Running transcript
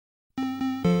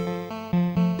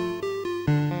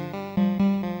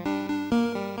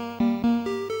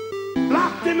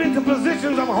into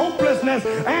positions of hopelessness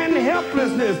and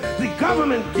helplessness. The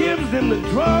government gives them the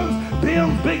drugs,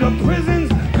 builds bigger prisons,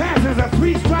 passes a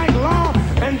 3-strike law,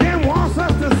 and then wants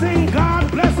us to sing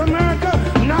God Bless America.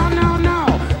 No, no, no.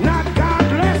 Not God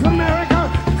Bless America.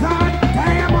 God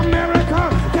damn America.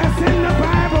 That's in the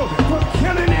Bible for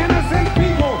killing innocent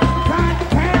people. God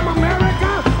damn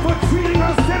America for treating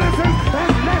us citizens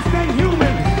as less than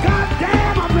human. God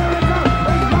damn America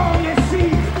as long as she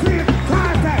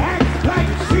tries to act like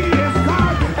she is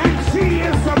God and she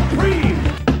is supreme.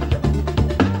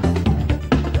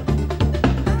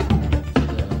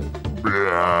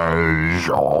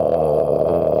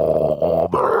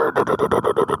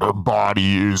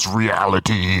 Body is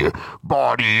reality.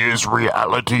 Body is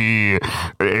reality.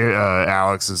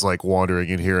 Alex is like wandering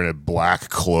in here in a black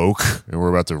cloak, and we're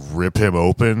about to rip him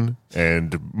open,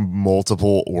 and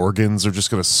multiple organs are just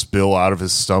going to spill out of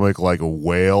his stomach like a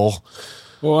whale.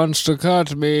 Wants to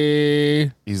cut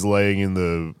me. He's laying in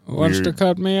the Wants to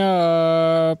cut me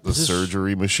up. the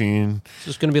surgery machine. Is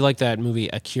this going to be like that movie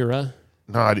Akira?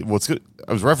 No, what's good?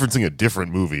 I was referencing a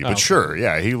different movie, but sure,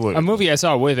 yeah, he looked. A movie I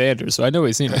saw with Andrew, so I know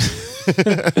he's seen it.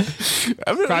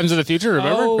 Crimes of the Future,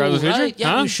 remember? Crimes of the Future?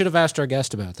 Yeah, we should have asked our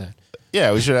guest about that.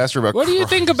 Yeah, we should ask her about. What do you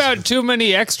think about too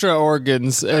many extra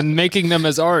organs and making them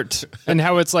as art, and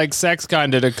how it's like sex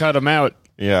kind of to cut them out?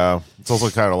 Yeah, it's also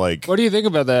kind of like What do you think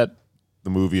about that? the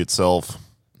movie itself.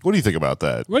 What do you think about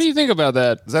that? What do you think about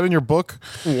that? Is that in your book?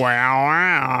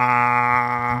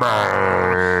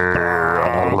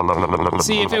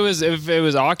 See, if it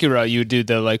was Akira, you'd do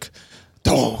the like,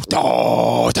 do,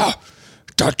 do, da, da,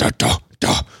 da, da,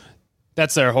 da.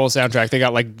 That's their whole soundtrack. They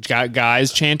got like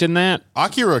guys chanting that.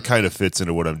 Akira kind of fits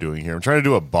into what I'm doing here. I'm trying to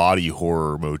do a body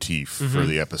horror motif for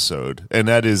the episode, and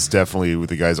that is definitely with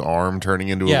the guy's arm turning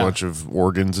into a bunch of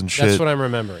organs and shit. That's what I'm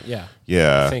remembering. Yeah.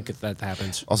 Yeah. I think that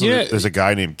happens. Also, there's a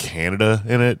guy named Canada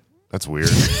in it. That's weird.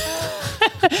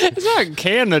 It's not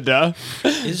Canada.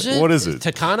 Is it? What is it?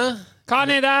 Takana?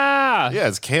 Canada. Yeah,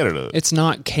 it's Canada. It's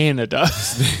not Canada.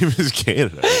 His name is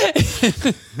Canada.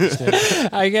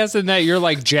 I guess in that you're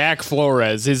like Jack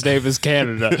Flores. His name is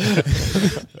Canada.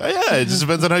 Yeah, it just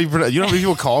depends on how you pronounce. You know how many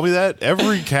people call me that?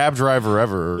 Every cab driver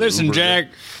ever. Listen, Uber- Jack.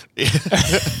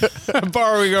 What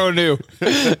bar are we going to?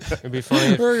 It'd be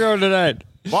funny. We're going tonight.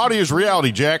 Body is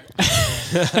reality, Jack. They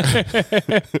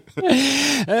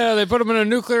put him in a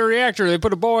nuclear reactor. They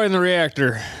put a boy in the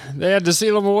reactor. They had to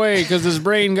seal him away because his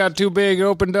brain got too big,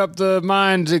 opened up the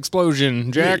mind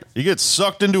explosion. Jack, You get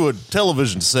sucked into a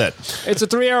television set. it's a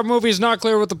 3-hour movie. It's not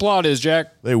clear what the plot is, Jack.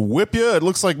 They whip you. It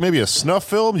looks like maybe a snuff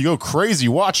film. You go crazy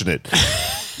watching it.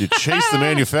 You chase the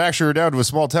manufacturer down to a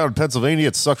small town in Pennsylvania.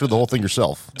 It's sucked through the whole thing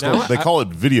yourself. They call it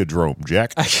Videodrome,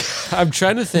 Jack. I'm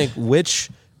trying to think which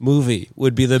movie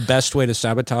would be the best way to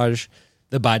sabotage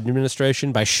the Biden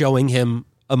administration by showing him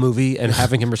a movie and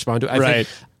having him respond to it. I Right.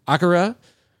 think Akira,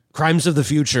 Crimes of the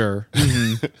Future,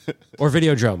 or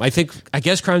Videodrome. I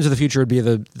guess Crimes of the Future would be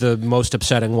the most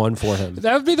upsetting one for him.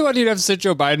 That would be the one you'd have to sit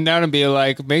Joe Biden down and be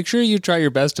like, make sure you try your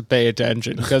best to pay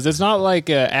attention because it's not like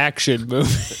an action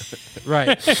movie.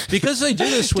 Right. Because they do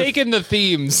this with, Take in the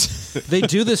themes. they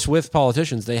do this with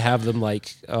politicians. They have them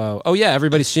like, oh yeah,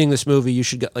 everybody's seeing this movie. You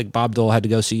should get, like Bob Dole had to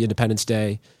go see Independence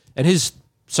Day. And his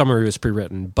summary was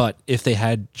pre-written. But if they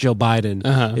had Joe Biden,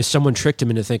 if someone tricked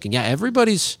him into thinking, yeah,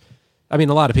 everybody's, I mean,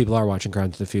 a lot of people are watching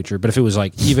Crimes of the Future, but if it was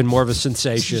like even more of a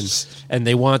sensation and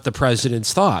they want the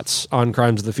president's thoughts on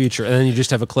Crimes of the Future, and then you just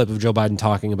have a clip of Joe Biden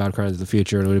talking about Crimes of the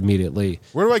Future, and it would immediately...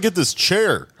 Where do I get this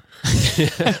chair?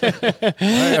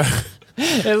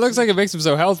 It looks like it makes him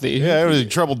so healthy. Yeah, I was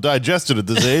trouble digested at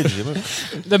this age. You know?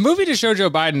 The movie to show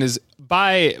Joe Biden is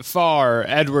by far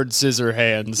Edward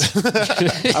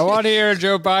Scissorhands. I want to hear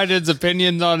Joe Biden's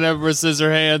opinions on Edward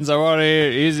Scissorhands. I want to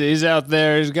hear he's out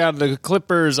there. He's got the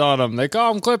clippers on him. They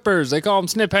call him clippers. They call him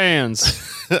snip hands.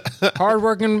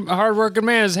 Hardworking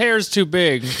man. His hair's too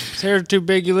big. His hair's too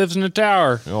big. He lives in a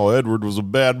tower. Oh, Edward was a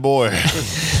bad boy.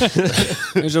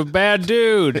 He's a bad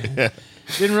dude.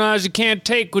 Didn't realize you can't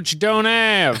take what you don't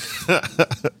have. And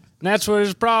that's what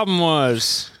his problem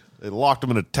was. They locked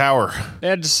him in a tower. They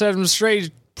had to set him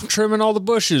straight, trimming all the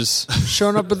bushes.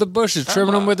 Showing up with the bushes,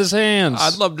 trimming them with his hands.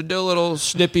 I'd love to do a little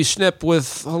snippy snip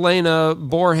with Helena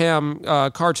Borham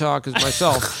Kartok as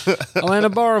myself. Elena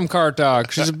Barham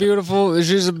Kartok. She's a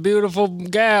beautiful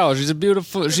gal. She's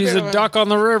a duck on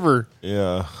the river.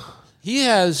 Yeah. He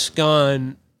has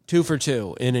gone 2 for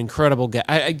 2 in incredible. Now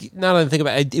that I think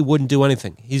about it, it wouldn't do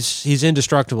anything. He's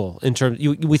indestructible in terms.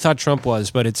 We thought Trump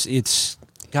was, but it's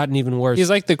gotten even worse. He's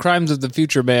like the Crimes of the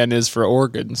Future man is for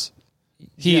organs.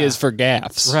 He is for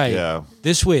gaffes. right. Yeah.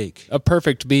 This week, A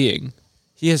perfect being.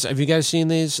 He has. Have you guys seen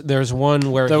these? There's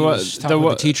one where he was talking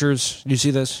with the teachers. Do you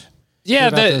see this? Yeah,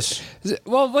 this?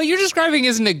 Well, what you're describing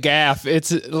isn't a gaffe.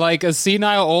 It's like a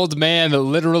senile old man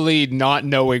literally not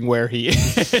knowing where he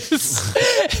is.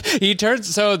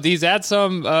 He's at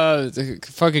some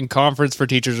fucking conference for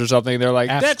teachers or something. They're like,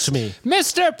 asks me,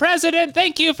 Mr. President,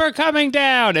 thank you for coming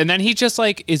down. And then he just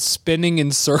like is spinning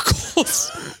in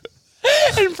circles.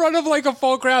 In front of like a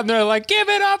full crowd, and they're like, "Give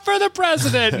it up for the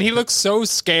president!" And he looks so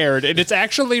scared, and it's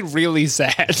actually really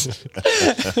sad.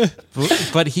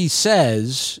 But he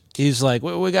says he's like,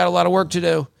 "We got a lot of work to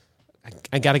do.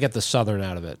 I got to get the Southern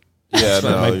out of it." Yeah,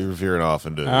 no, you're veering off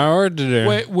into. Hard to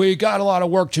do. We got a lot of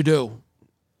work to do.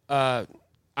 I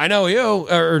know you,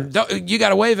 or you got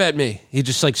to wave at me. He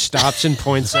just like stops and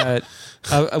points at.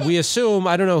 We assume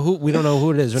I don't know who. We don't know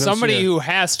who it is. Somebody who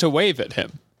has to wave at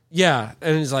him. Yeah,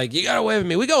 and he's like, "You gotta wave at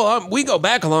me. We go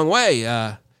back a long way."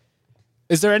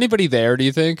 Is there anybody there? Do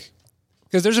you think?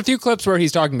 Because there's a few clips where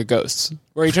he's talking to ghosts,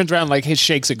 where he turns around like he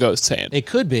shakes a ghost's hand. It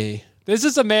could be. This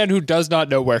is a man who does not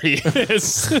know where he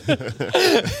is.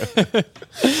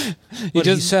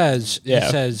 He says,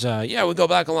 "Yeah, we go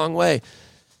back a long way."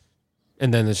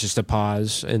 And then there's just a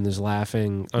pause, and there's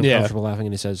laughing, uncomfortable laughing,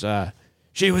 and he says,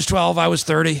 "She was 12, I was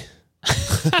 30."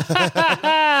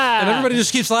 And everybody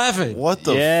just keeps laughing. What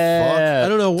the fuck? I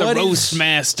don't know what the roast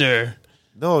master.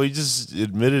 No, he just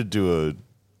admitted to a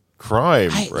crime,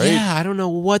 right? Yeah, I don't know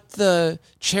what the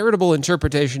charitable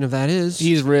interpretation of that is.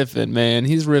 He's riffing, man.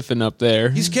 He's riffing up there.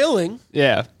 He's killing.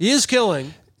 Yeah. He is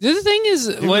killing. The thing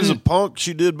is, He was a punk.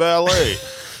 She did ballet.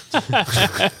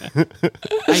 I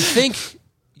think,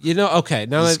 okay,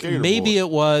 now that maybe boy. it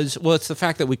was, well, it's the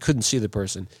fact that we couldn't see the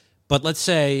person. But let's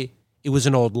say it was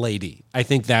an old lady. I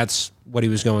think that's what he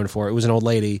was going for. It was an old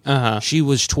lady. She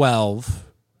was 12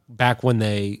 back when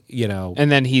they,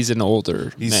 And then he's an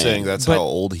older He's man. saying that's how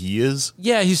old he is?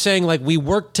 Yeah, he's saying like we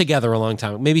worked together a long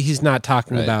time. Maybe he's not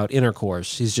talking about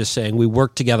intercourse. He's just saying we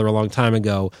worked together a long time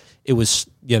ago. It was,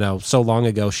 so long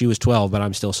ago. She was 12, but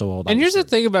I'm still so old. And here's the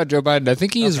thing about Joe Biden. I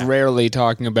think he is rarely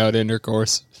talking about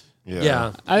intercourse.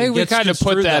 Yeah. I think we kind of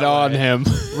put that on him.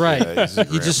 Right. Yeah, he's a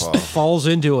He just grandpa. falls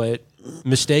into it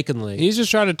mistakenly. He's just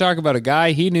trying to talk about a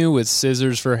guy he knew with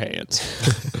scissors for hands.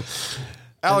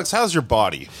 Alex, how's your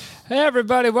body? Hey,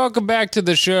 everybody, welcome back to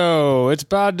the show. It's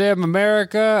About Damn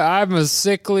America. I'm a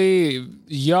sickly,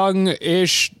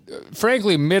 young-ish,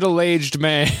 frankly, middle-aged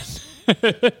man.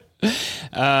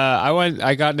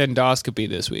 I got an endoscopy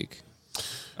this week.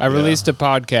 I released a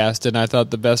podcast, and I thought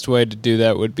the best way to do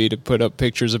that would be to put up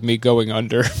pictures of me going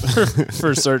under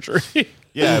for surgery.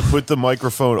 Yeah, put the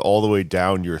microphone all the way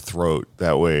down your throat.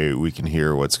 That way we can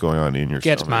hear what's going on in your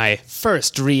Get stomach. my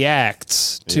first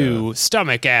reacts to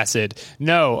stomach acid.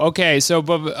 No. Okay, so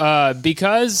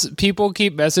because people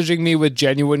keep messaging me with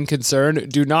genuine concern,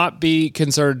 do not be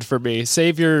concerned for me.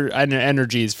 Save your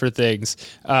energies for things.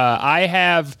 I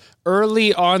have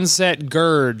early onset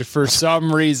GERD for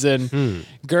some reason.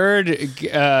 GERD,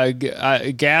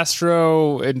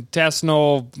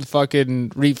 gastrointestinal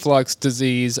fucking reflux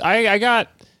disease.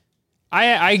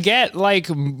 I get like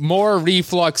more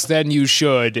reflux than you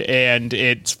should, and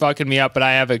it's fucking me up. But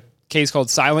I have a case called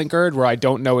silent GERD where I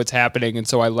don't know what's happening, and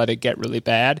so I let it get really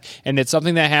bad. And it's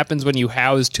something that happens when you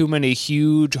house too many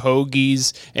huge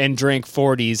hoagies and drink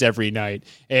 40s every night,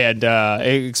 and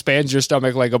it expands your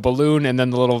stomach like a balloon, and then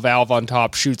the little valve on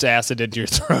top shoots acid into your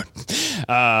throat.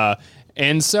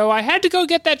 And so I had to go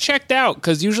get that checked out,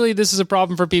 because usually this is a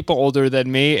problem for people older than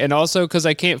me, and also because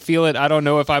I can't feel it. I don't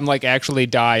know if I'm like actually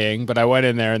dying, but I went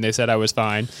in there and they said I was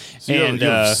fine. So you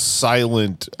have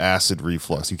silent acid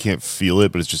reflux. You can't feel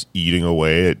it, but it's just eating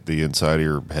away at the inside of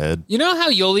your head. You know how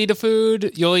you'll eat a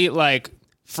food? You'll eat like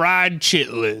fried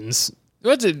chitlins.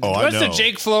 What's it? Oh, I what's the know.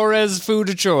 Jake Flores food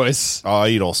of choice? Oh, I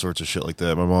eat all sorts of shit like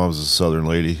that. My mom's a Southern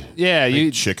lady. Yeah, I you.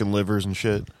 eat chicken livers and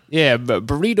shit. Yeah,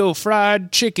 burrito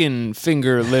fried chicken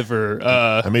finger liver.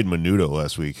 I made menudo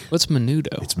last week. What's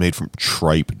menudo? It's made from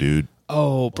tripe, dude.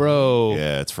 Oh, bro.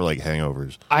 Yeah, it's for like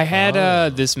hangovers. I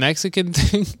had this Mexican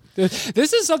thing.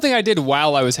 This is something I did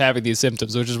while I was having these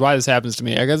symptoms, which is why this happens to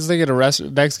me. I got this thing at a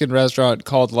Mexican restaurant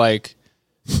called like,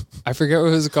 I forget what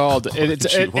it was called.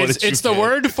 It's the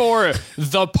word for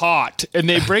the pot, and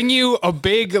they bring you a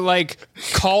big like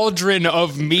cauldron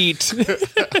of meat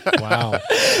Wow.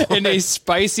 in a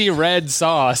spicy red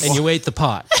sauce. And you ate the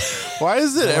pot. Why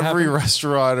is it every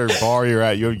restaurant or bar you're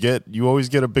at, you always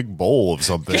get a big bowl of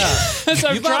something? So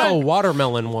I'm You got a trying-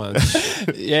 watermelon once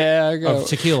yeah, I go. of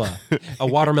tequila. A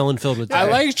watermelon filled with I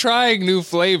like trying new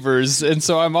flavors, and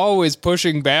so I'm always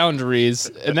pushing boundaries,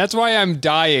 and that's why I'm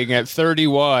dying at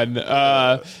 31.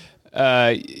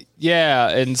 Yeah,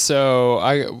 and so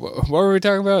what were we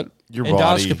talking about? Your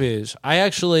body. endoscopies.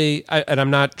 And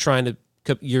I'm not trying to.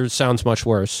 Yours sounds much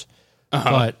worse.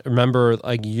 But remember,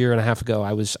 like a year and a half ago,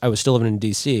 I was still living in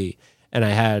DC, and I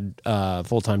had a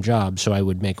full-time job, so I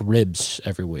would make ribs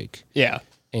every week. Yeah.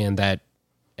 And that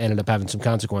ended up having some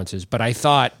consequences. But I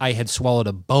thought I had swallowed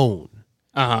a bone.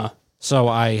 So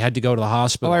I had to go to the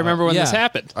hospital. Oh, I remember when this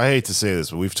happened. I hate to say this,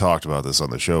 but we've talked about this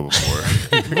on the show before.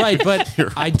 Right, but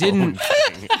I didn't.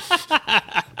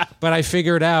 But I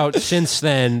figured out since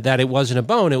then that it wasn't a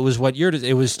bone. It was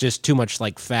it was just too much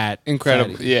like fat.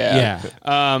 Incredible. fatty. Yeah.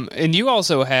 And you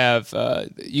also have,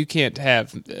 you can't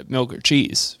have milk or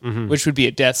cheese, which would be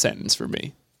a death sentence for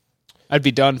me. I'd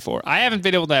be done for. I haven't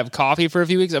been able to have coffee for a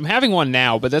few weeks. I'm having one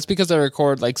now, but that's because I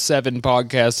record like 7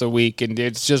 podcasts a week, and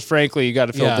it's just frankly you got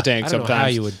to fill up the tank I don't sometimes. know how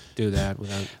you would do that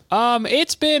without.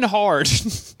 It's been hard,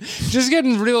 just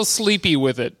getting real sleepy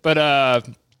with it. But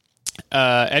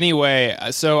anyway,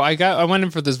 so I went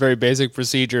in for this very basic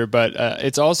procedure, but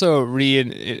it's also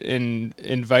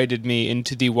invited me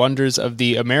into the wonders of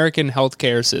the American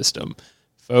healthcare system,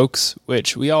 folks,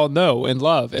 which we all know and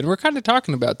love, and we're kind of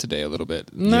talking about today a little bit.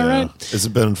 Isn't that right? Has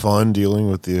it been fun dealing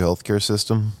with the healthcare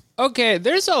system? Okay,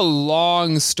 there's a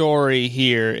long story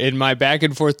here in my back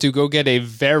and forth to go get a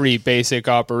very basic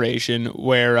operation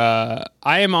where I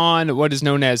am on what is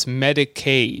known as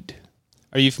Medicaid.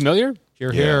 Are you familiar?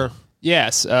 You're here.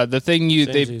 Yes, the thing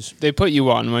they put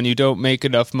you on when you don't make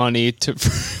enough money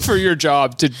for your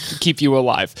job to keep you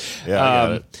alive. Yeah, I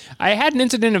got it. I had an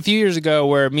incident a few years ago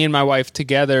where me and my wife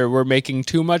together were making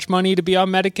too much money to be on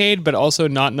Medicaid, but also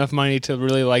not enough money to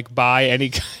really like buy any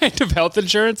kind of health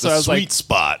insurance. So I was sweet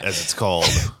spot, as it's called.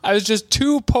 I was just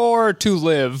too poor to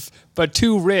live, but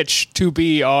too rich to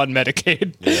be on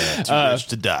Medicaid. Yeah, too rich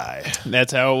to die.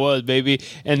 That's how it was, baby.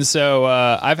 And so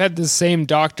I've had the same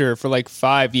doctor for like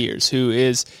 5 years who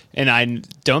is, and I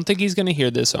don't think he's going to hear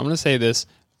this, so I'm going to say this,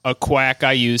 a quack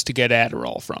I use to get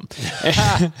Adderall from.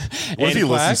 What if he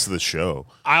listens to the show?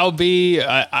 I'll be,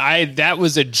 that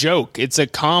was a joke. It's a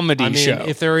comedy show.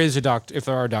 If there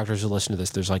are doctors who listen to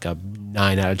this, there's like a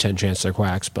 9 out of 10 chance they're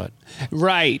quacks, but.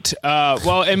 Right.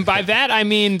 Well, and by that, I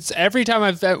mean, every time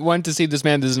I went to see this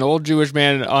man, there's an old Jewish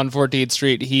man on 14th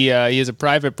Street. He has a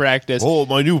private practice. Oh,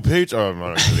 my new page. Oh, I'm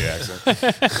not going to do the accent.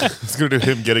 It's going to do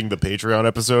him getting the Patreon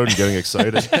episode and getting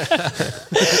excited.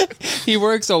 He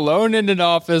works alone in an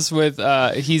office with,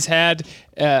 he's had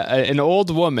an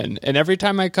old woman, and every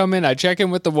time I come in, I check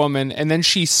in with the woman, and then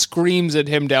she screams at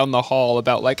him down the hall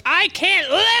about like, I can't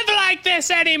live like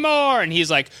this anymore. And he's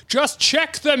like, just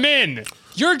check them in.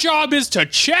 Your job is to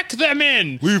check them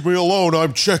in. Leave me alone.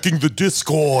 I'm checking the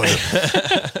Discord.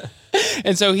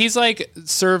 And so he's like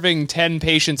serving 10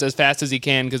 patients as fast as he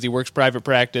can because he works private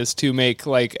practice to make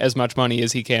like as much money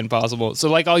as he can possible. So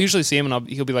like I'll usually see him and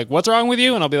he'll be like, what's wrong with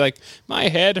you? And I'll be like, my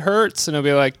head hurts. And he'll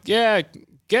be like, yeah,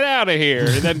 get out of here.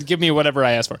 And then give me whatever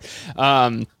I ask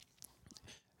for.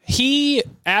 He,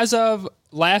 as of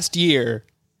last year,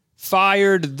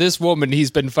 fired this woman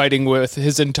he's been fighting with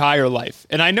his entire life.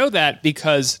 And I know that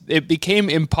because it became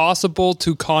impossible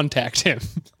to contact him.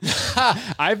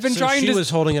 I've been trying to... She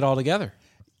was holding it all together.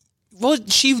 Well,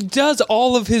 she does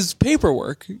all of his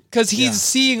paperwork because he's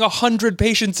seeing 100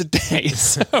 patients a day.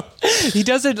 So he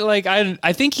doesn't like,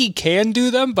 I think he can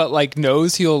do them, but like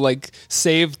knows he'll like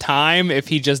save time if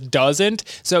he just doesn't.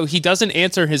 So he doesn't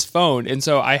answer his phone. And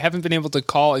so I haven't been able to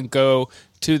call and go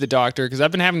to the doctor because I've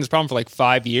been having this problem for like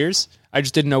 5 years. I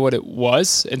just didn't know what it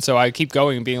was. And so I keep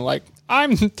going and being like,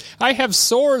 I have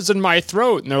sores in my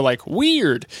throat. And they're like,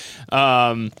 weird.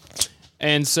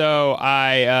 And so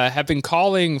I have been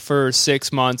calling for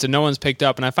 6 months and no one's picked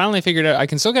up. And I finally figured out I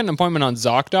can still get an appointment on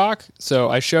ZocDoc.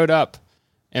 So I showed up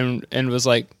and was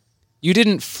like, you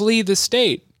didn't flee the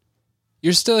state.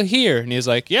 You're still here. And he's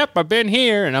like, yep, I've been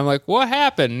here. And I'm like, what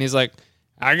happened? And he's like,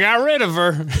 I got rid of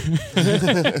her.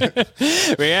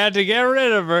 We had to get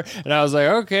rid of her. And I was like,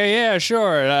 okay, yeah,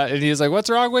 sure. And he's like, what's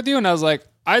wrong with you? And I was like,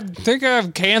 I think I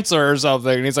have cancer or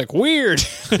something. And he's like, weird.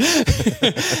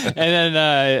 And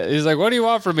then he's like, what do you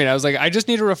want from me? And I was like, I just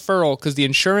need a referral because the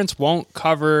insurance won't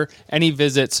cover any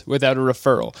visits without a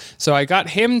referral. So I got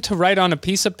him to write on a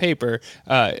piece of paper.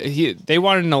 They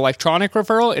wanted an electronic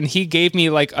referral, and he gave me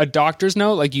like a doctor's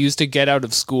note like you used to get out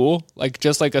of school, like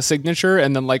just like a signature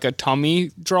and then like a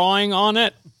tummy drawing on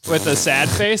it with a sad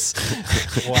face.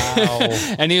 Wow.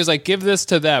 And he was like, give this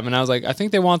to them. And I was like, I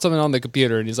think they want something on the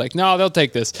computer. And he's like, no, they'll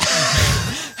take this.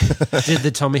 Did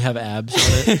the tummy have abs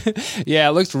on it? Yeah,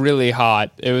 it looked really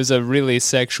hot. It was a really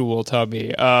sexual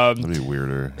tummy. That'd be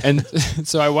weirder. And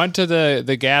so I went to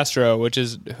the gastro, which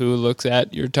is who looks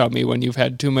at your tummy when you've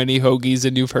had too many hoagies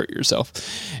and you've hurt yourself.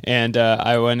 And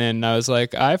I went in and I was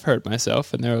like, I've hurt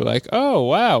myself. And they were like, oh,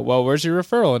 wow. Well, where's your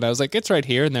referral? And I was like, it's right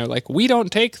here. And they're like, we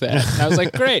don't take that. And I was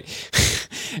like, great.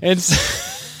 And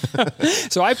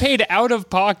so I paid out of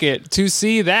pocket to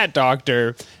see that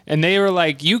doctor, and they were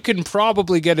like, you can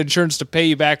probably get insurance to pay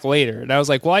you back later. And I was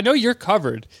like, well, I know you're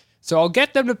covered, so I'll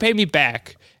get them to pay me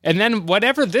back. And then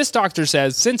whatever this doctor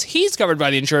says, since he's covered by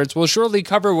the insurance, will surely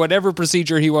cover whatever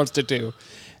procedure he wants to do.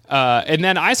 And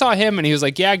then I saw him, and he was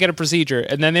like, yeah, get a procedure.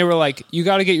 And then they were like, you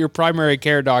got to get your primary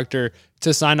care doctor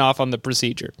to sign off on the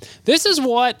procedure. This is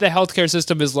what the healthcare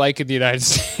system is like in the United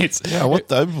States. Yeah,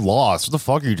 I'm lost. What the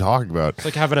fuck are you talking about? It's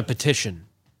like having a petition.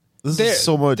 This is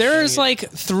so much. There's like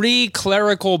 3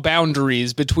 clerical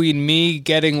boundaries between me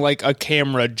getting like a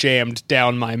camera jammed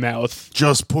down my mouth.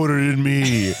 Just put it in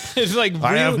me. It's like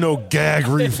I have no gag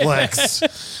reflex.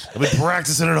 I've been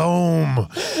practicing at home.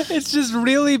 It's just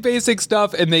really basic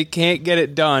stuff, and they can't get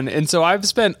it done. And so I've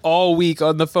spent all week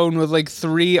on the phone with like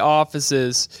 3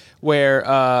 offices where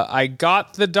I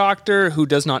got the doctor who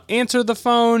does not answer the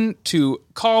phone to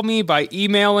call me by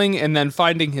emailing and then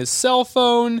finding his cell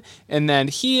phone, and then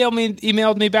he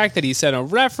emailed me back that he sent a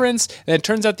reference, and it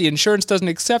turns out the insurance doesn't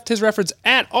accept his reference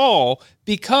at all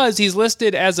because he's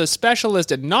listed as a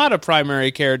specialist and not a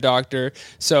primary care doctor.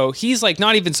 So he's like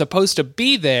not even supposed to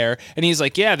be there, and he's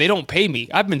like, yeah, they don't pay me.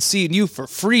 I've been seeing you for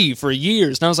free for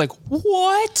years. And I was like,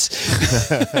 what?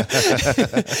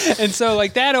 And so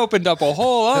like that opened up a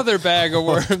whole other bag of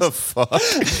worms. What the fuck?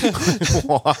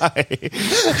 Why?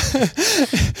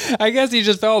 I guess he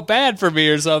just felt bad for me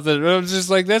or something. I was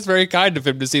just like, that's very kind of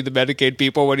him to see the Medicaid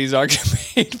people when he's not getting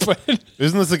paid. But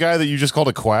Isn't this the guy that you just called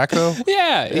a quack, though?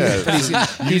 yeah.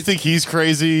 You think he's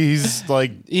crazy? He's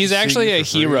like... He's actually a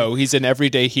hero. He's an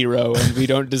everyday hero, and we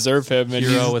don't deserve him. And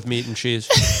Hero with meat and cheese.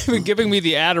 he's been giving me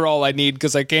the Adderall I need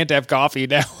because I can't have coffee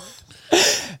now.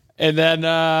 And then,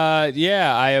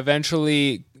 I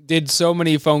eventually did so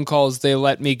many phone calls, they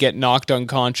let me get knocked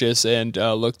unconscious and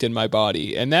looked in my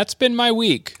body. And that's been my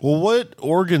week. Well, what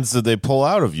organs did they pull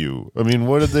out of you? I mean,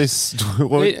 what did they...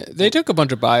 They took a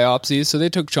bunch of biopsies, so they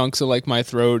took chunks of like my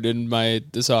throat and my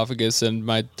esophagus and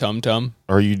my tum-tum.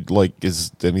 Are you like,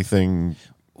 is anything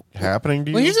happening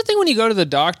to you? Well, here's the thing when you go to the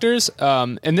doctors,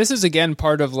 and this is again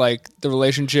part of like the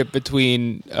relationship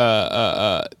between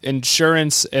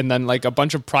insurance and then like a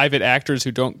bunch of private actors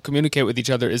who don't communicate with each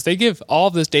other, is they give all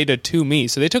of this data to me.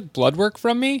 So they took blood work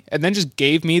from me and then just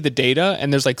gave me the data,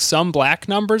 and there's like some black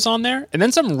numbers on there and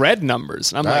then some red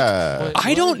numbers. And I'm like,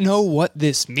 I don't know what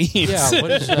this means. Yeah,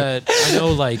 what is that? I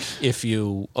know, like, if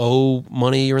you owe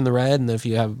money, you're in the red, and if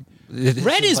you have...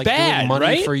 Red is like bad, money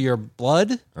right? for your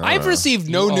blood? I've received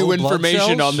no You new owe blood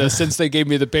information cells? on this since they gave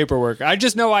me the paperwork. I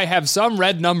just know I have some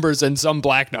red numbers and some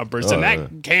black numbers, and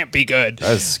that can't be good.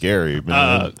 That's scary,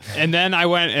 man. And then I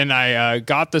went and I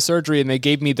got the surgery, and they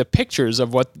gave me the pictures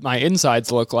of what my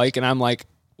insides look like, and I'm like,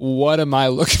 what am I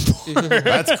looking for?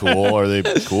 That's cool. Are they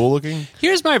cool looking?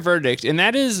 Here's my verdict, and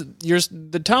that is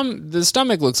the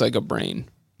stomach looks like a brain.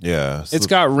 Yeah. It's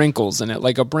got wrinkles in it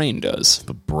like a brain does.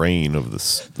 the brain of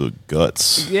the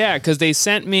guts. Yeah, because they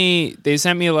sent me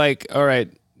like, all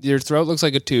right, your throat looks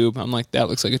like a tube. I'm like, that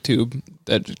looks like a tube.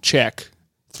 That check,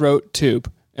 throat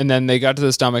tube. And then they got to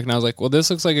the stomach, and I was like, well,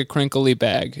 this looks like a crinkly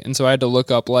bag. And so I had to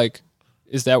look up, like,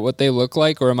 is that what they look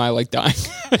like, or am I like dying?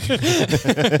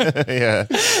 Yeah.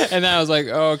 And then I was like,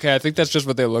 oh, okay, I think that's just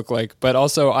what they look like. But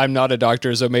also, I'm not a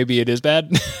doctor, so maybe it is bad.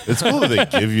 It's cool that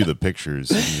they give you the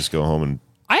pictures and you just go home and...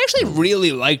 I actually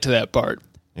really liked that part.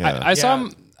 Yeah. I saw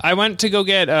him. I went to go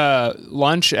get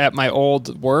lunch at my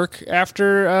old work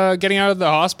after getting out of the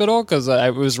hospital because I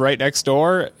was right next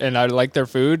door and I liked their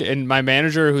food. And my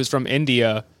manager, who's from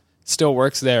India, still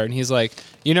works there. And he's like,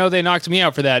 they knocked me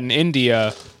out for that in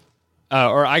India.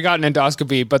 Or I got an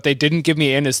endoscopy, but they didn't give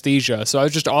me anesthesia. So I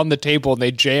was just on the table and they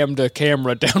jammed a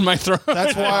camera down my throat.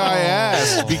 That's why I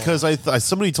asked, because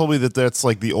somebody told me that that's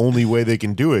like the only way they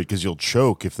can do it, because you'll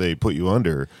choke if they put you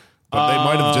under. But they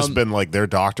might have just been like their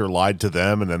doctor lied to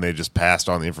them and then they just passed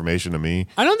on the information to me.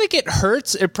 I don't think it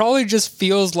hurts. It probably just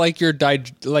feels like you're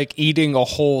like eating a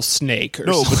whole snake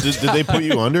or something. But did they put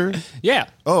you under? Yeah.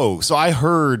 Oh, so I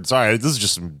heard, sorry, this is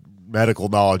just some medical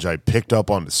knowledge I picked up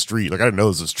on the street. Like, I didn't know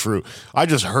this was true. I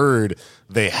just heard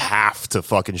they have to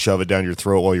fucking shove it down your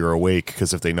throat while you're awake,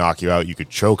 because if they knock you out, you could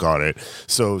choke on it.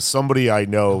 So somebody I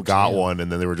know got one,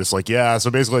 and then they were just like, yeah.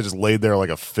 So basically, I just laid there like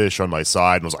a fish on my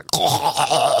side and was like,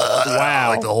 wow,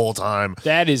 like the whole time.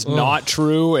 That is not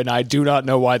true, and I do not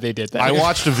know why they did that. I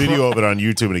watched a video of it on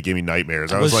YouTube, and it gave me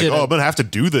nightmares. I was like, oh, I'm gonna have to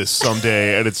do this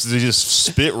someday, and they just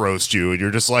spit roast you, and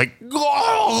you're just like,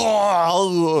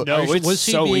 no, it's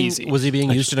so easy. Was he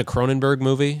being used in a Cronenberg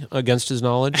movie against his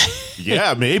knowledge?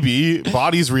 yeah, maybe.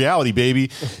 Body's reality,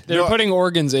 baby. They're putting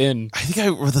organs in. I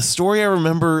think the story I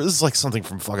remember, this is like something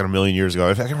from fucking a million years ago.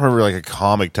 I can remember like a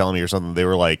comic telling me or something. They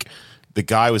were like, the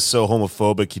guy was so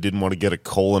homophobic he didn't want to get a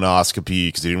colonoscopy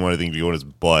because he didn't want anything to go in his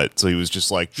butt. So he was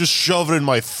just like, just shove it in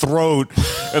my throat.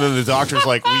 And then the doctor's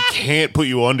like, we can't put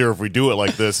you under if we do it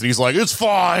like this. And he's like, it's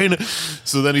fine.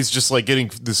 So then he's just like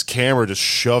getting this camera just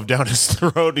shoved down his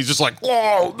throat. And he's just like,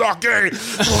 whoa, not gay.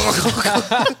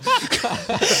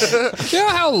 You know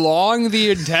how long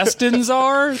the intestines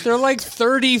are? They're like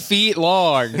 30 feet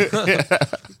long.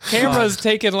 Camera's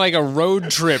taking like a road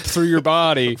trip through your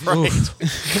body. Right.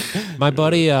 My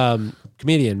buddy,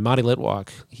 comedian Marty Litwak,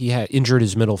 he had injured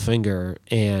his middle finger,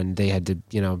 and they had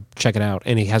to, check it out.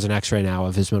 And he has an X-ray now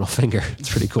of his middle finger. It's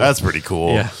pretty cool. That's pretty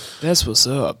cool. Yeah, That's what's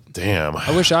up. Damn.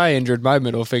 I wish I injured my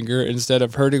middle finger instead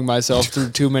of hurting myself through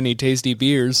too many tasty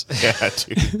beers. Yeah,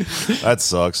 dude. That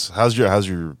sucks. How's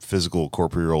your physical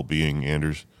corporeal being,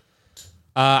 Anders?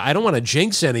 I don't want to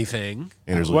jinx anything.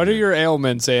 Anders, What are your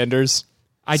ailments, Anders?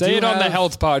 Say it on the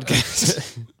health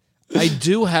podcast. I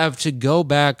do have to go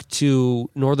back to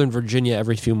Northern Virginia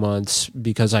every few months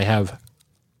because I have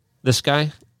this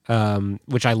guy,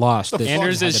 which I lost.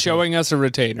 Anders is showing us a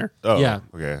retainer. Oh, yeah.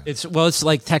 Okay. It's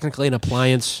like technically an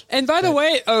appliance. And by the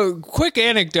way, a quick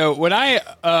anecdote. When I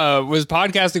was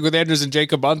podcasting with Anders and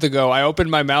Jake a month ago, I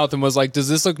opened my mouth and was like, does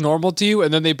this look normal to you?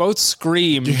 And then they both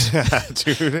screamed. Yeah,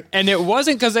 dude. And it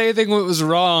wasn't because anything was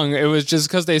wrong. It was just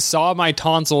because they saw my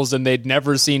tonsils and they'd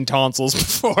never seen tonsils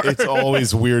before. It's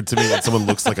always weird to me when someone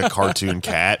looks like a cartoon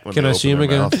cat. When Can they I open see him their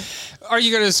again? mouth. Are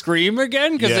you going to scream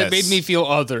again? Because Yes. it made me feel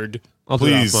othered. I'll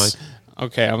Please. do that, Mike.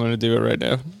 Okay, I'm going to do it right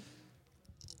now.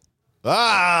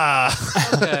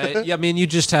 Ah! Okay. Yeah, I mean, you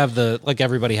just have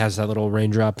everybody has that little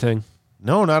raindrop thing.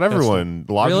 No, not everyone.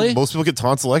 A lot of Really? people, most people get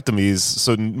tonsillectomies,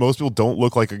 so most people don't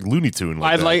look like a Looney Tune.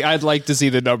 I'd like to see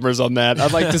the numbers on that.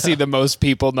 I'd like to see the most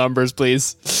people numbers,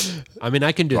 please. I mean,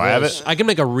 I can do I have this. it? I can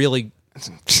make a really,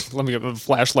 Let me get the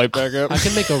flashlight back up. I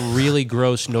can make a really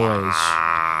gross noise.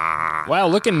 Wow,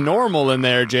 looking normal in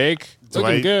there, Jake. Do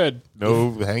Looking I- good.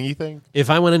 No hangy thing? If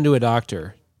I went into a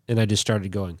doctor and I just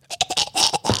started going,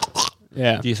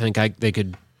 Yeah. do you think they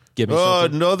could give me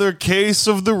something? Another case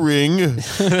of The Ring.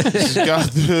 He's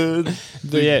got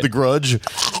the grudge.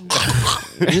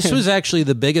 This was actually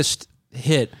the biggest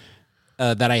hit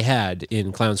that I had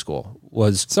in clown school.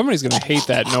 Was Somebody's going to hate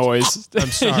that noise. I'm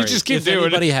sorry. You just keep if doing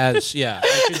anybody it. has, yeah,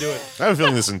 I should do it. I have a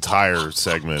feeling this entire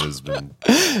segment has been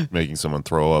making someone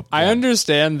throw up. I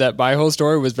understand that my whole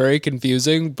story was very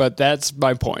confusing, but that's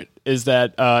my point, is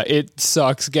that it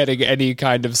sucks getting any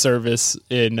kind of service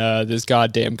in this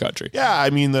goddamn country. Yeah,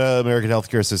 I mean, the American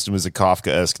healthcare system is a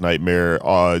Kafkaesque nightmare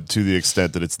to the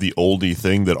extent that it's the only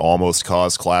thing that almost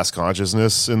caused class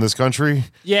consciousness in this country.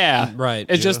 Yeah. Right.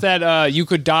 It's just that you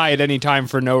could die at any time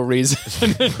for no reason.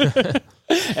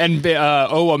 And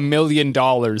owe $1 million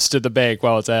to the bank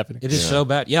while it's happening. It is so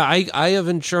bad. Yeah, I have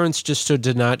insurance just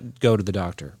to not go to the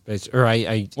doctor.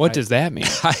 What does that mean?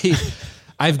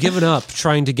 I've given up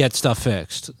trying to get stuff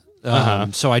fixed.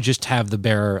 So I just have the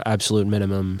bare absolute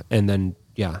minimum, and then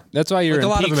That's why you're Like a in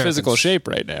lot of peak Americans. physical shape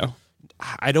right now.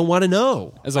 I don't want to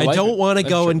know. As a I life don't want to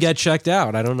go insurance. and get checked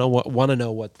out. I don't want to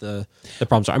know what the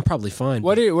problems are. I'm probably fine.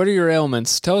 What are your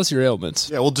ailments? Tell us your ailments.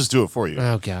 Yeah, we'll just do it for you.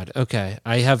 Oh God. Okay.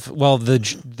 I have. Well,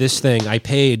 this thing I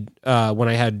paid when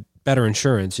I had better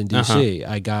insurance in DC.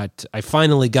 I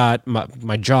finally got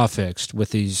my jaw fixed with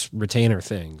these retainer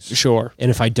things. Sure. And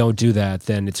if I don't do that,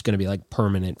 then it's going to be like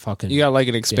permanent fucking. You got like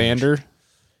an expander?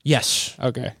 Yes.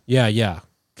 Okay. Yeah.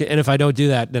 And if I don't do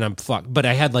that, then I'm fucked. But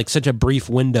I had like such a brief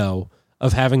window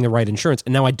of having the right insurance,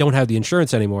 and now I don't have the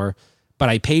insurance anymore. But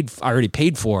I already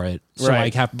paid for it, so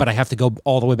Right. I have to go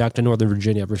all the way back to Northern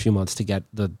Virginia every few months to get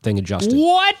the thing adjusted.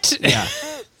 What? Yeah.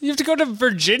 You have to go to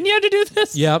Virginia to do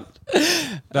this? Yep.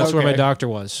 That's where my Okay. doctor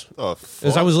was. Oh,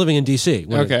 Because I was living in D.C.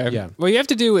 Okay. Yeah. What you have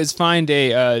to do is find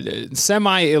a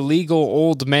semi-illegal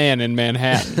old man in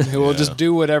Manhattan who will just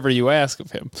do whatever you ask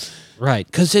of him. Right.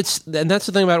 Because and that's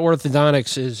the thing about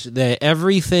orthodontics is that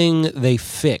everything they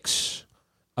fix,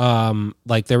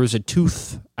 like there was a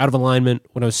tooth out of alignment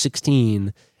when I was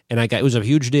 16, And it was a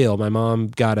huge deal. My mom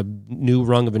got a new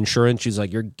rung of insurance. She's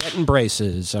like, "You're getting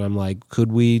braces," and I'm like,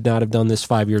 "Could we not have done this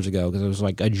 5 years ago?" Because I was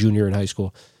like a junior in high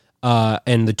school,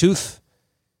 and the tooth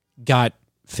got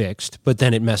fixed, but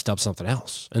then it messed up something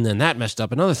else, and then that messed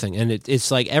up another thing, and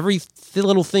it's like every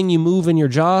little thing you move in your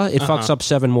jaw, it fucks up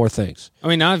 7 more things. I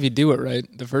mean, not if you do it right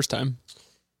the first time.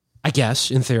 I guess,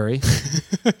 in theory.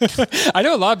 I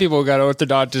know a lot of people who got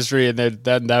orthodontistry and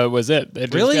then that was it. They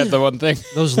just Really? got the one thing.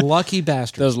 Those lucky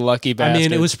bastards. Those lucky bastards. I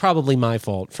mean, it was probably my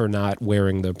fault for not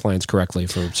wearing the implants correctly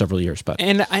for several years, but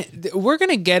And we're going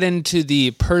to get into the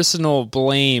personal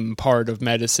blame part of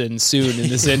medicine soon in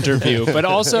this interview. But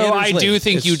also, I do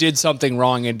think you did something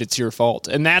wrong and it's your fault.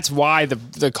 And that's why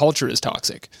the culture is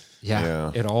toxic. yeah,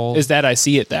 Yeah. Is that I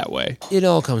see it that way. it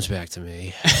all comes back to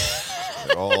me.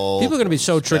 All People are going to be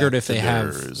so triggered back if they to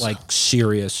have theirs. like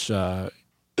serious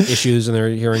issues and they're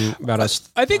hearing about us.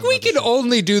 I think we can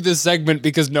only do this segment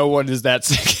because no one is that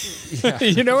sick.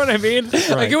 You know what I mean?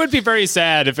 Like it would be very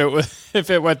sad if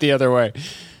it went the other way.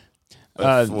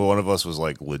 If one of us was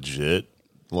like legit,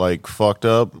 like fucked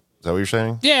up. Is that what you're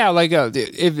saying? Yeah, like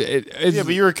if Yeah,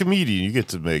 but you're a comedian. You get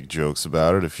to make jokes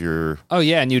about it if you're. oh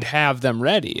yeah, and you'd have them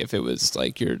ready if it was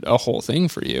like a whole thing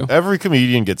for you. Every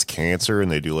comedian gets cancer and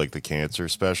they do like the cancer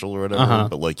special or whatever.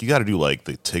 But like you got to do like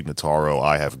the Tig Notaro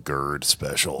I have GERD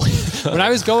special. When I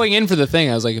was going in for the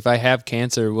thing, I was like, if I have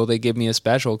cancer, will they give me a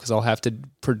special? Because I'll have to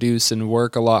produce and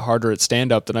work a lot harder at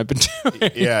stand up than I've been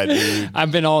doing. Yeah, dude.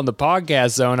 I've been all in the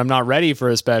podcast zone. I'm not ready for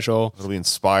a special. It'll be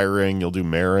inspiring. You'll do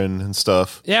Marin and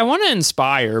stuff. Yeah, I want to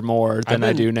inspire more than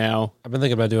I do now. I've been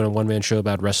thinking about doing a one-man show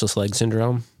about restless leg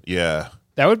syndrome. Yeah,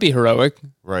 That would be heroic.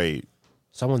 right.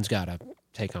 Someone's got to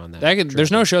take on that.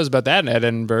 There's no shows about that in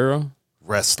Edinburgh.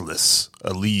 Restless,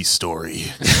 a Lee story.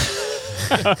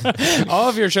 All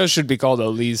of your shows should be called a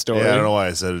Lee story. Yeah, I don't know why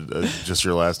I said just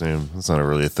your last name. That's not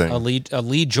really a thing.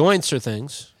 lead joints or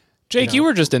things. Jake, you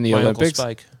were just in the My Uncle Olympics.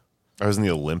 Spike. I was in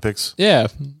the Olympics. Yeah.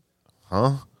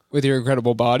 Huh? With your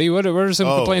incredible body. What are some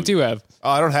complaints you have? Oh,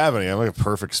 I don't have any. I'm like a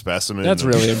perfect specimen. That's of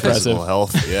really impressive. physical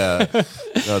health. Yeah.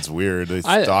 That's weird. The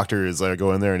doctor is like, I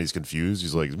go in there and he's confused.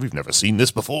 He's like, we've never seen this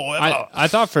before. Ever. I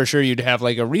thought for sure you'd have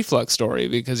like a reflux story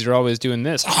because you're always doing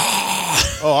this.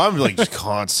 Oh, I'm like just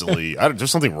constantly.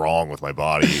 There's something wrong with my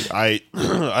body. I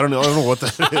don't know what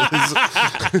that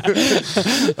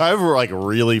is. I have like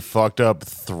really fucked up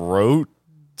throat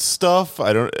stuff.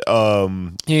 I don't.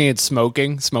 You need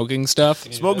smoking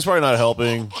stuff. Smoking's probably not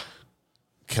helping.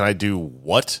 Can I do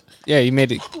what? Yeah, you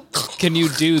made it. Can you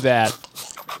do that?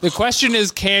 The question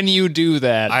is, can you do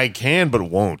that? I can, but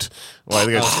won't. Well, I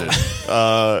think I just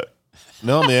did.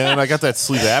 No, man, I got that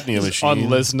sleep apnea machine.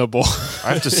 Unlistenable.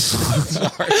 I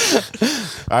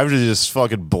have to just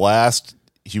fucking blast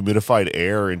humidified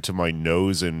air into my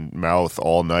nose and mouth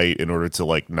all night in order to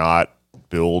like not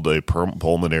build a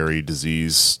pulmonary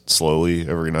disease slowly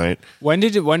every night. When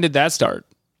did that start?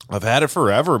 I've had it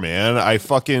forever, man. I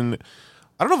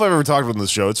don't know if I've ever talked about it on this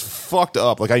show. It's fucked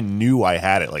up. Like I knew I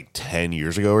had it like 10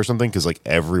 years ago or something because like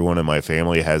everyone in my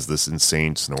family has this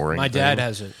insane snoring. My dad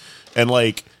has it. And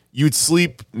like you'd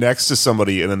sleep next to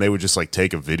somebody and then they would just like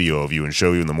take a video of you and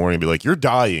show you in the morning and be like, you're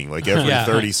dying like every Yeah.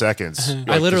 30 seconds.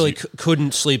 I literally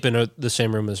couldn't sleep in the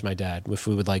same room as my dad if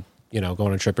we would like, go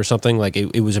on a trip or something. Like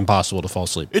it was impossible to fall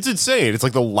asleep. It's insane. It's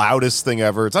like the loudest thing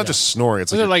ever. It's not just snoring.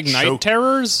 It's Was like it like you're night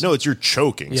terrors? No, it's you're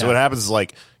choking. So Yeah. what happens is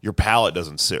like your palate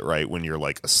doesn't sit right when you're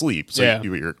like asleep. So Yeah.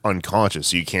 you're unconscious.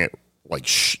 So you can't like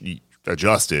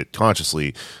adjust it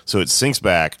consciously. So it sinks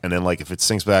back. And then like if it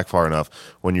sinks back far enough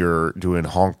when you're doing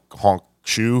honk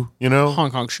shoe,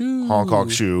 Honk honk shoe.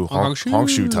 honk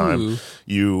shoe time.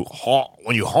 You honk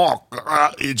when you honk,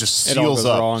 it just It all seals goes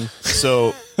up. wrong.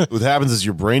 So what happens is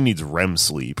your brain needs REM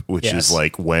sleep, which Yes. is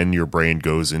like when your brain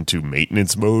goes into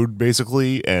maintenance mode,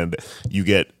 basically, and you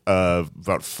get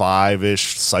about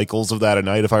 5-ish cycles of that a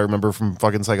night, if I remember from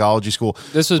fucking psychology school.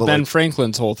 This was But, Ben like,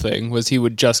 Franklin's whole thing. Was he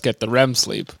would just get the REM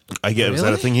sleep. I get. Was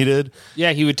that a thing he did?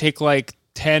 Yeah, he would take like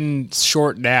 10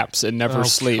 short naps and never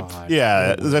sleep. God.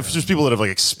 Yeah, there's just people that have like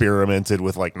experimented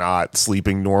with like not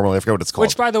sleeping normally. I forgot what it's called.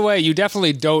 Which, by the way, you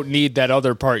definitely don't need that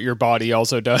other part your body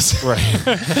also does.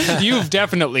 Right. You've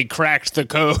definitely cracked the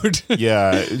code.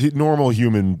 Yeah, normal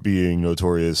human being,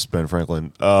 notorious Ben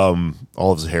Franklin. All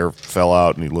of his hair fell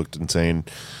out and he looked insane.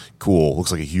 Cool.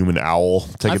 Looks like a human owl.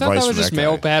 Take I thought advice that was from just that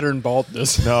male guy. pattern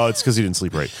baldness. No, it's because he didn't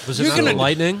sleep right. Was it You're not gonna-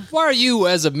 lightning? Why are you,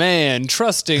 as a man,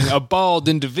 trusting a bald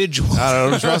individual? I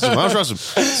don't trust him. I don't trust him.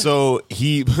 So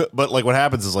but like what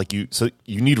happens is like you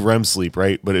need REM sleep,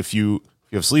 right? But if you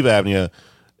have sleep apnea,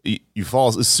 you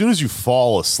fall as soon as you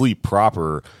fall asleep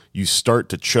proper, you start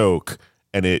to choke,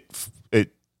 and it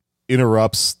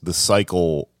interrupts the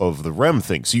cycle of the REM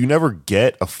thing. So you never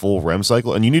get a full REM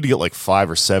cycle, and you need to get like 5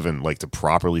 or 7 like to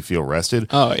properly feel rested.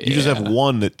 Oh, You just have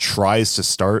one that tries to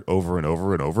start over and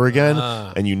over and over again,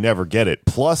 and you never get it.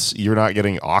 Plus, you're not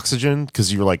getting oxygen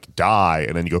because you're like die,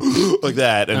 and then you go like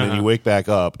that, and then you wake back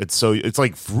up. It's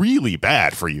like really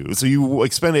bad for you. So you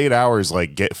like spend 8 hours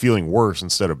like feeling worse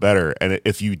instead of better. And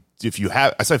if you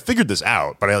have, so I figured this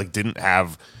out, but I like didn't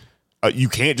have. You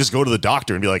can't just go to the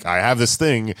doctor and be like, I have this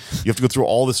thing. You have to go through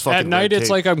all this fucking At night, red it's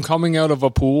tape. like I'm coming out of a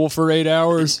pool for 8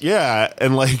 hours. Yeah,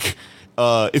 and like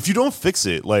if you don't fix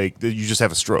it, like you just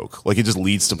have a stroke. Like it just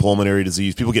leads to pulmonary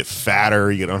disease. People get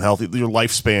fatter, you get unhealthy. Your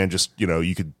lifespan just,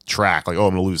 you could track like, oh,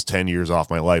 I'm going to lose 10 years off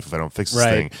my life if I don't fix this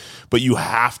thing. But you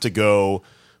have to go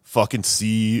fucking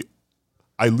see.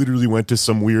 I literally went to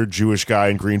some weird Jewish guy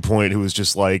in Greenpoint who was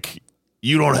just like,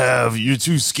 you're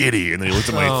too skinny. And then he looked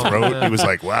at my throat. He was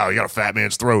like, wow, you got a fat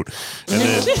man's throat. And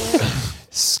then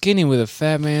Skinny with a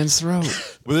fat man's throat.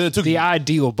 well, then it took The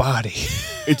ideal body.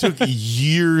 it took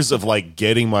years of like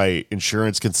getting my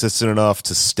insurance consistent enough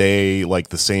to stay like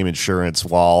the same insurance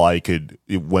while it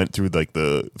went through like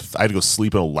I had to go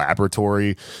sleep in a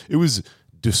laboratory. It was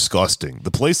disgusting.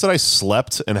 The place that I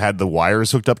slept and had the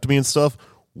wires hooked up to me and stuff,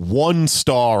 1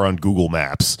 star on Google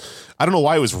Maps. I don't know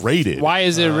why it was rated. Why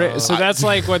is it? So that's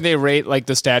like when they rate like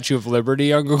the Statue of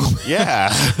Liberty on Google.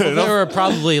 Yeah. There were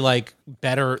probably like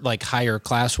better, like higher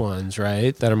class ones,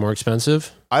 right? That are more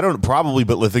expensive. I don't probably,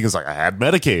 but the thing is like I had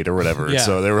Medicaid or whatever. Yeah.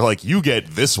 So they were like, you get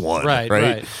this one.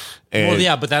 Right. And Well,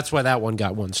 yeah, but that's why that one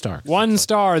got 1 star. 1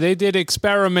 star. They did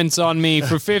experiments on me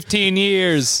for 15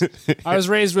 years. I was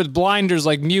raised with blinders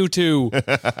like Mewtwo.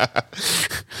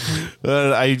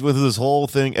 I went through this whole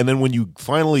thing, and then when you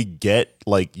finally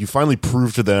you finally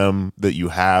prove to them that you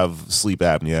have sleep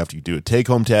apnea after you do a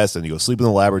take-home test and you go sleep in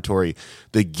the laboratory,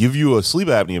 they give you a sleep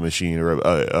apnea machine or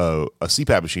a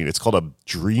CPAP machine. It's called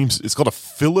a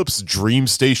Philips Dream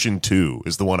Station 2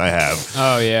 is the one I have.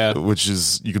 Oh yeah. Which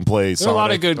is you can play. There are a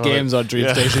lot of good games on Dream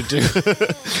Station too.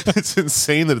 It's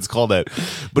insane that it's called that,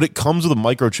 but it comes with a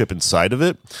microchip inside of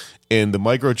it. And the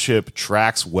microchip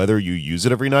tracks whether you use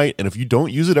it every night. And if you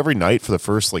don't use it every night for the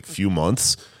first like few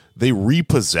months, they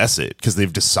repossess it because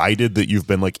they've decided that you've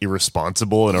been like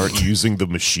irresponsible and aren't using the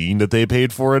machine that they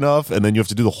paid for enough. And then you have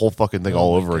to do the whole fucking thing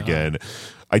all over again.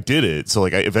 I did it. So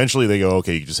like eventually they go,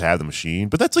 okay, you just have the machine.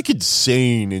 But that's like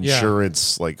insane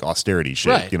insurance, like austerity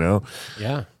shit, Right.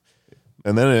 Yeah.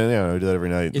 And then I do that every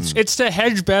night. It's to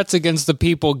hedge bets against the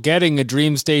people getting a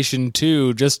Dream Station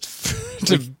 2 just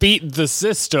to beat the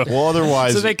system. Well,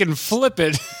 otherwise, so they can flip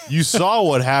it. You saw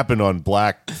what happened on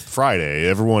Black Friday.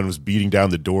 Everyone was beating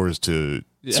down the doors to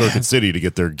Circuit City to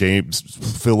get their games,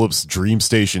 Philips Dream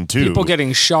Station 2. People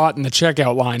getting shot in the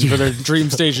checkout line for their Dream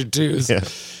Station 2s.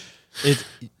 Yeah.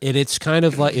 It's kind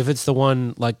of like, if it's the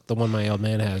one like the one my old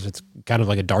man has, it's kind of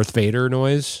like a Darth Vader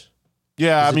noise.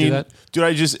 Yeah, Does I it do mean,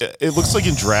 that? it looks like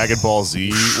in Dragon Ball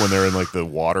Z when they're in like the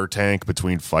water tank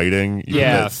between fighting. You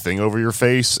get that thing over your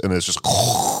face, and it's just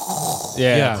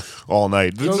Yeah. all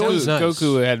night. Goku's nice.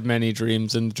 Goku had many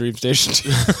dreams in the Dream Station 2.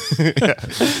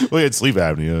 Well, he had sleep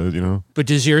apnea, But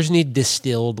does yours need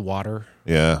distilled water?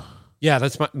 Yeah. Yeah,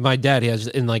 that's my dad. He has,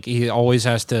 and like he always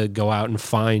has to go out and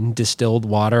find distilled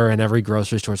water, and every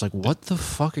grocery store is like, "What the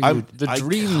fuck are you?" The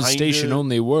Dream Station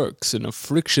only works in a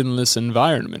frictionless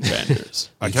environment, Vanders.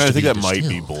 I kind of think that might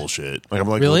be bullshit. Like I'm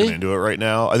like Really? looking into it right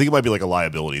now. I think it might be like a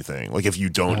liability thing. Like if you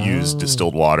don't use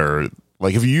distilled water,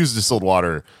 like if you use distilled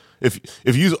water, if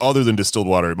you use other than distilled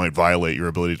water, it might violate your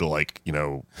ability to like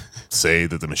say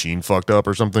that the machine fucked up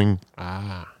or something.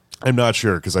 I'm not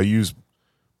sure because I use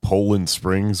Poland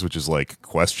Springs, which is like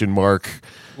question mark.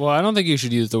 Well, I don't think you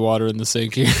should use the water in the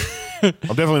sink here. I'm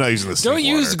definitely not using the sink Don't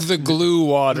use water. the glue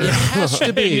water. It has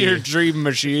to be your dream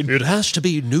machine. It has to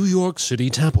be New York City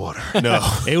tap water. No.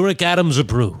 Eric Adams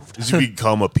approved. Does you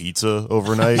become a pizza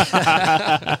overnight?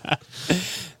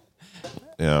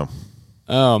 Yeah.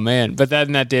 Oh man! But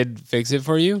then that did fix it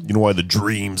for you. You know why the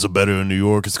dreams are better in New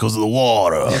York? It's because of the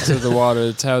water. Because of the water.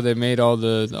 That's how they made all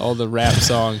the rap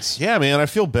songs. Yeah, man, I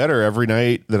feel better every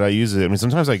night that I use it. I mean,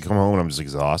 sometimes I come home and I'm just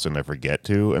exhausted and I forget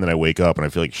to, and then I wake up and I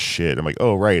feel like shit. I'm like,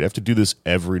 oh, right, I have to do this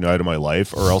every night of my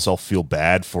life or else I'll feel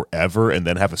bad forever and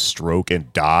then have a stroke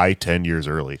and die 10 years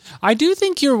early. I do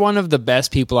think you're one of the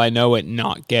best people I know at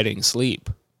not getting sleep.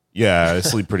 Yeah, I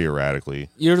sleep pretty erratically.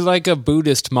 You're like a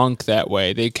Buddhist monk that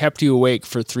way. They kept you awake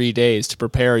for 3 days to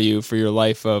prepare you for your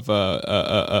life of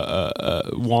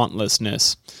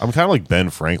wantlessness. I'm kind of like Ben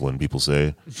Franklin, people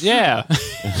say. Yeah.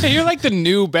 You're like the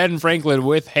new Ben Franklin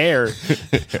with hair.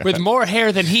 With more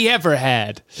hair than he ever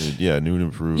had. Yeah, new and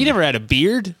improved. He never had a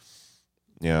beard.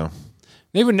 Yeah.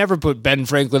 They would never put Ben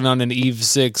Franklin on an Eve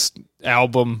 6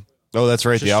 album. Oh, that's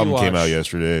right. The Just album to came watch. out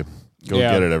yesterday. Go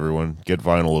Yeah. get it, everyone. Get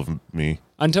vinyl of me.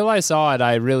 Until I saw it,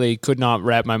 I really could not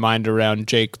wrap my mind around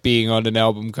Jake being on an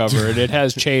album cover, and it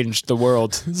has changed the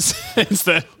world since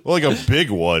then. Well, like a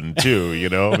big one too, you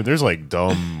know. I mean, there's like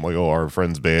dumb, like our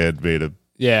friend's band made a,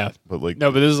 Yeah. but like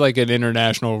No, but this is like an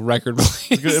international record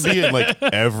it'd release. be in like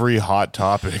every Hot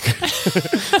Topic.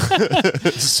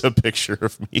 Just a picture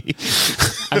of me.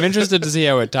 I'm interested to see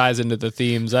how it ties into the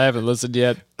themes. I haven't listened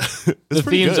yet. The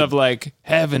pretty themes good. of like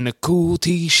having a cool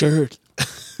T-shirt.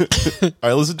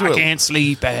 I listened to I it can't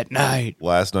sleep at night.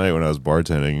 last night when I was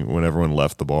bartending. When everyone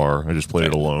left the bar, I just played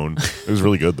it alone. It was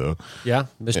really good though. Yeah,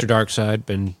 Mr. Darkside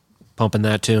been pumping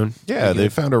that tune. Yeah, they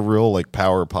found a real like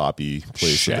power poppy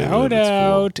place. that they Shout live. It's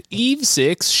cool. out. Eve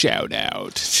 6, shout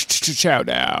out. Shout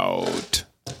out.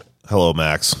 Hello,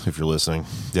 Max, if you're listening.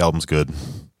 The album's good.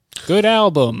 Good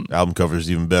album. Album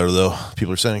cover's even better though.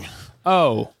 People are saying.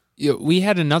 Oh, yeah, we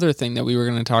had another thing that we were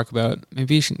going to talk about.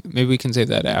 Maybe we can save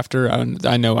that after.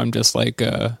 I know I'm just like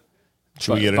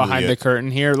Should we get into behind the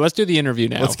curtain here. Let's do the interview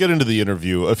now. Let's get into the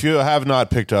interview. If you have not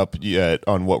picked up yet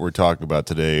on what we're talking about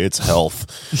today, it's health.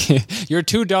 You're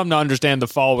too dumb to understand the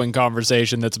following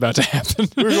conversation that's about to happen.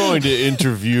 We're going to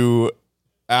interview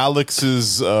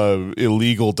Alex's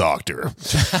illegal doctor.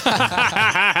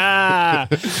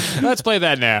 Let's play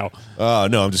that now.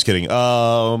 No, I'm just kidding.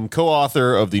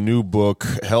 Co-author of the new book,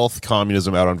 Health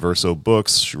Communism, out on Verso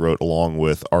Books. She wrote along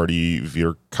with Artie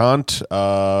Virkant.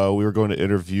 We were going to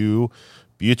interview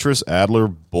Beatrice Adler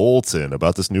Bolton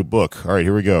about this new book. All right,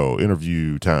 here we go.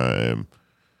 Interview time.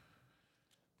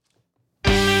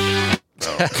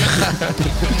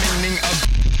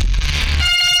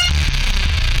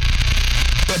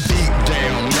 The deep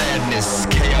down madness,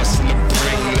 chaos in the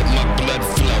brain, let my blood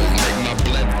flow, make my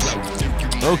blood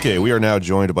flow. Okay, we are now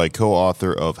joined by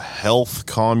co-author of Health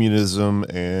Communism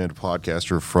and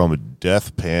podcaster from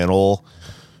Death Panel,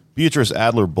 Beatrice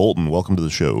Adler Bolton. Welcome to the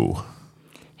show.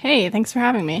 Hey, thanks for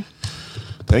having me.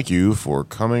 Thank you for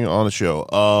coming on the show.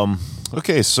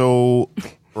 Okay, so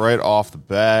right off the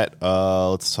bat,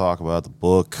 let's talk about the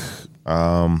book.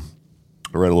 I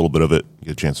read a little bit of it,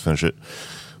 get a chance to finish it,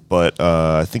 but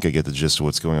I think I get the gist of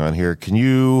what's going on here. Can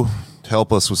you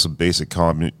help us with some basic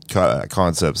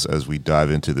concepts as we dive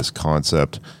into this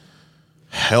concept?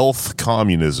 Health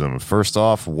communism. First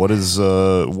off, what is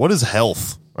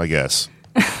health, I guess?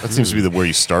 That seems to be where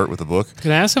you start with the book.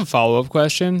 Can I ask a follow-up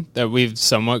question that we've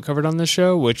somewhat covered on this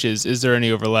show, which is there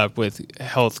any overlap with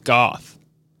health goth?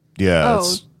 Yeah, Oh,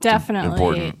 that's definitely.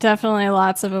 important. Definitely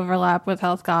lots of overlap with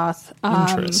health goth.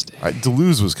 Interesting.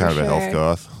 Deleuze was kind of a health sure.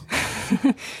 goth.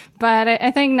 But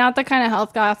I think not the kind of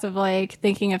health goth of like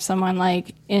thinking of someone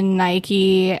like in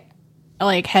Nike,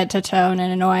 like head to toe in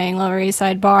an annoying Lower East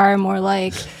Side bar, more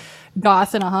like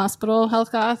goth in a hospital,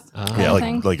 health goth. Kind Yeah, of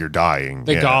thing. like you're dying.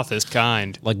 The yeah. gothest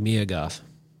kind. Like Mia Goth.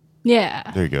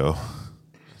 Yeah. There you go.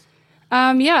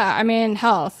 Yeah, I mean,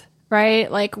 health,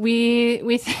 right? Like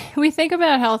we think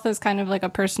about health as kind of like a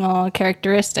personal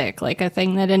characteristic, like a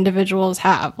thing that individuals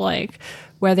have, like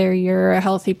whether you're a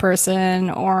healthy person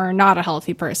or not a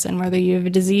healthy person, whether you have a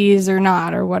disease or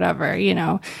not, or whatever, you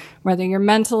know, whether you're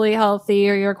mentally healthy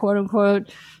or you're quote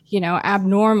unquote, you know,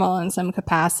 abnormal in some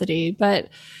capacity. But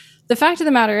the fact of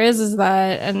the matter is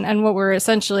that, and what we're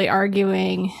essentially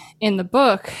arguing in the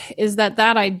book is that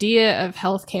idea of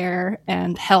healthcare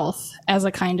and health as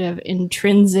a kind of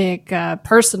intrinsic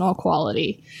personal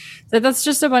quality, that's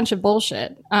just a bunch of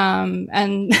bullshit.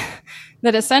 And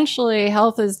that essentially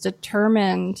health is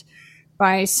determined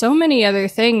by so many other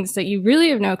things that you really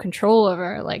have no control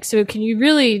over. Like, so can you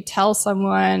really tell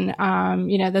someone,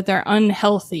 you know, that they're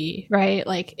unhealthy, right?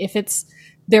 Like if it's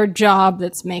their job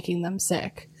that's making them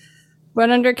sick. But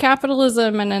under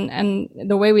capitalism and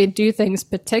the way we do things,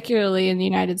 particularly in the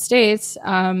United States,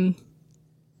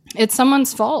 it's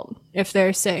someone's fault if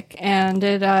they're sick, and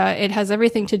it has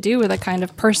everything to do with a kind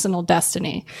of personal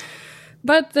destiny.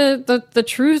 But the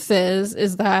truth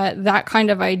is that kind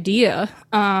of idea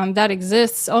that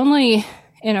exists only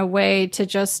in a way to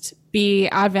just be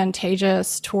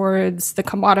advantageous towards the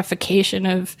commodification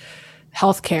of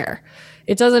healthcare.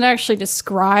 It doesn't actually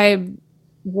describe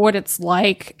what it's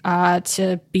like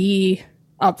to be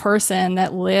a person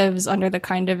that lives under the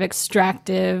kind of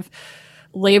extractive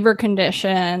labor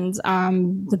conditions,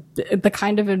 the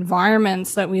kind of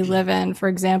environments that we live in. For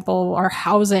example, our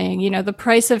housing, you know, the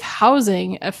price of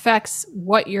housing affects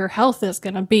what your health is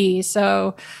going to be.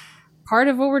 So part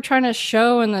of what we're trying to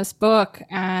show in this book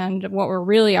and what we're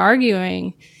really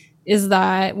arguing is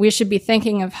that we should be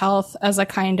thinking of health as a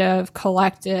kind of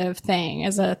collective thing,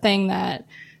 as a thing that,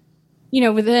 you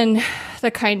know, within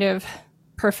the kind of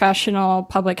professional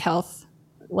public health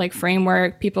like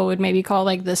framework, people would maybe call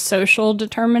like the social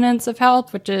determinants of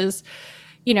health, which is,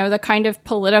 you know, the kind of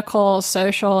political,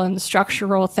 social, and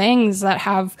structural things that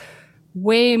have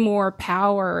way more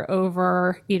power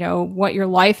over, you know, what your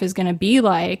life is going to be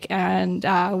like, and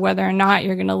whether or not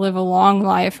you're going to live a long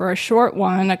life or a short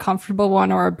one, a comfortable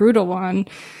one or a brutal one.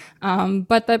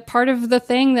 But that part of the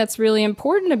thing that's really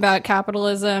important about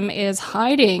capitalism is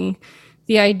hiding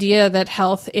the idea that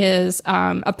health is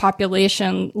a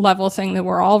population level thing that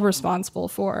we're all responsible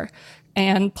for,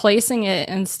 and placing it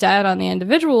instead on the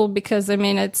individual, because I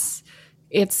mean,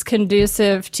 it's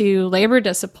conducive to labor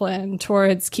discipline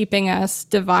towards keeping us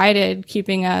divided,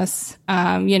 keeping us,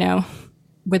 you know,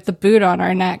 with the boot on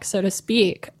our neck, so to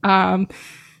speak.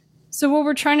 So what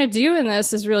we're trying to do in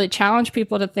this is really challenge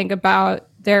people to think about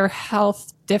their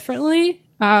health differently,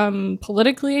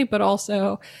 politically, but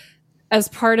also as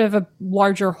part of a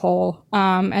larger whole,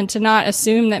 and to not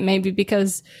assume that maybe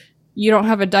because you don't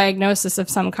have a diagnosis of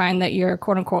some kind that you're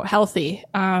quote unquote healthy.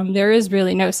 There is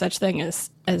really no such thing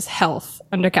as health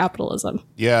under capitalism.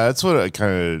 Yeah, that's what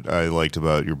I liked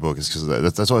about your book, is because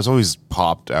that's why it's always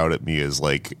popped out at me as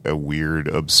like a weird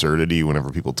absurdity whenever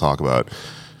people talk about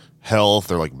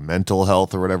health or like mental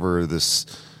health or whatever. This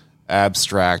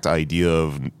abstract idea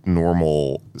of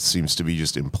normal seems to be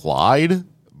just implied,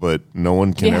 but no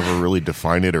one can ever really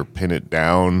define it or pin it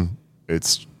down.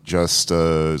 It's just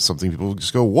something people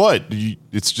just go, what?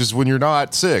 It's just when you're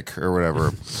not sick or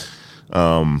whatever.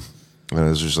 And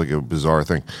it's just like a bizarre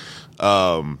thing.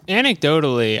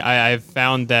 Anecdotally, I've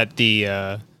found that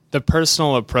the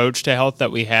personal approach to health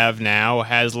that we have now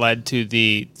has led to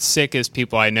the sickest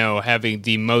people I know having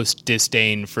the most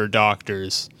disdain for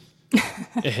doctors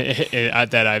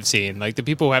that I've seen. Like, the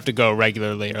people who have to go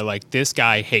regularly are like, this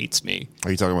guy hates me.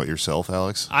 Are you talking about yourself,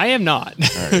 Alex? I am not.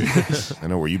 All right. I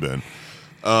know where you've been.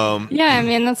 Yeah, I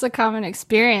mean, that's a common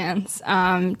experience.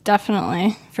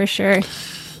 Definitely, for sure.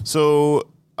 So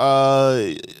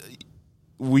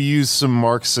we use some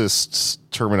Marxist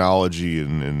terminology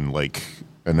and like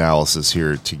analysis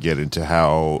here to get into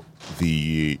how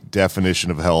the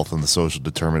definition of health and the social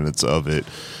determinants of it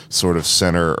sort of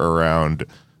center around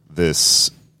this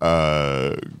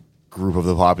group of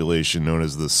the population known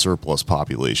as the surplus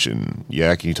population.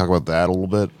 Yeah, can you talk about that a little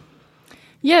bit?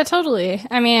 Yeah, totally.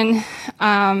 I mean,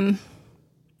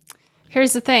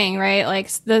 here's the thing, right? Like,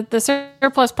 the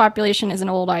surplus population is an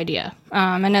old idea,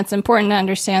 and it's important to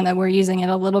understand that we're using it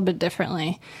a little bit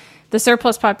differently. The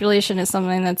surplus population is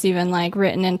something that's even like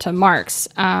written into Marx,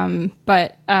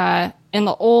 but in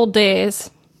the old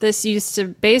days, this used to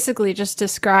basically just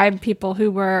describe people who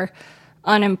were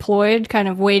unemployed, kind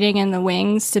of waiting in the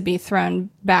wings to be thrown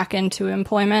back into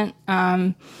employment.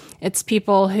 It's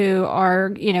people who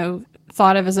are, you know,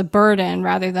 thought of as a burden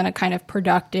rather than a kind of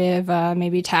productive,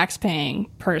 maybe tax-paying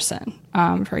person,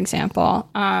 for example.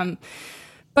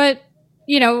 But,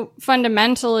 you know,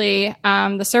 fundamentally,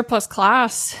 the surplus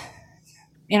class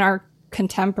in our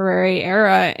contemporary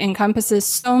era encompasses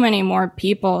so many more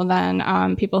people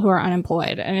than people who are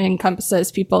unemployed. And it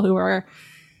encompasses people who are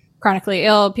chronically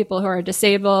ill, people who are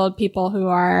disabled, people who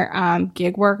are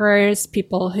gig workers,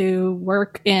 people who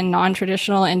work in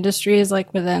non-traditional industries,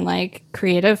 like within like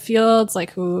creative fields,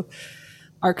 like who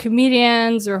are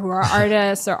comedians or who are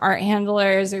artists or art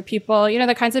handlers, or people, you know,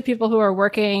 the kinds of people who are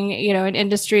working, you know, in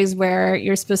industries where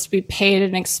you're supposed to be paid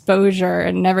an exposure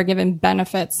and never given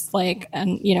benefits, like,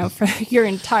 and, you know, for your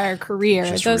entire career.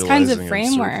 Just those kinds of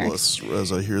realizing I'm frameworks.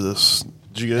 surplus as I hear this.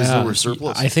 Do you guys know we're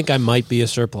surplus? I think I might be a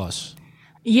surplus.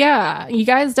 Yeah, you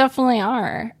guys definitely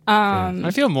are.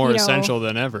 I feel more you know, essential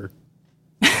than ever.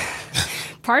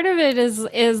 Part of it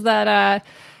is that,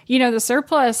 you know, the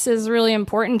surplus is really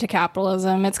important to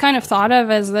capitalism. It's kind of thought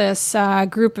of as this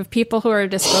group of people who are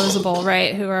disposable,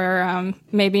 right? Who are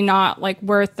maybe not like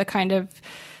worth the kind of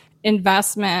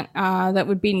investment that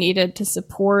would be needed to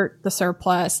support the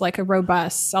surplus, like a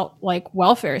robust, like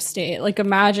welfare state. Like,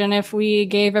 imagine if we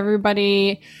gave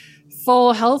everybody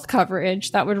full health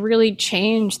coverage, that would really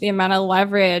change the amount of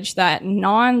leverage that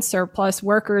non-surplus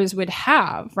workers would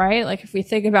have, right? Like, if we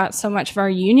think about so much of our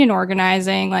union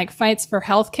organizing, like fights for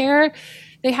healthcare,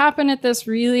 they happen at this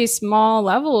really small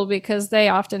level because they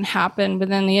often happen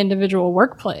within the individual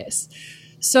workplace.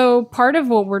 So part of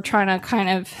what we're trying to kind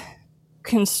of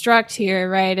construct here,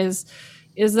 right, is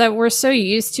that we're so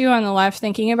used to on the left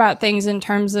thinking about things in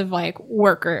terms of like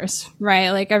workers, right?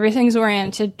 Like, everything's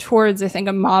oriented towards, I think,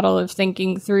 a model of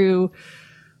thinking through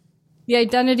the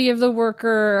identity of the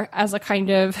worker as a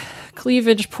kind of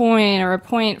cleavage point or a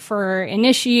point for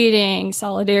initiating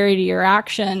solidarity or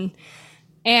action.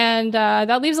 And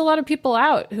that leaves a lot of people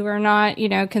out who are not,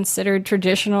 considered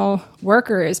traditional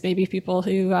workers, maybe people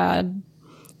who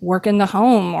work in the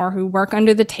home or who work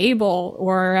under the table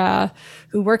or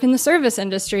who work in the service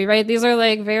industry, right? These are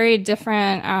like very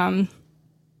different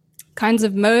kinds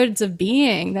of modes of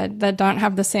being that don't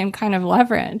have the same kind of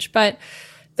leverage. But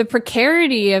the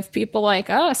precarity of people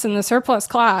like us in the surplus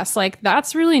class, like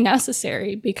that's really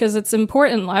necessary because it's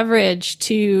important leverage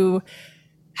to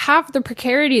have the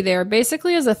precarity there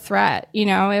basically as a threat.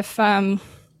 If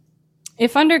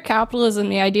under capitalism,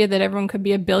 the idea that everyone could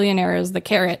be a billionaire is the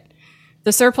carrot,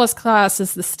 the surplus class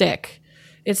is the stick.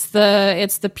 It's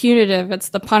the punitive, it's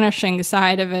the punishing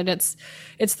side of it.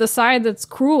 It's the side that's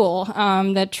cruel,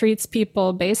 that treats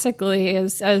people basically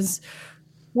as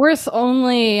worth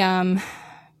only,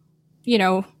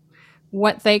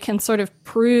 what they can sort of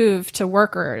prove to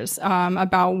workers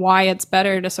about why it's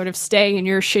better to sort of stay in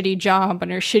your shitty job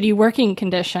under shitty working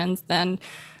conditions than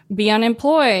be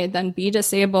unemployed, then be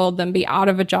disabled, then be out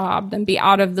of a job, then be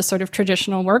out of the sort of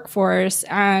traditional workforce.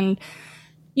 And,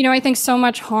 I think so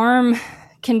much harm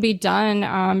can be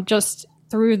done just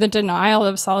through the denial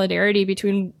of solidarity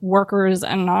between workers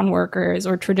and non-workers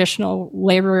or traditional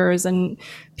laborers and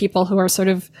people who are sort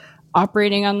of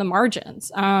operating on the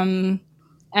margins.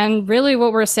 And really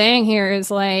what we're saying here is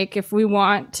like, if we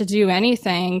want to do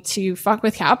anything to fuck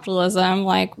with capitalism,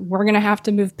 like we're going to have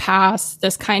to move past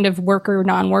this kind of worker,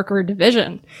 non-worker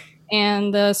division.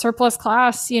 And the surplus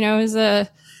class, is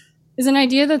an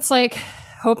idea that's like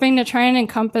hoping to try and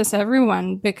encompass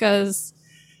everyone, because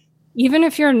even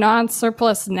if you're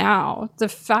non-surplus now, the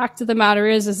fact of the matter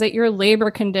is that your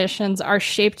labor conditions are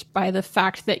shaped by the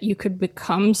fact that you could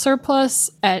become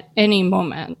surplus at any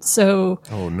moment. So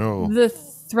Oh no. the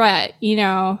threat,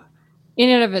 in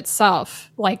and of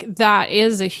itself, like that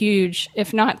is a huge,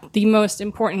 if not the most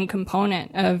important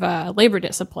component of labor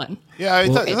discipline. Yeah, I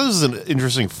thought this was an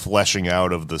interesting fleshing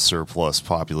out of the surplus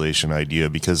population idea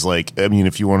because,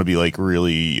 if you want to be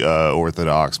really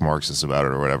orthodox Marxist about it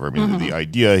or whatever, the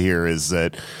idea here is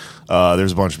that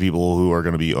there's a bunch of people who are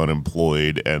going to be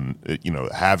unemployed, and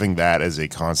having that as a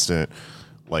constant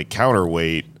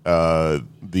counterweight,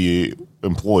 the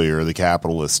employer, the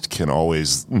capitalist, can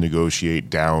always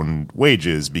negotiate down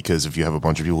wages, because if you have a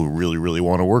bunch of people who really, really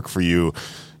want to work for you,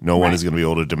 no one is going to be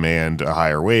able to demand a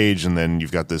higher wage. And then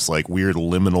you've got this weird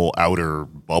liminal outer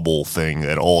bubble thing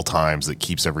at all times that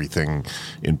keeps everything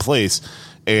in place.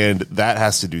 And that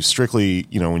has to do strictly,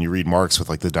 when you read Marx, with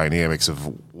the dynamics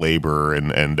of labor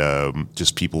and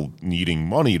just people needing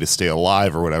money to stay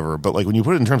alive or whatever. But when you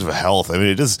put it in terms of health,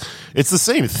 it's the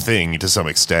same thing to some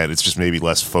extent. It's just maybe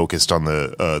less focused on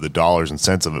the dollars and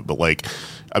cents of it. But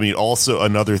also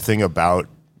another thing about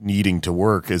needing to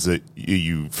work is that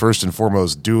you first and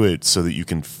foremost do it so that you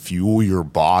can fuel your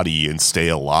body and stay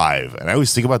alive. And I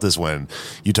always think about this when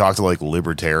you talk to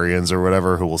libertarians or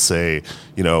whatever, who will say,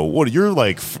 what,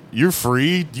 you're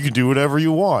free, you can do whatever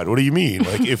you want. What do you mean?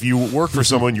 If you work for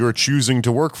someone, you're choosing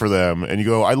to work for them, and you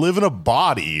go, I live in a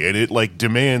body and it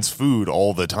demands food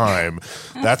all the time.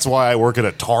 That's why I work at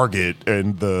a Target,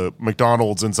 and the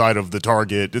McDonald's inside of the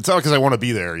Target, it's not because I want to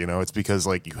be there, it's because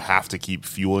you have to keep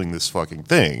fueling this fucking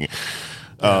thing.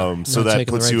 So that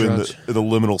puts you in the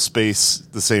liminal space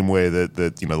the same way that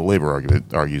the labor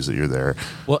argument argues that you're there.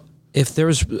 Well, if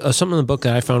there's something in the book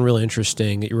that I found really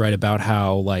interesting that you write about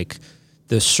how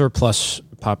the surplus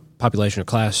population or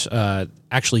class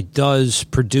actually does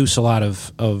produce a lot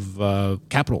of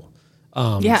capital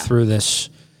through this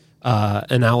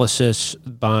analysis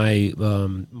by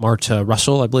Marta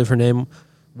Russell, I believe her name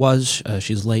was.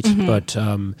 She's late, but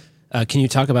can you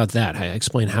talk about that?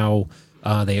 Explain how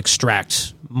they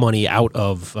extract money out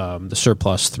of the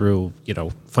surplus through,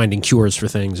 finding cures for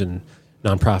things and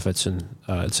nonprofits and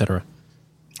et cetera.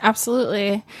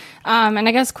 Absolutely. And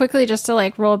I guess quickly, just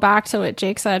to roll back to what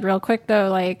Jake said real quick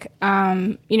though, the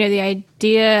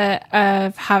idea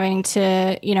of having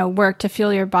to, work to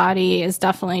fuel your body is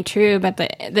definitely true, but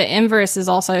the inverse is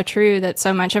also true, that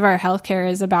so much of our healthcare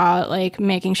is about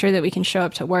making sure that we can show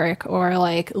up to work or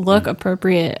look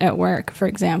appropriate at work, for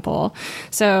example.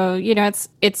 So,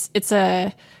 it's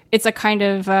a kind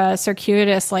of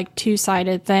circuitous,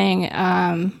 two-sided thing.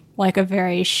 A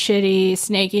very shitty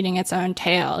snake eating its own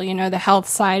tail. The health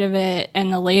side of it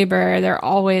and the labor, they're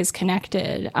always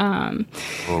connected. And,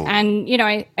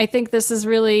 I think this is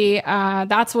really,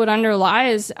 that's what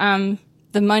underlies the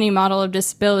money model of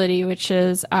disability, which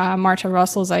is Marta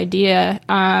Russell's idea.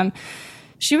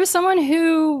 She was someone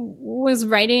who was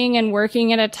writing and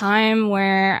working at a time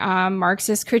where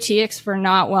Marxist critiques were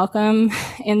not welcome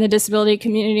in the disability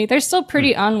community. They're still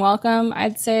pretty unwelcome,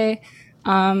 I'd say.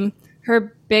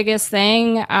 her biggest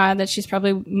thing that she's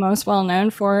probably most well known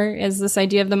for is this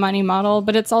idea of the money model,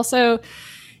 but it's also,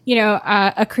 you know,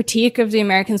 a critique of the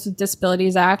Americans with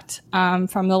Disabilities Act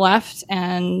from the left.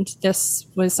 And this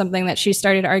was something that she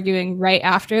started arguing right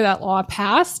after that law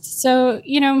passed. So,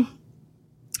 you know,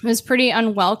 it was pretty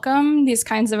unwelcome. These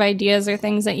kinds of ideas are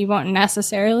things that you won't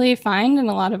necessarily find in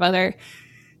a lot of other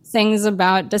things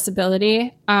about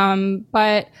disability.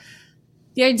 But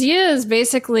the idea is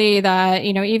basically that,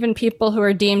 you know, even people who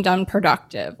are deemed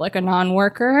unproductive, like a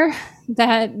non-worker,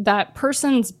 that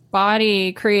person's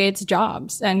body creates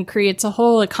jobs and creates a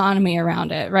whole economy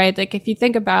around it, right? Like if you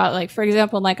think about, like, for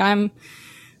example, like I'm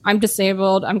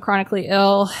disabled, I'm chronically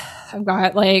ill, I've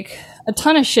got like a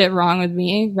ton of shit wrong with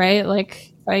me, right?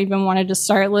 Like if I even wanted to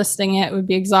start listing it, it would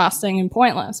be exhausting and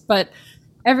pointless. But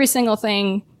every single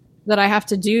thing that I have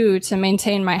to do to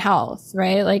maintain my health,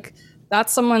 right? Like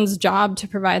that's someone's job to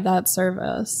provide that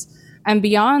service. And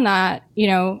beyond that, you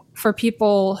know, for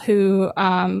people who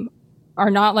are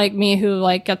not like me, who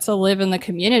like get to live in the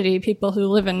community, people who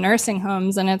live in nursing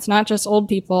homes, and it's not just old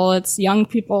people, it's young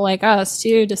people like us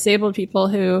too, disabled people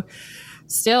who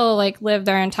still like live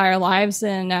their entire lives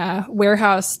in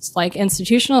warehoused like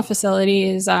institutional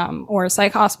facilities or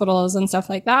psych hospitals and stuff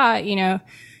like that. You know,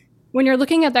 when you're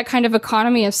looking at that kind of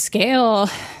economy of scale,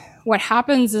 what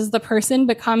happens is the person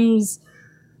becomes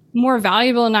more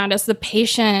valuable, not as the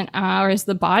patient or as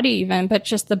the body even, but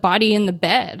just the body in the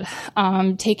bed,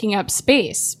 taking up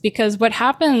space. Because what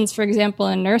happens, for example,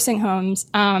 in nursing homes,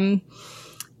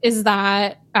 is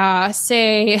that,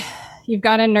 say you've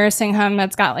got a nursing home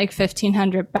that's got like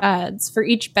 1,500 beds. For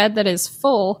each bed that is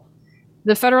full,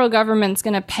 the federal government's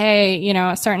going to pay, you know,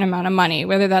 a certain amount of money,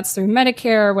 whether that's through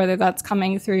Medicare, whether that's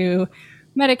coming through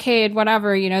Medicaid,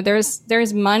 whatever. You know,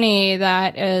 there's money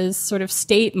that is sort of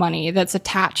state money that's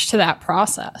attached to that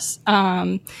process.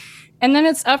 And then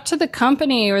it's up to the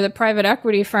company or the private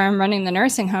equity firm running the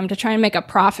nursing home to try and make a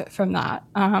profit from that.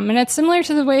 And it's similar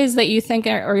to the ways that you think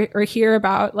or hear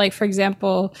about, like, for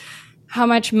example, how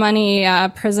much money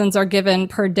prisons are given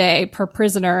per day per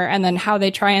prisoner, and then how they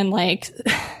try and like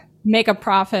make a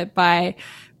profit by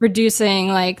reducing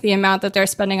like the amount that they're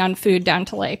spending on food down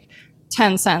to like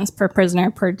 10 cents per prisoner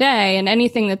per day, and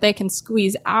anything that they can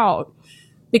squeeze out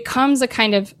becomes a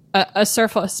kind of a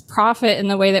surplus profit in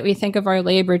the way that we think of our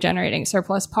labor generating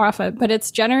surplus profit, but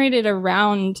it's generated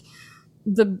around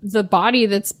the body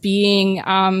that's being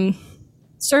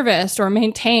serviced or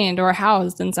maintained or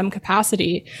housed in some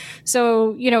capacity.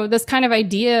 So, you know, this kind of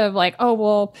idea of like, oh,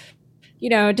 well, you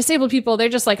know, disabled people, they're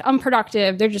just like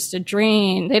unproductive, they're just a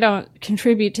drain, they don't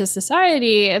contribute to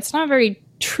society. It's not very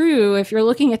true if you're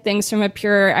looking at things from a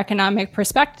pure economic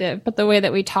perspective. But the way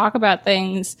that we talk about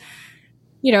things,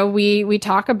 you know, we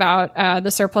talk about the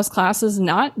surplus class as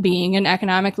not being an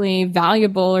economically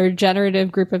valuable or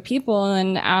generative group of people.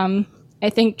 And I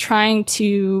think trying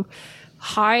to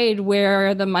hide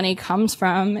where the money comes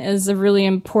from is a really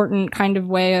important kind of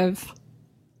way of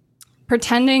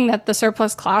pretending that the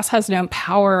surplus class has no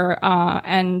power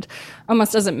and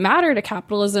almost doesn't matter to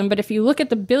capitalism. But if you look at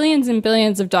the billions and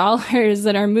billions of dollars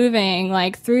that are moving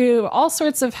like through all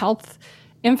sorts of health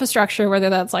infrastructure, whether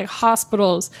that's like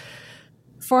hospitals,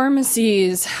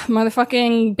 pharmacies,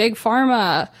 motherfucking big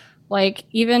pharma, like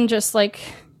even just like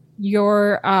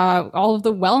your all of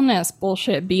the wellness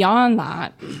bullshit beyond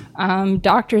that,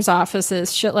 doctors'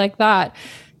 offices, shit like that,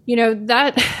 you know,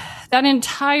 that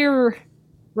entire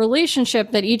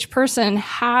relationship that each person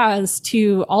has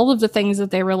to all of the things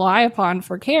that they rely upon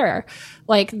for care,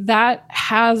 like that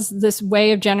has this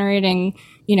way of generating,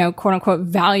 you know, quote unquote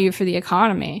value for the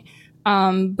economy.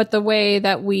 But the way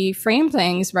that we frame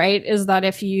things, right, is that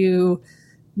if you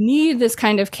need this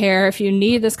kind of care, if you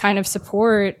need this kind of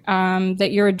support,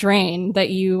 that you're a drain, that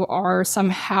you are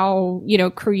somehow, you know,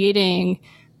 creating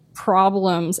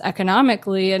problems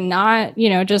economically and not, you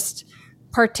know, just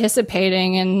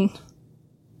participating in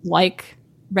like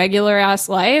regular ass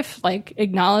life, like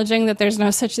acknowledging that there's no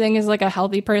such thing as like a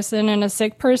healthy person and a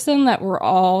sick person, that we're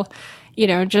all, you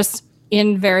know, just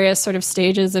in various sort of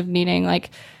stages of needing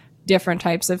like different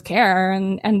types of care,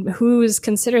 and who is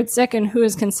considered sick and who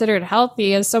is considered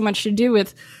healthy has so much to do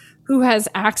with who has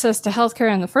access to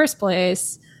healthcare in the first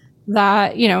place,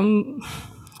 that, you know,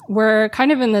 we're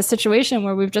kind of in this situation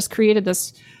where we've just created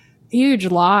this huge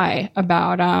lie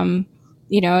about,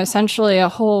 you know, essentially a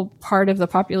whole part of the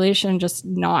population just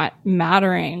not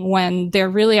mattering, when they're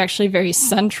really actually very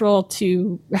central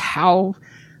to how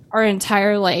our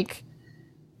entire like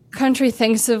country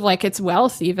thinks of like its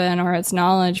wealth even, or its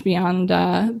knowledge beyond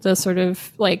the sort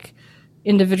of like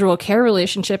individual care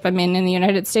relationship. I mean, in the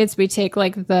United States, we take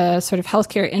like the sort of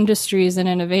healthcare industries and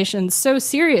innovations so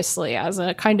seriously as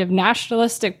a kind of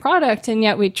nationalistic product, and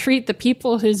yet we treat the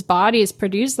people whose bodies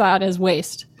produce that as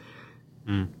waste.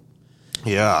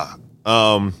 Yeah.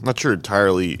 Not sure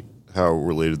entirely how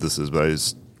related this is, but I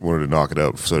just wanted to knock it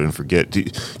out so I didn't forget. Can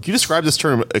you describe this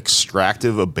term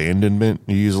extractive abandonment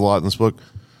you use a lot in this book?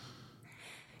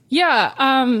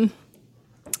 Yeah.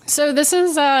 So this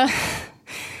is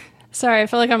sorry, I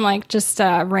feel like I'm like just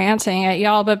ranting at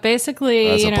y'all, but basically,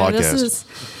 That's a you know,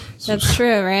 podcast. That's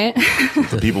true, right?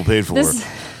 The people paid for it.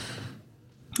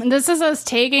 This is us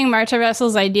taking Marta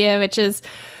Russell's idea, which is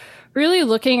really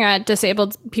looking at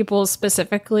disabled people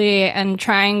specifically and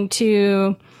trying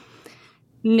to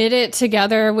knit it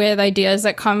together with ideas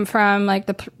that come from like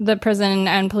the prison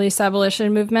and police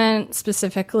abolition movement.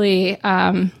 Specifically,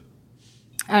 I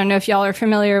don't know if y'all are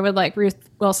familiar with like Ruth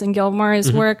Wilson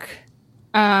Gilmore's work.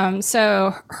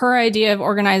 So her idea of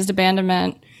organized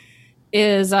abandonment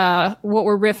is what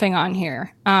we're riffing on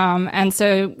here. And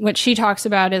so what she talks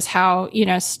about is how, you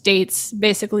know, states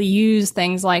basically use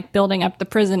things like building up the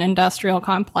prison industrial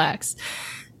complex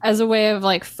as a way of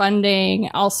like funding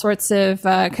all sorts of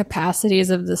capacities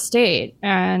of the state.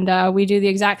 And we do the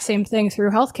exact same thing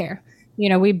through healthcare. You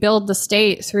know, we build the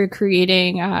state through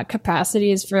creating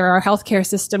capacities for our healthcare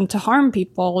system to harm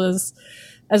people.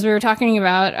 As we were talking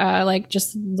about, like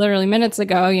just literally minutes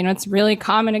ago, you know, it's a really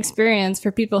common experience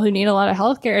for people who need a lot of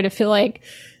healthcare to feel like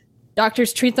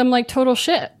doctors treat them like total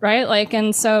shit, right? Like,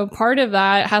 and so part of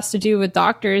that has to do with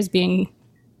doctors being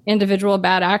individual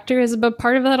bad actors, but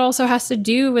part of that also has to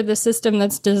do with the system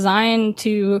that's designed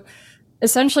to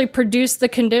essentially produce the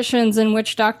conditions in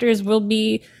which doctors will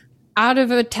be out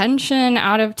of attention,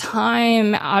 out of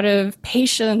time, out of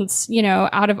patience, you know,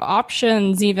 out of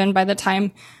options, even by the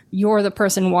time you're the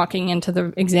person walking into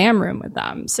the exam room with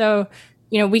them. So,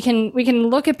 you know, we can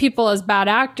look at people as bad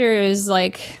actors,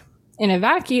 like in a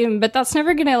vacuum, but that's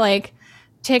never going to like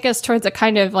take us towards a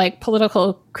kind of like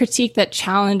political critique that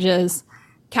challenges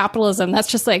capitalism. That's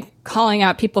just like calling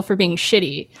out people for being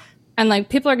shitty. And like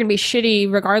people are going to be shitty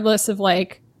regardless of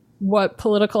like what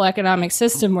political economic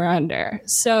system we're under.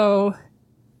 So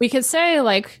we could say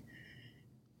like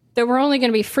that we're only going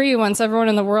to be free once everyone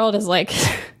in the world is like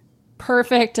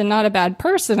perfect and not a bad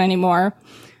person anymore.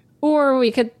 Or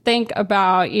we could think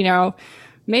about, you know,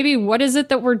 maybe what is it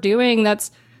that we're doing that's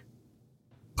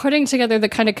putting together the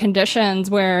kind of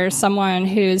conditions where someone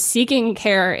who's seeking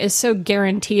care is so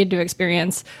guaranteed to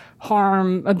experience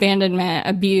harm, abandonment,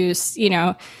 abuse. You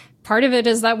know, part of it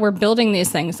is that we're building these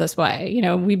things this way. You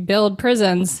know, we build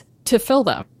prisons to fill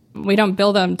them. We don't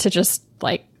build them to just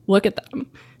like look at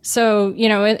them. So, you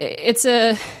know,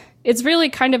 it's really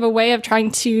kind of a way of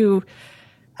trying to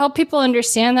help people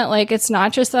understand that like it's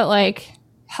not just that like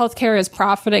healthcare is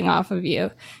profiting off of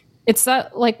you. It's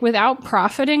that like without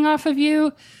profiting off of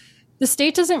you, the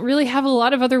state doesn't really have a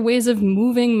lot of other ways of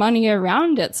moving money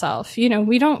around itself. You know,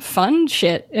 we don't fund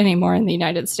shit anymore in the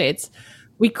United States.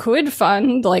 We could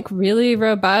fund like really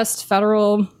robust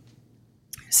federal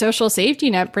social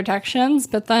safety net protections,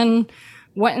 but then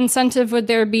what incentive would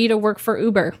there be to work for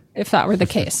Uber if that were the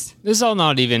case? This is all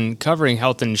not even covering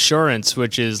health insurance,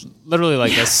 which is literally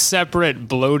like a separate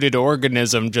bloated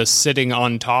organism just sitting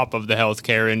on top of the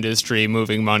healthcare industry,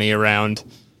 moving money around,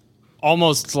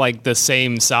 almost like the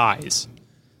same size.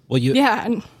 Well,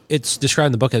 Yeah. it's described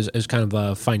in the book as kind of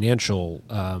a financial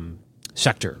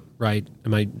sector, right?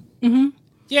 Am I?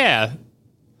 Yeah.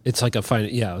 It's like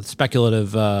a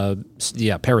speculative,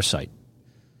 parasite.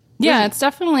 Yeah, it's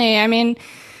definitely, I mean,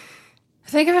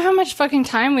 think of how much fucking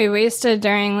time we wasted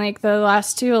during like the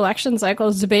last 2 election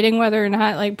cycles debating whether or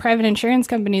not like private insurance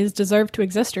companies deserve to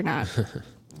exist or not.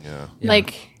 Yeah.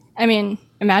 Like, I mean,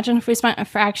 imagine if we spent a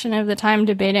fraction of the time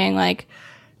debating like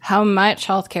how much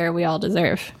healthcare we all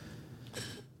deserve.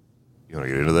 You want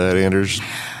to get into that, Anders?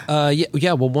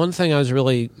 Yeah. Well, one thing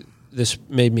this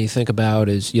made me think about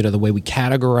is, you know, the way we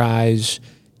categorize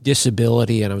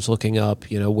disability, and I was looking up,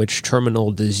 you know, which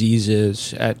terminal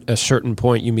diseases at a certain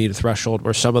point you meet a threshold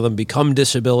where some of them become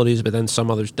disabilities, but then some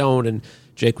others don't. And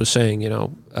Jake was saying, you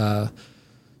know,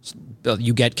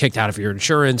 you get kicked out of your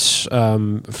insurance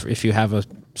if you have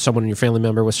someone in your family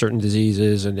member with certain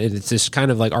diseases, and it's this kind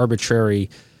of like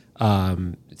arbitrary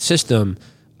system.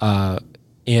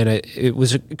 And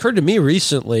it occurred to me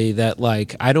recently that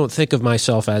like I don't think of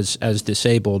myself as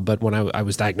disabled, but when I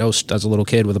was diagnosed as a little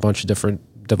kid with a bunch of different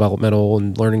developmental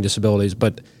and learning disabilities,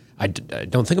 but I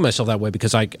don't think of myself that way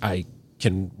because I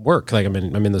can work. Like I'm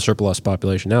in the surplus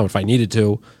population now. If I needed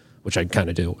to, which I kind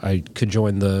of do, I could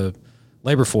join the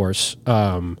labor force.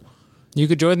 You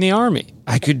could join the army.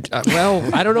 I could.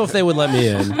 Well, I don't know if they would let me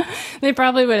in. They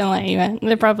probably wouldn't let you in.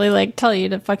 They'd probably like tell you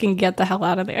to fucking get the hell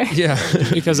out of there. Yeah.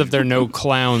 Because of their no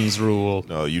clowns rule.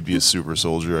 No, you'd be a super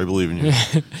soldier. I believe in you.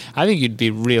 I think you'd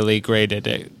be really great at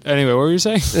it. Anyway, what were you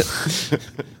saying?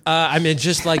 I mean,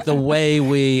 just like the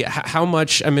way how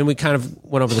much, I mean, we kind of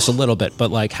went over this a little bit,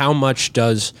 but like how much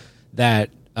does that,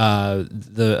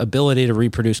 the ability to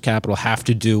reproduce capital have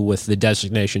to do with the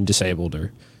designation disabled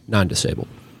or non-disabled?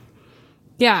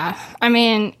 Yeah, I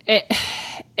mean,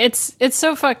 it's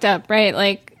so fucked up, right?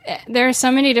 Like, there are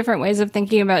so many different ways of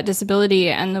thinking about disability,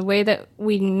 and the way that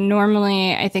we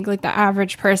normally, I think, like the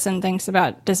average person thinks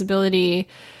about disability,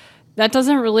 that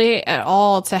doesn't relate at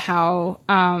all to how,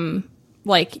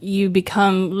 like, you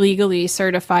become legally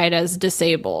certified as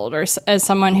disabled or as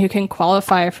someone who can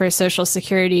qualify for Social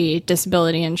Security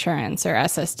disability insurance or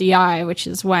SSDI, which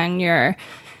is when you're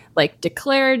like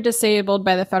declared disabled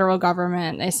by the federal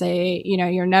government. They say, you know,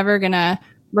 you're never going to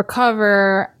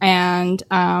recover and,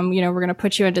 you know, we're going to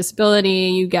put you on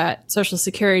disability. You get Social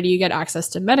Security, you get access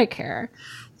to Medicare.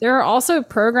 There are also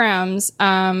programs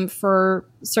for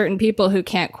certain people who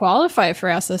can't qualify for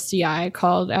SSDI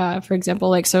called, for example,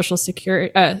 like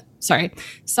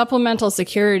supplemental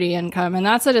security income. And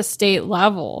that's at a state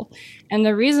level. And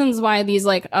the reasons why these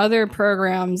like other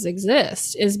programs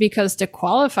exist is because to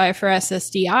qualify for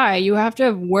SSDI, you have to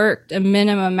have worked a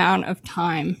minimum amount of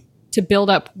time to build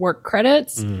up work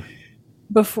credits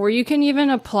before you can even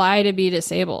apply to be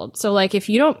disabled. So like if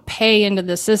you don't pay into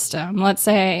the system, let's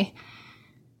say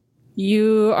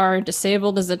you are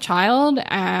disabled as a child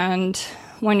and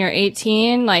when you're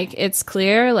 18, like it's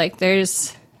clear, like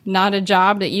there's not a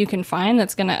job that you can find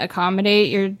that's going to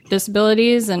accommodate your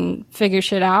disabilities and figure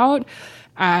shit out,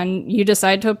 and you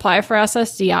decide to apply for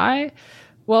SSDI.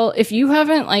 Well, if you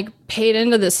haven't like paid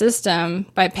into the system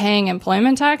by paying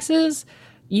employment taxes,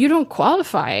 you don't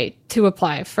qualify to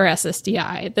apply for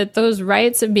SSDI. That those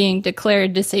rights of being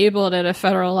declared disabled at a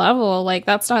federal level, like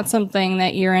that's not something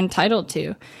that you're entitled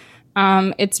to.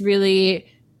 It's really,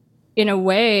 in a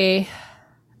way,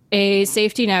 a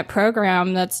safety net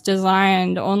program that's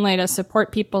designed only to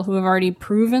support people who have already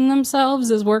proven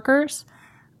themselves as workers.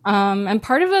 And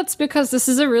part of that's because this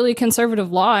is a really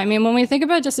conservative law. I mean, when we think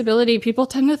about disability, people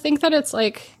tend to think that it's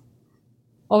like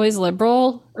always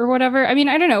liberal or whatever. I mean,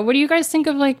 I don't know. What do you guys think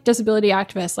of like disability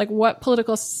activists? Like what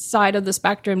political side of the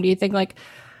spectrum do you think like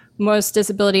most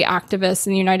disability activists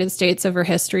in the United States over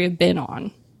history have been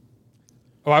on?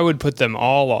 Oh, I would put them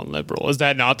all on liberal. Is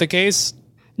that not the case?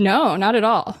 No, not at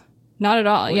all. Not at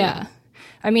all. Really? Yeah.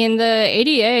 I mean, the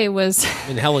ADA was... I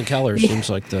mean, Helen Keller seems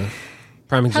like the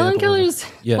prime example. Helen Keller's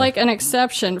like an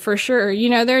exception for sure. You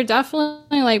know, they're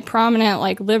definitely like prominent,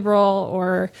 like liberal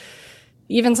or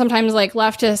even sometimes like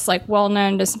leftist, like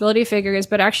well-known disability figures.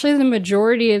 But actually the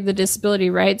majority of the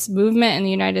disability rights movement in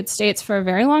the United States for a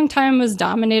very long time was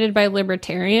dominated by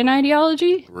libertarian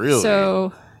ideology. Really?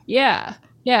 So, yeah.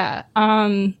 Yeah.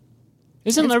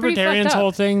 Isn't libertarians'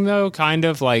 whole thing, though, kind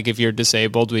of like if you're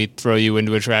disabled, we throw you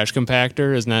into a trash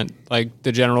compactor? Isn't that like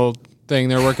the general thing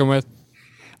they're working with?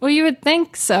 Well, you would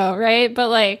think so, right? But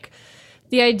like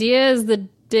the idea is the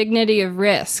dignity of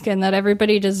risk and that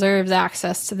everybody deserves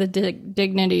access to the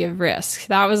dignity of risk.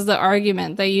 That was the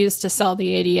argument they used to sell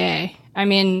the ADA. I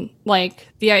mean, like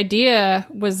the idea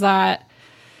was that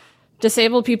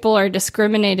disabled people are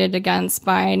discriminated against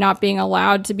by not being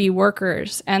allowed to be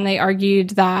workers. And they argued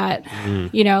that,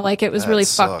 you know, like it was really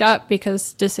fucked up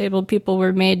because disabled people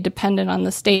were made dependent on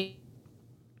the state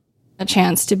a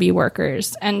chance to be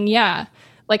workers. And yeah,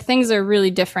 like things are really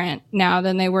different now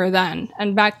than they were then.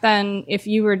 And back then, if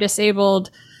you were disabled,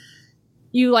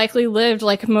 you likely lived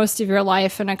like most of your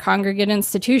life in a congregate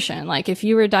institution. Like if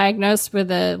you were diagnosed with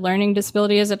a learning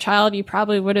disability as a child, you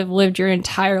probably would have lived your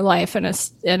entire life in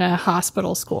a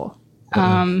hospital school.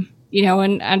 You know,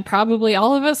 and probably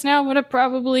all of us now would have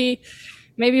probably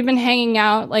maybe been hanging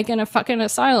out like in a fucking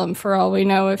asylum for all we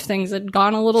know if things had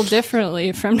gone a little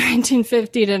differently from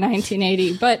 1950 to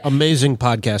 1980. But amazing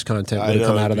podcast content would have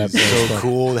come out of that. So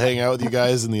cool to hang out with you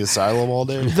guys in the asylum all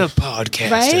day. The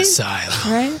podcast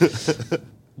asylum. Right?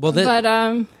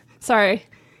 Well, sorry.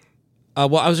 Well,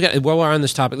 while we're on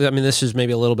this topic, I mean, this is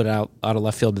maybe a little bit out of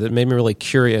left field, but it made me really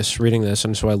curious reading this,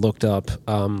 and so I looked up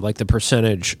like the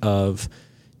percentage of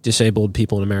disabled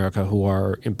people in America who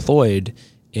are employed,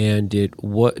 and it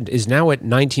is now at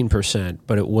 19%,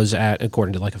 but it was at,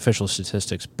 according to like official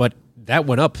statistics, but that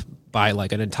went up by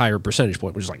like an entire percentage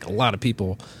point, which is like a lot of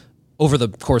people over the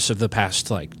course of the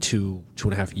past like two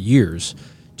and a half years.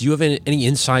 Do you have any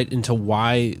insight into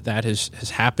why that has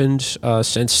happened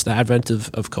since the advent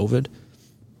of COVID?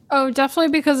 Oh,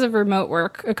 definitely because of remote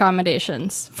work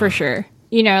accommodations, for sure.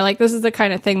 You know, like this is the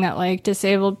kind of thing that like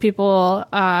disabled people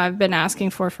have been asking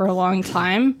for a long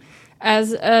time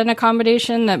as an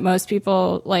accommodation that most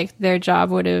people, like their job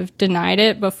would have denied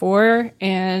it before.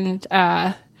 And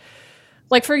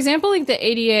like, for example, like the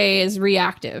ADA is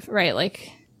reactive, right?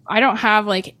 Like I don't have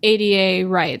like ADA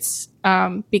rights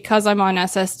because I'm on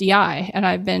SSDI and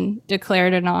I've been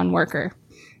declared a non-worker.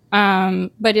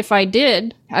 But if I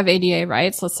did have ADA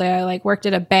rights, let's say I like worked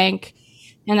at a bank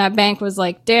and that bank was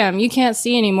like, damn, you can't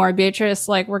see anymore, Beatrice.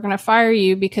 Like, we're going to fire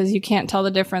you because you can't tell the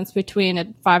difference between a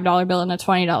 $5 bill and a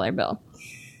 $20 bill.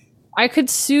 I could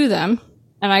sue them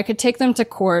and I could take them to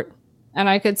court and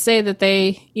I could say that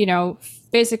they, you know,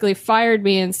 basically fired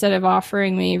me instead of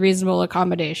offering me reasonable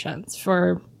accommodations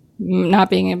for not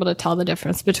being able to tell the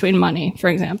difference between money, for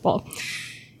example.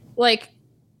 Like,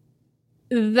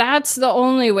 that's the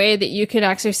only way that you can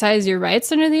exercise your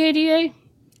rights under the ADA.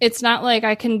 It's not like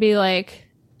I can be like,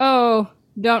 oh,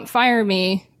 don't fire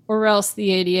me or else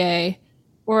the ADA.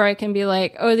 Or I can be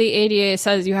like, oh, the ADA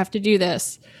says you have to do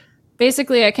this.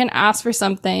 Basically, I can ask for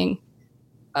something.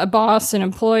 A boss, an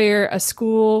employer, a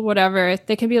school, whatever.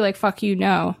 They can be like, fuck you,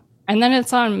 no. And then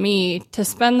it's on me to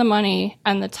spend the money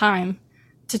and the time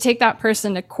to take that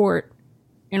person to court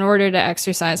in order to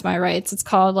exercise my rights. It's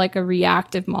called like a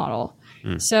reactive model.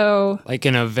 So, like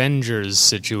an Avengers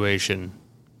situation.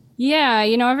 Yeah,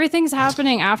 you know, everything's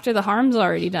happening after the harm's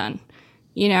already done.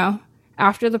 You know,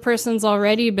 after the person's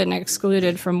already been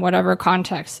excluded from whatever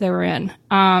context they were in.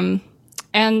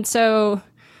 And so,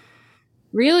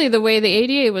 really, the way the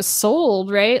ADA was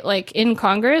sold, right? Like in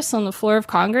Congress, on the floor of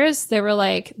Congress, they were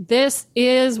like, this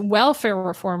is welfare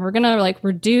reform. We're going to like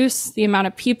reduce the amount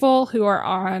of people who are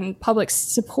on public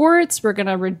supports. We're going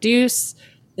to reduce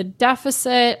the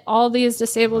deficit. All these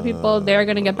disabled people, they're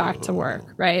going to get back to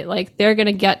work, right? Like they're going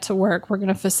to get to work. We're going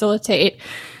to facilitate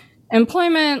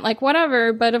employment, like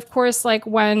whatever. But of course, like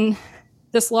when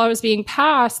this law was being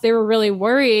passed, they were really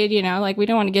worried, you know, like we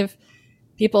don't want to give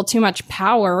people too much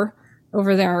power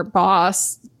over their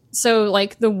boss. So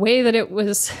like the way that it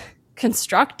was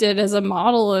constructed as a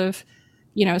model of,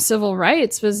 you know, civil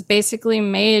rights was basically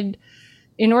made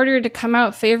in order to come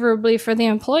out favorably for the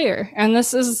employer. And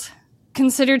this is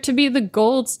considered to be the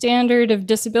gold standard of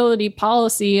disability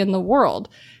policy in the world.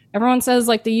 Everyone says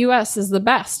like the US is the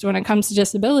best when it comes to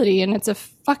disability, and it's a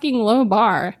fucking low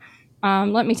bar.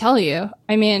 Let me tell you.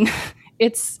 I mean,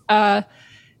 it's and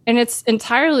it's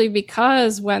entirely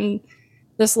because when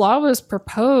this law was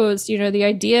proposed, you know, the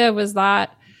idea was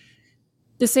that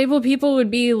disabled people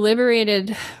would be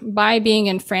liberated by being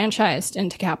enfranchised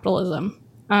into capitalism.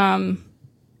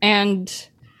 And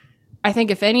I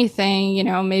think if anything, you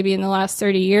know, maybe in the last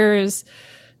 30 years,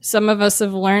 some of us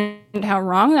have learned how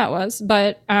wrong that was,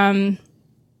 but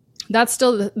that's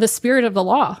still the spirit of the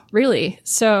law, really.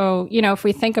 So, you know, if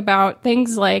we think about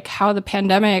things like how the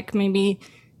pandemic maybe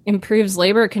improves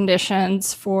labor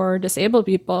conditions for disabled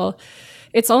people,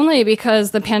 it's only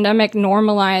because the pandemic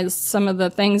normalized some of the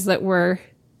things that were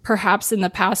perhaps in the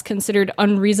past considered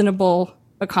unreasonable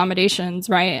accommodations,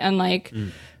 right? And like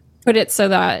put it so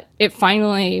that it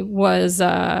finally was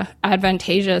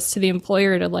advantageous to the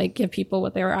employer to like give people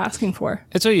what they were asking for.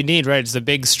 That's what you need, right? It's a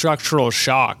big structural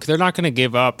shock. They're not going to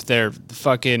give up their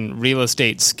fucking real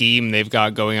estate scheme they've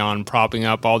got going on, propping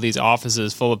up all these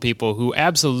offices full of people who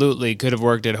absolutely could have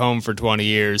worked at home for 20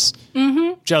 years.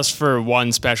 Just for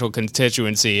one special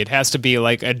constituency. It has to be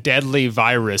like a deadly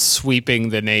virus sweeping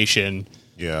the nation.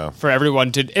 Yeah. For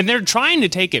everyone to, and they're trying to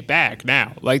take it back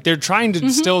now. Like they're trying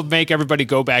to still make everybody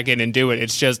go back in and do it.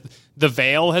 It's just the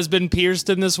veil has been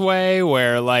pierced in this way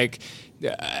where like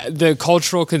the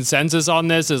cultural consensus on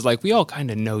this is like, we all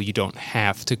kind of know you don't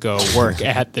have to go work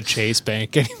at the Chase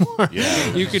Bank anymore.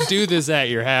 Yeah. You could do this at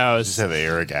your house. Just have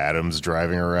Eric Adams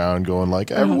driving around going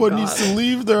like, everyone needs to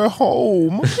leave their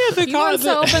home. He wants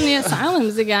to open the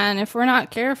asylums again. If we're not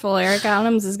careful, Eric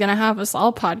Adams is going to have us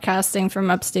all podcasting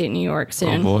from upstate New York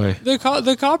soon. Oh boy.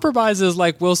 The compromise is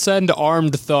like, we'll send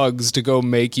armed thugs to go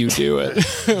make you do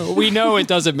it. We know it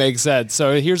doesn't make sense,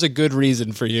 so here's a good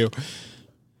reason for you.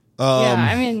 Yeah,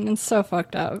 I mean, it's so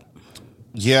fucked up.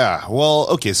 Yeah. Well,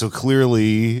 okay. So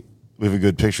clearly we have a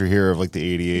good picture here of like the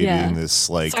ADA being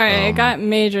this like. Sorry, I got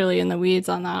majorly in the weeds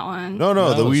on that one.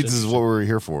 No, the weeds is what we're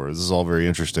here for. This is all very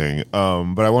interesting.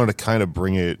 But I wanted to kind of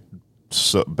bring it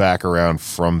back around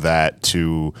from that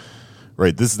to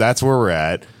right. That's where we're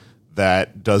at.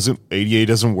 That ADA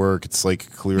doesn't work. It's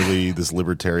like clearly this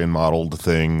libertarian modeled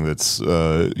thing that's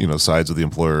sides with the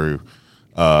employer.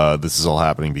 This is all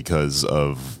happening because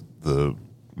of the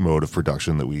mode of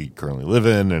production that we currently live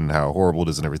in and how horrible it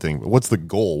is and everything. But what's the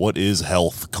goal? What is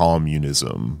health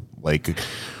communism? Like,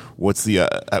 what's the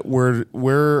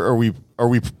where are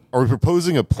we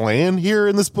proposing a plan here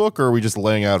in this book, or are we just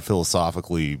laying out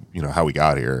philosophically, how we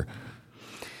got here?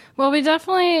 Well,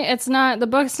 the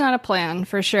book's not a plan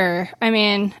for sure. I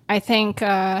mean, I think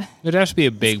It has to be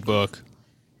a big book.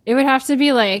 It would have to be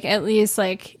at least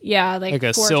like a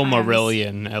 4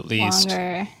 Silmarillion at least.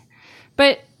 Longer.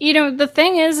 But, the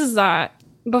thing is that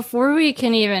before we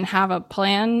can even have a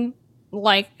plan,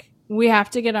 we have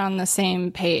to get on the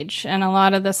same page. And a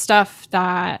lot of the stuff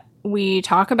that we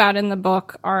talk about in the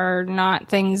book are not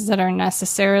things that are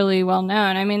necessarily well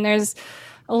known. I mean, there's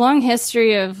a long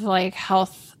history of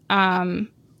health on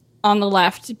the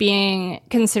left being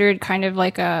considered kind of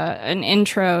like an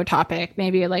intro topic,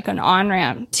 maybe like an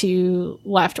on-ramp to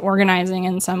left organizing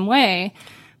in some way.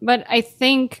 But I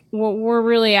think what we're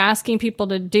really asking people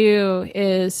to do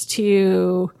is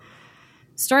to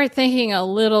start thinking a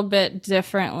little bit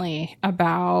differently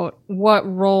about what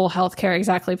role healthcare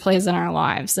exactly plays in our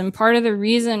lives. And part of the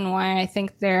reason why I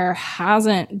think there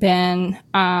hasn't been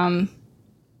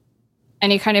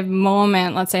any kind of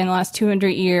moment, let's say in the last 200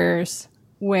 years,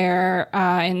 where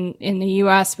in the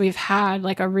U.S. we've had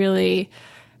a really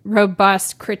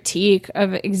robust critique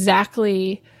of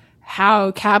exactly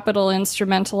how capital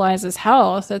instrumentalizes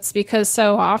health. It's because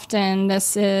so often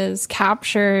this is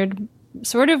captured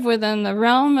sort of within the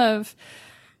realm of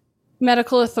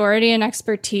medical authority and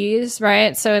expertise,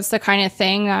 right? So it's the kind of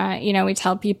thing that, we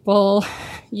tell people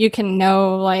you can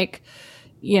know,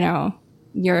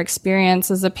 your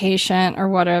experience as a patient or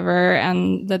whatever,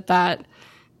 and that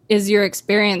is your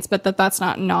experience, but that's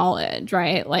not knowledge,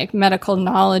 right? Medical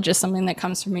knowledge is something that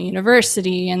comes from a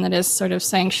university and that is sort of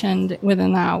sanctioned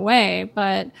within that way.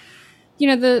 But,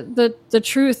 the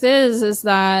truth is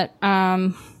that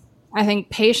I think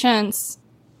patients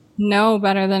know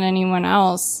better than anyone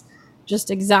else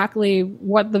just exactly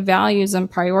what the values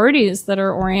and priorities that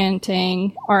are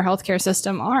orienting our healthcare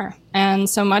system are. And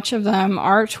so much of them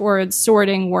are towards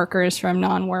sorting workers from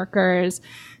non-workers,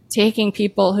 taking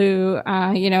people who,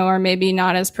 are maybe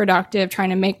not as productive,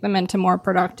 trying to make them into more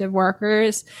productive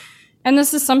workers. And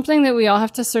this is something that we all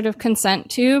have to sort of consent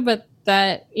to, but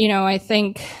that, I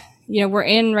think, we're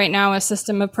in right now a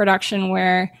system of production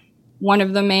where one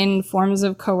of the main forms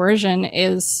of coercion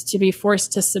is to be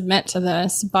forced to submit to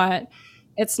this, but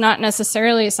it's not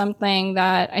necessarily something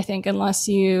that I think, unless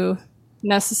you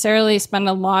necessarily spend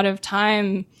a lot of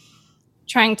time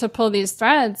trying to pull these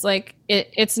threads,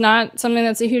 it's not something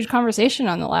that's a huge conversation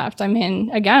on the left. I mean,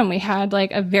 again, we had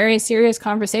a very serious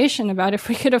conversation about if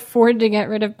we could afford to get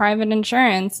rid of private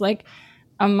insurance,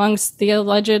 amongst the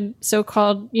alleged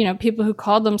so-called, people who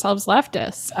called themselves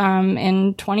leftists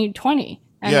in 2020.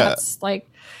 And that's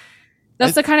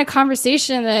the kind of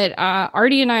conversation that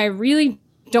Artie and I really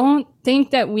don't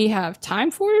think that we have time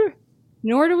for,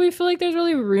 nor do we feel like there's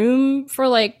really room for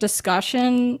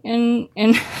discussion in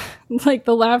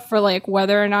the left for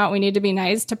whether or not we need to be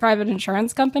nice to private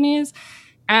insurance companies.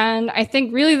 And I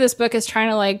think really this book is trying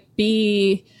to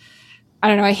be, I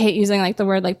don't know, I hate using the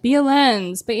word be a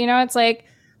lens, but it's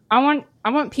I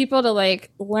want people to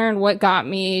learn what got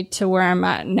me to where I'm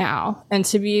at now, and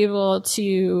to be able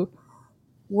to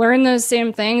learn those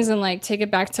same things and take it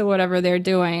back to whatever they're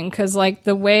doing. Cause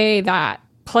the way that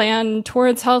plan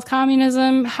towards health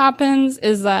communism happens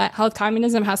is that health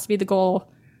communism has to be the goal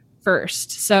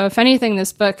first. So if anything,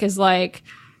 this book is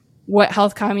what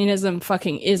health communism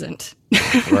fucking isn't.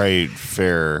 Right.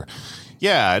 Fair.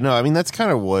 Yeah, no, I mean, that's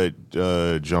kind of what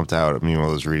jumped out at me when I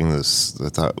was reading this. I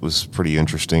thought was pretty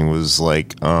interesting was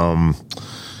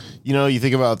you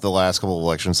think about the last couple of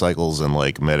election cycles and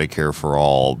Medicare for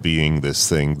all being this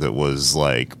thing that was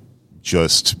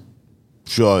just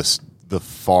the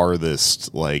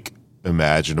farthest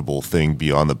imaginable thing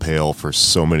beyond the pale for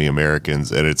so many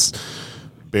Americans. And it's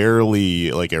barely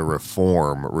a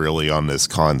reform really on this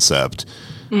concept.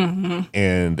 Mm-hmm.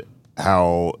 And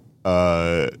how,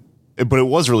 but it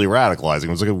was really radicalizing. It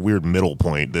was a weird middle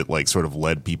point that sort of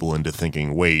led people into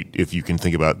thinking, wait, if you can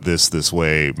think about this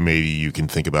way, maybe you can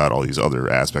think about all these other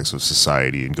aspects of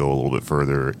society and go a little bit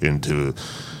further into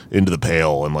the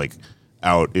pale and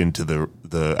out into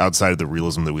the outside of the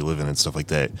realism that we live in and stuff like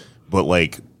that. But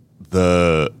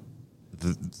the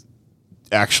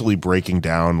actually breaking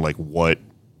down what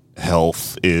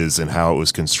health is and how it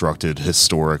was constructed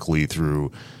historically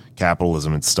through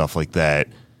capitalism and stuff like that.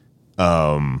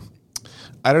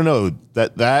 I don't know,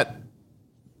 that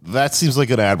seems like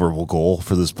an admirable goal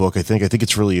for this book. I think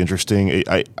it's really interesting.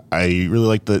 I really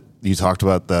like that you talked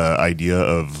about the idea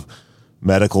of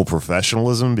medical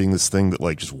professionalism being this thing that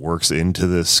like just works into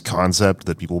this concept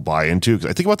that people buy into. 'Cause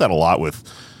I think about that a lot with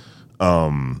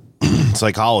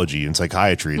psychology and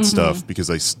psychiatry and stuff, because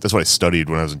that's what I studied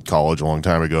when I was in college a long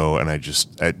time ago. And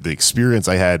the experience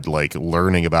I had like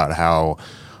learning about how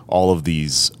all of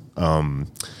these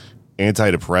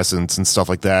antidepressants and stuff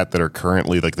like that are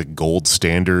currently like the gold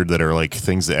standard, that are like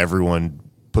things that everyone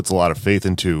puts a lot of faith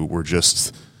into, were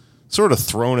just sort of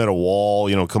thrown at a wall,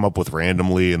 come up with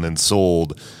randomly and then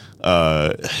sold.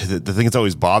 The thing that's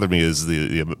always bothered me is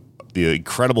the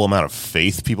incredible amount of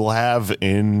faith people have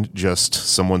in just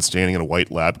someone standing in a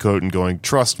white lab coat and going,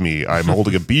 trust me, I'm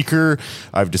holding a beaker.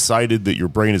 I've decided that your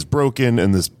brain is broken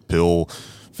and this pill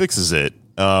fixes it.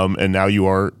 And now you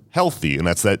are healthy. And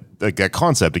that's that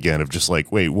concept again of just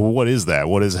like, wait, well, what is that?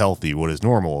 What is healthy? What is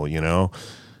normal? I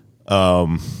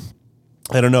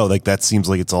don't know. Like that seems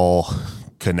like it's all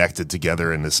connected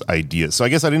together in this idea. So I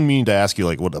guess I didn't mean to ask you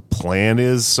like what a plan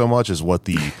is so much as what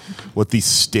the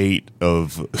state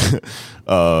of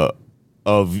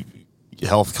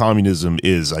health communism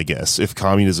is, I guess. If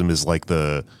communism is like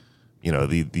the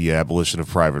abolition of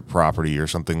private property or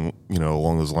something,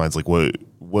 along those lines, like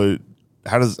what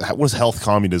does health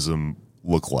communism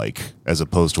look like as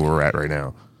opposed to where we're at right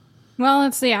now? Well,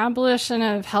 it's the abolition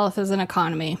of health as an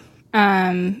economy.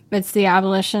 It's the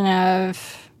abolition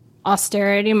of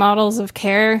austerity models of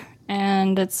care,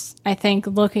 and it's, I think,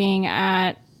 looking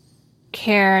at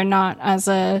care not as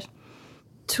a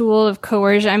tool of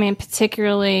coercion. I mean,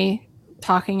 particularly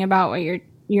talking about what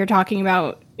you're talking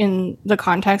about in the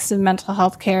context of mental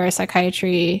health care,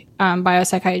 psychiatry,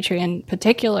 biopsychiatry in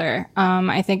particular.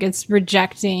 I think it's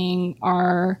rejecting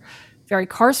our very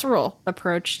carceral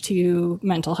approach to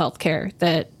mental health care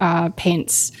that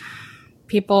paints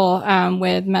people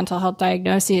with mental health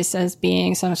diagnoses as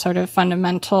being some sort of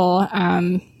fundamental,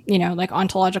 like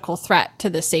ontological threat to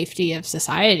the safety of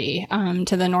society,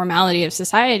 to the normality of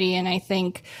society. And I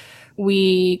think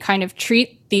we kind of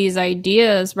treat these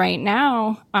ideas right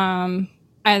now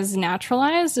as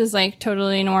naturalized, as like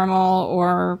totally normal,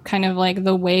 or kind of like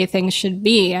the way things should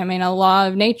be. I mean, a law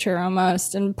of nature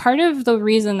almost. And part of the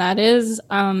reason that is,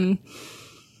 and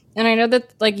I know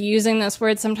that like using this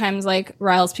word sometimes like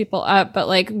riles people up, but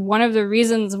like one of the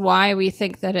reasons why we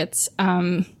think that it's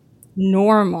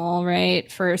normal, right,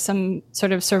 for some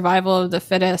sort of survival of the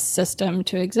fittest system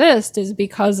to exist is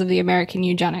because of the American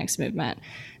eugenics movement,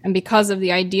 and because of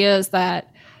the ideas that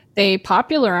they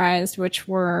popularized, which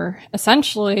were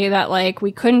essentially that like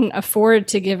we couldn't afford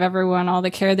to give everyone all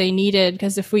the care they needed,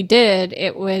 because if we did,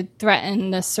 it would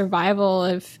threaten the survival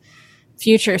of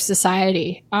future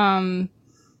society.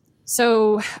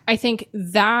 So I think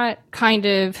that kind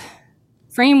of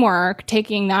framework,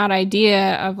 taking that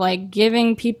idea of like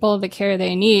giving people the care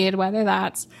they need, whether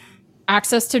that's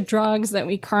access to drugs that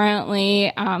we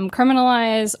currently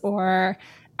criminalize, or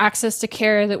access to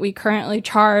care that we currently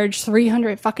charge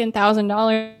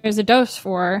 $300,000 a dose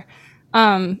for,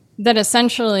 that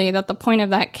essentially that the point of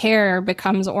that care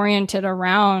becomes oriented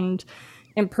around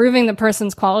improving the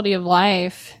person's quality of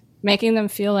life, making them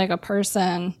feel like a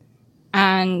person,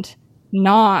 and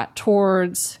not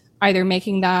towards either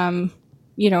making them,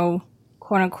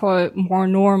 quote unquote, more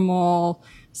normal,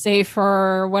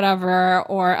 safer, whatever,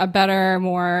 or a better,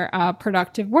 more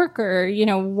productive worker.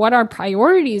 What our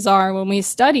priorities are when we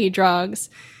study drugs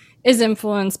is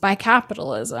influenced by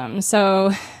capitalism.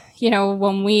 So,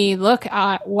 when we look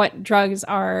at what drugs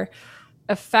are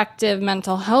effective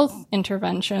mental health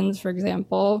interventions, for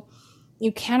example,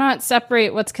 you cannot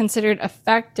separate what's considered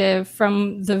effective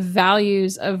from the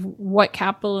values of what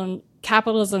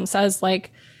capitalism says,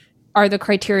 like, are the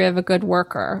criteria of a good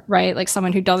worker, right? Like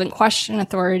someone who doesn't question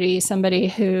authority, somebody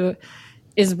who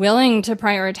is willing to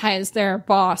prioritize their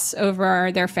boss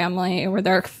over their family or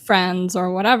their friends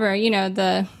or whatever,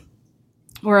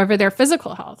 or over their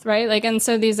physical health, right? Like, and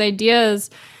so these ideas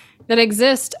that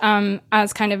exist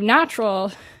as kind of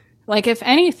natural, like if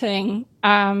anything,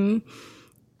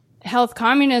 health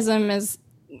communism is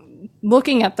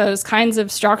looking at those kinds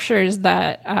of structures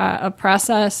that oppress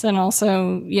us and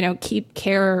also, keep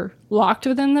care locked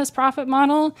within this profit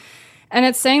model. And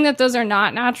it's saying that those are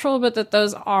not natural, but that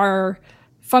those are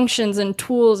functions and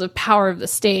tools of power of the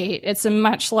state. It's a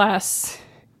much less,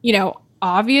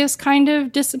 obvious kind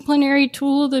of disciplinary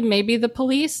tool than maybe the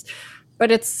police,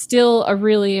 but it's still a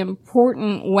really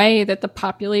important way that the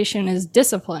population is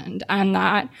disciplined, and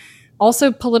that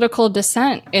also political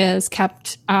dissent is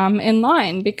kept in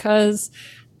line, because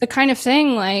the kind of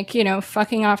thing like,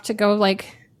 fucking off to go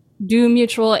like do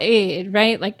mutual aid,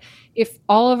 right? Like if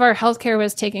all of our healthcare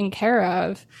was taken care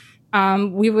of,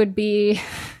 we would be,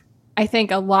 I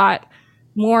think, a lot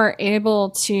more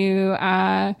able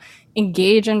to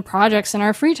engage in projects in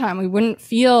our free time. We wouldn't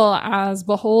feel as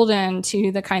beholden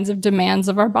to the kinds of demands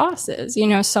of our bosses. You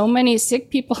know, so many sick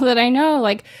people that I know,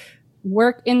 like,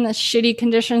 work in the shitty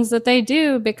conditions that they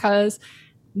do because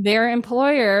their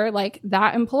employer, like,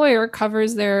 that employer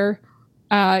covers their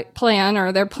plan,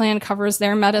 or their plan covers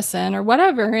their medicine or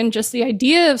whatever. And just the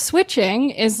idea of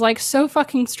switching is like so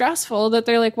fucking stressful that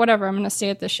they're like, whatever, I'm going to stay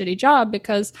at this shitty job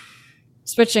because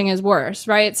switching is worse,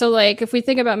 right? So, like, if we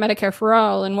think about Medicare for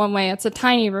All, in one way, it's a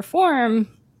tiny reform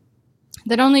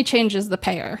that only changes the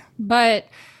payer. But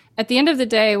at the end of the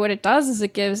day, what it does is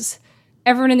it gives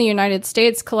everyone in the United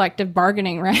States collective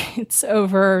bargaining rights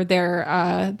over their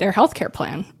healthcare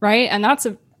plan, right? And that's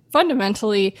a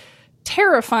fundamentally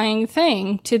terrifying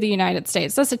thing to the United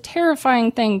States. That's a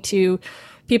terrifying thing to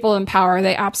people in power.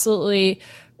 They absolutely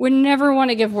would never want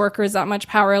to give workers that much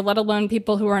power, let alone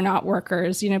people who are not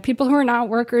workers. You know, people who are not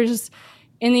workers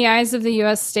in the eyes of the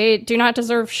U.S. state do not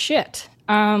deserve shit.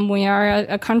 We are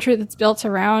a country that's built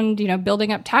around, you know,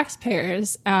 building up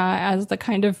taxpayers as the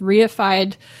kind of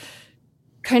reified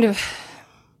kind of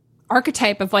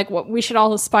archetype of like what we should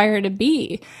all aspire to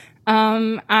be.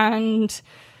 And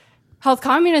health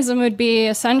communism would be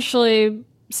essentially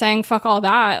saying, fuck all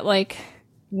that. Like,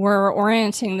 we're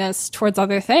orienting this towards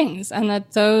other things, and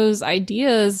that those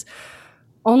ideas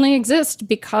only exist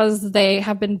because they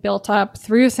have been built up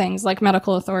through things like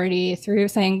medical authority, through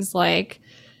things like,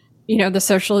 you know, the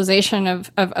socialization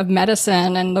of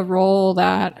medicine and the role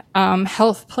that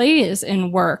health plays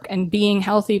in work, and being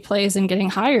healthy plays in getting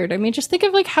hired. I mean, just think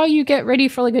of like how you get ready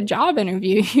for like a job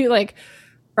interview. You like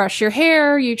brush your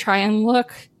hair, you try and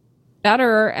look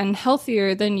better and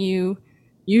healthier than you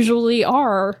usually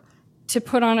are to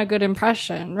put on a good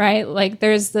impression, right? Like,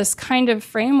 there's this kind of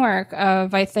framework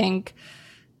of, I think,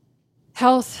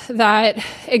 health that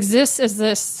exists as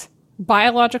this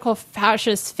biological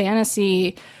fascist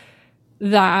fantasy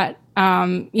that,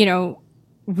 you know,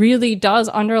 really does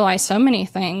underlie so many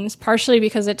things, partially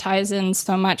because it ties in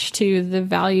so much to the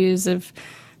values of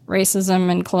racism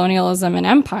and colonialism and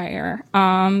empire.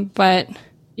 But,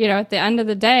 you know, at the end of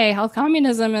the day, health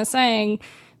communism is saying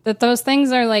that those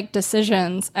things are like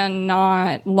decisions and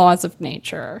not laws of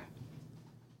nature.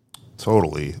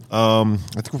 Totally. I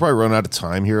think we'll probably run out of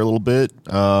time here a little bit.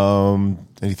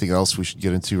 Anything else we should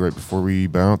get into right before we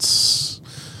bounce?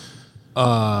 There's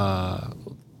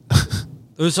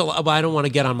a lot, I don't want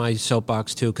to get on my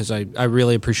soapbox too, because I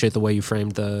really appreciate the way you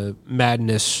framed the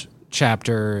madness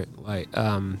chapter. Like,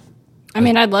 I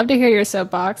mean, I'd love to hear your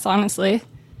soapbox, honestly.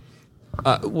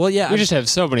 Well, yeah, We just have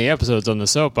so many episodes on the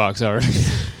soapbox already.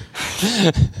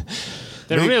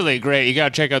 They're really great. You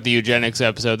got to check out the eugenics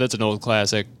episode. That's an old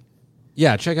classic.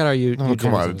 yeah. Check out our Oh,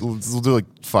 come on. We'll do like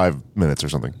 5 minutes or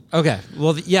something. Okay.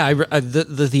 Well, yeah.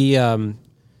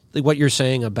 What you're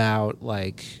saying about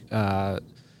like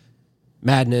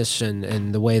madness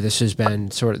and the way this has been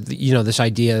sort of, you know, this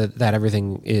idea that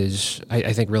everything is,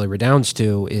 I think, really redounds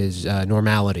to is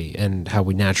normality, and how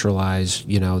we naturalize,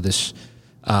 you know, this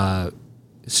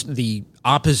the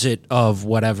opposite of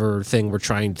whatever thing we're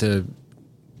trying to,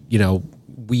 you know,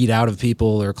 weed out of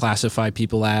people or classify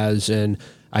people as. And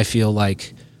I feel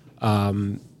like,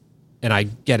 and I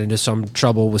get into some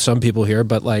trouble with some people here,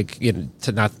 but like, you know,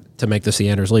 to make this the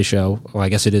Anders Lee show. Well, I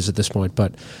guess it is at this point,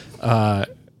 but I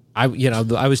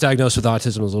was diagnosed with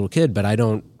autism as a little kid, but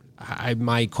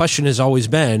my question has always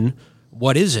been,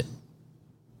 what is it?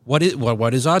 What is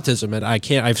autism? And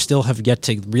I still have yet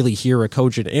to really hear a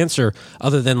cogent answer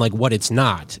other than like what it's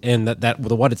not. And that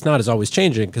the what it's not is always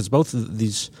changing, because both of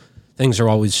these things are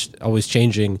always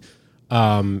changing.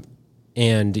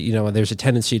 And, you know, there's a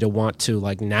tendency to want to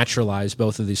like naturalize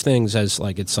both of these things as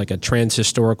like, it's like a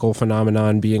transhistorical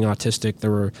phenomenon, being autistic.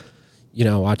 There were, you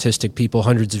know, autistic people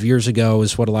hundreds of years ago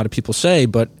is what a lot of people say,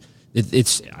 but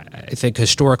it's, I think,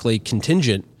 historically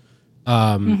contingent.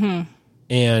 And,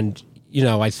 you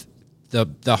know,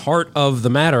 the heart of the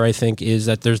matter, I think, is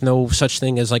that there's no such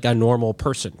thing as like a normal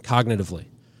person cognitively,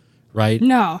 right?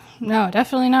 No,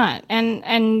 definitely not.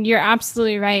 And you're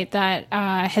absolutely right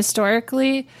that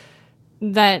historically,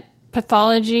 that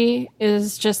pathology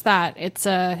is just that. It's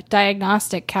a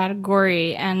diagnostic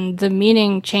category, and the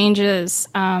meaning changes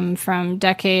from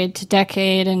decade to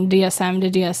decade and DSM to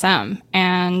DSM.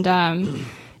 And,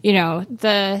 you know,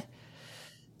 the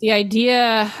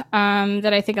idea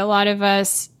that I think a lot of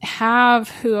us have,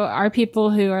 who are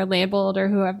people who are labeled or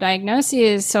who have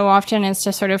diagnoses, so often is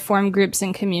to sort of form groups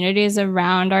and communities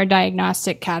around our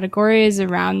diagnostic categories,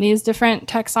 around these different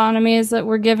taxonomies that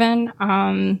we're given.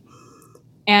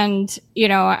 And, you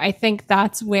know, I think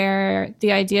that's where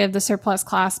the idea of the surplus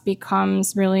class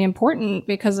becomes really important,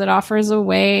 because it offers a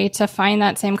way to find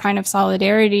that same kind of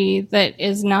solidarity that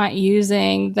is not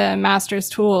using the master's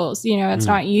tools. You know, it's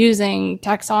not using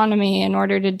taxonomy in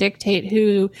order to dictate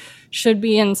who should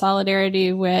be in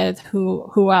solidarity with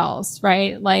who else,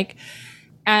 right? Like,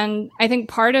 and I think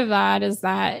part of that is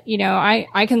that, you know,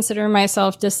 I consider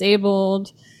myself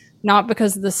disabled not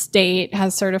because the state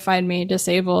has certified me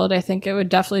disabled. I think it would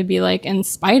definitely be like in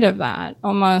spite of that,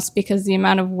 almost, because the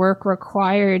amount of work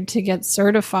required to get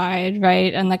certified,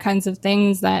 right? And the kinds of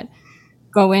things that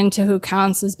go into who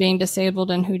counts as being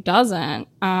disabled and who doesn't,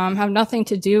 have nothing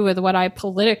to do with what I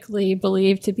politically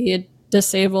believe to be a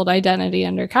disabled identity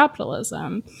under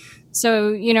capitalism. So,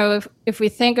 you know, if we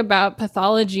think about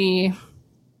pathology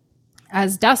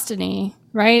as destiny,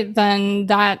 right, then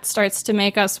that starts to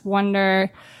make us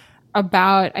wonder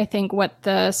about, I think, what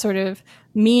the sort of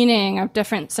meaning of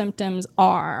different symptoms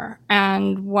are.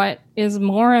 And what is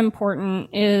more important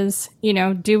is, you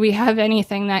know, do we have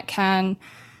anything that can,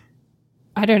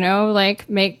 I don't know, like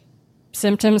make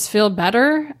symptoms feel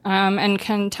better? And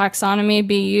can taxonomy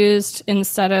be used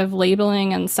instead of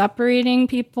labeling and separating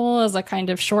people as a kind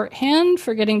of shorthand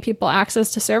for getting people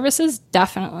access to services?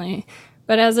 Definitely.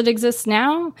 But as it exists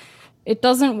now, it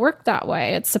doesn't work that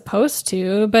way. It's supposed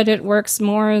to, but it works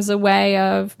more as a way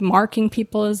of marking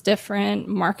people as different,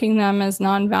 marking them as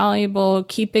non-valuable,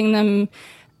 keeping them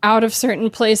out of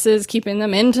certain places, keeping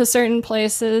them into certain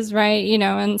places, right? You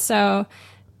know, and so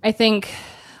I think,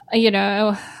 you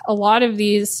know, a lot of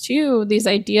these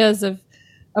ideas of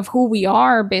who we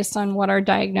are based on what our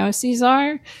diagnoses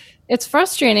are, it's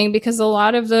frustrating because a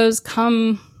lot of those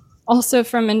come also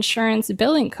from insurance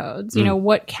billing codes. You know,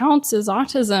 what counts as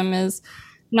autism is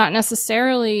not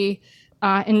necessarily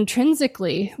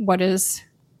intrinsically what is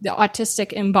the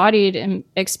autistic embodied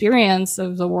experience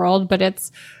of the world, but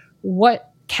it's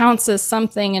what counts as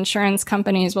something insurance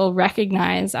companies will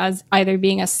recognize as either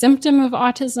being a symptom of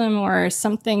autism or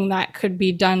something that could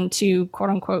be done to,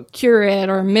 quote unquote, cure it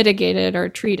or mitigate it or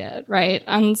treat it, right?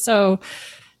 And so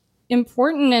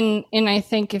important in I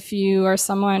think if you are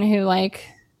someone who like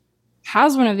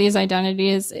has one of these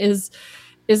identities is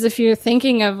if you're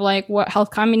thinking of like what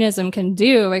health communism can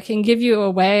do, it can give you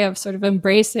a way of sort of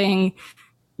embracing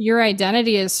your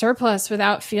identity as surplus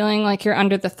without feeling like you're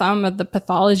under the thumb of the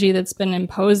pathology that's been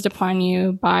imposed upon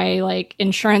you by like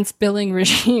insurance billing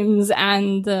regimes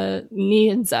and the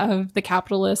needs of the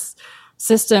capitalist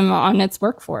system on its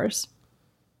workforce.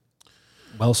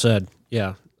 Well said.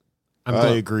 Yeah. I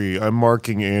agree. I'm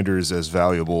marking Anders as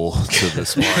valuable to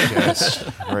this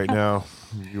podcast right now.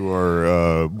 You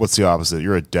are, what's the opposite?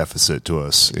 You're a deficit to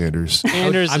us, Anders.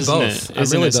 Anders I'm is both. an, I'm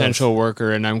is really an both. essential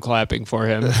worker, and I'm clapping for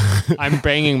him. I'm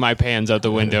banging my pans out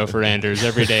the window for Anders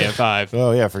every day at 5.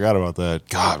 Oh, yeah, I forgot about that.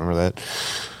 God, remember that.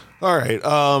 All right.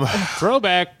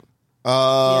 Throwback.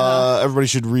 Everybody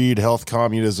should read Health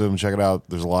Communism. Check it out.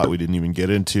 There's a lot we didn't even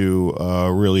get into.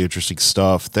 Really interesting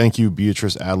stuff. Thank you,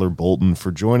 Beatrice Adler Bolton,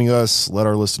 for joining us. Let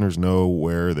our listeners know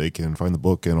where they can find the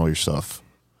book and all your stuff.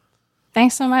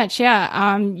 Thanks so much.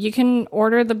 Yeah. You can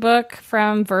order the book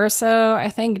from Verso. I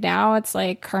think now it's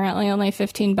like currently only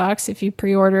 $15 if you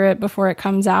pre-order it before it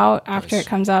comes out. After it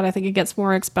comes out, I think it gets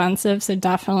more expensive. So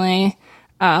definitely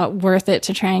worth it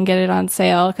to try and get it on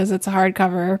sale because it's a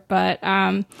hardcover. But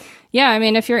yeah, I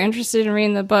mean, if you're interested in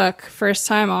reading the book, first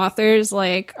time authors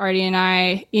like Artie and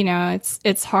I, you know,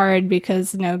 it's hard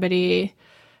because you're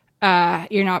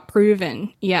not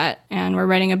proven yet. And we're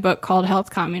writing a book called Health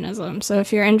Communism. So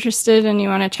if you're interested and you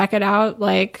want to check it out,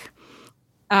 like,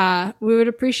 we would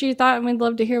appreciate that. And we'd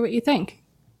love to hear what you think.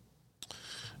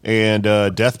 And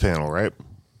Death Panel, right?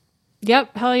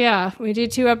 Yep. Hell yeah. We do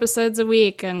 2 episodes a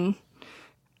week, and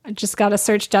I just got to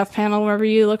search Death Panel wherever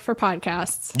you look for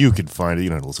podcasts. You can find it. You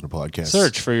don't have to listen to podcasts.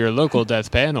 Search for your local death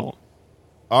panel.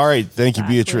 All right. Thank you,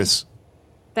 Beatrice.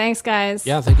 Thanks, guys.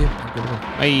 Yeah, thank you. Have a good one.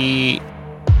 Bye.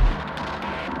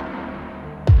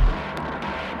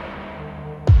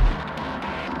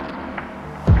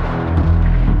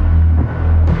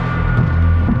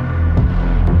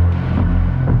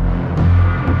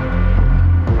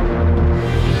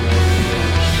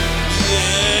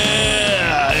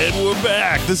 Yeah, and we're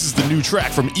back. This is the new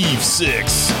track from Eve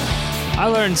 6. I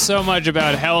learned so much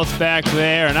about health back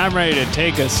there, and I'm ready to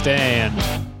take a stand.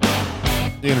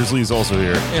 Anders Lee's also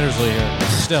here. Anders Lee here.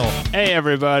 Still. Hey,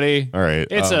 everybody. All right.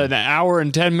 It's an hour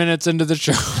and 10 minutes into the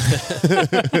show.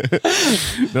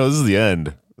 No, this is the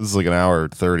end. This is like an hour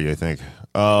 30, I think.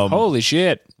 Holy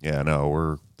shit. Yeah,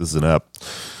 no, this is an ep.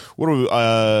 What do we,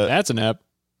 That's an ep.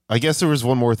 I guess there was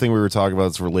one more thing we were talking about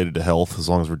that's related to health, as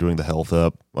long as we're doing the health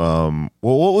up. Well,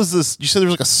 what was this? You said there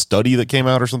was like a study that came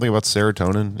out or something about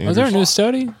serotonin. Was there a new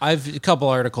study? A couple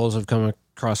articles have come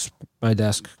across my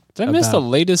desk. Did I miss the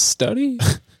latest study?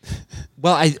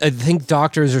 Well, I think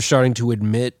doctors are starting to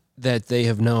admit that they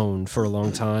have known for a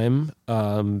long time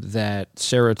that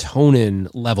serotonin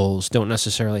levels don't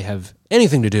necessarily have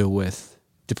anything to do with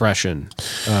depression.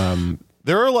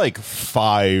 There are like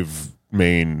 5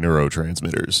 main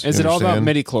neurotransmitters. Is You it all about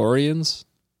understand? midichlorians?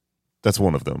 That's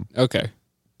one of them. Okay.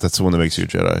 That's the one that makes you a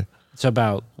Jedi. It's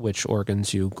about which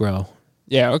organs you grow.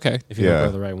 Yeah, okay. If you Yeah. don't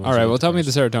grow the right ones. All right, you well, get tell me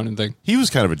the depressed. serotonin thing. He was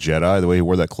kind of a Jedi the way he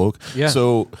wore that cloak. Yeah.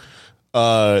 So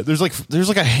there's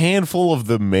like a handful of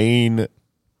the main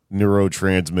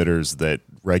neurotransmitters that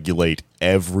regulate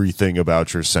everything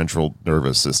about your central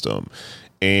nervous system,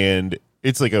 and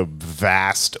it's like a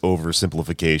vast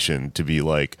oversimplification to be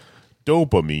like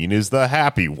dopamine is the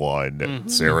happy one,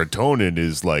 serotonin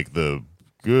is like the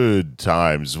good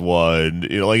times one,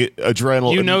 like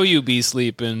adrenaline. You know you be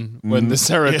sleeping when the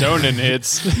serotonin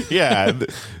hits. Yeah,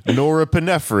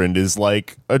 norepinephrine is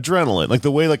like adrenaline. Like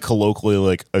the way like colloquially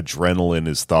like adrenaline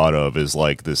is thought of is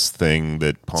like this thing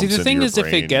that pumps See, the into thing your is, if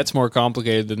brain. it gets more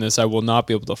complicated than this, I will not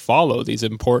be able to follow these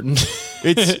important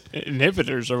It's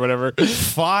inhibitors or whatever.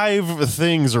 5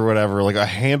 things or whatever, like a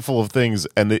handful of things,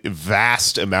 and the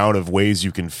vast amount of ways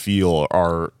you can feel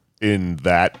are in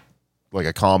that, like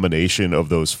a combination of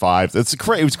those 5.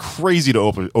 It was crazy to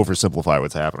oversimplify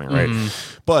what's happening, right?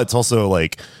 But it's also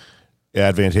like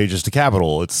advantageous to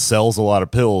capital. It sells a lot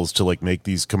of pills to like make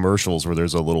these commercials where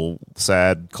there's a little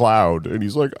sad cloud, and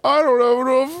he's like, I don't have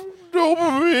enough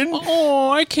dopamine. Oh,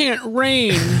 I can't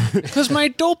rain because my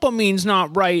dopamine's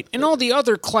not right, and all the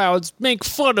other clouds make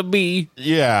fun of me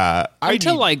Yeah,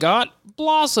 until I got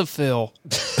Blossifil.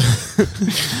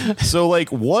 so like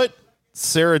what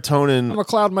serotonin I'm a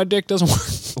cloud, my dick doesn't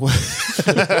work.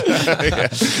 Yeah,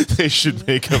 they should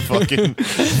make a fucking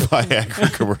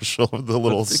Viagra commercial of the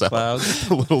little clouds.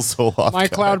 the little Zoloft My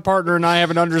guy. cloud partner and I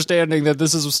have an understanding that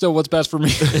this is still what's best for me.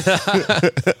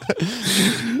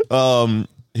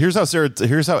 Here's how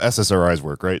SSRIs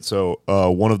work, right? So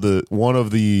one of the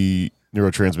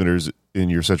neurotransmitters in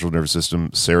your central nervous system,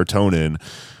 serotonin,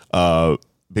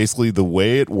 basically the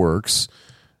way it works,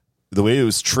 the way it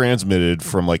was transmitted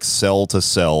from like cell to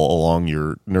cell along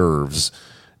your nerves,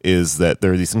 is that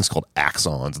there are these things called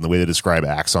axons, and the way they describe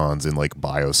axons in like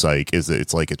biopsych is that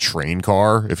it's like a train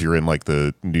car if you're in like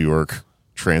the New York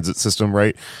transit system,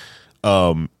 right?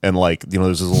 And like,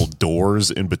 there's those little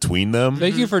doors in between them.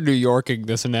 Thank you for New Yorking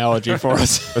this analogy for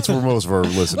us. That's where most of our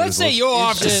listeners. Let's say you're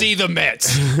off to see the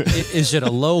Mets. Is it a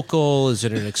local? Is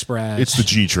it an express? It's the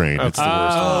G train. It's the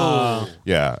worst.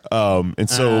 Yeah. And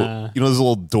so there's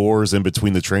little doors in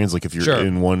between the trains. Like if you're Sure.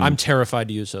 in one, I'm terrified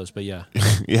to use those, but yeah.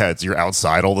 yeah, you're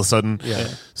outside all of a sudden. Yeah.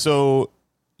 So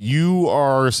you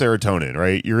are serotonin,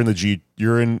 right? You're in the G.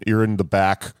 You're in the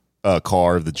back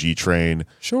car of the G train.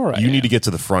 Sure, You need to get to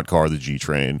the front car of the G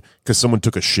train because someone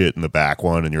took a shit in the back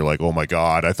one, and you're like, oh my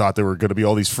god, I thought there were going to be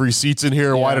all these free seats in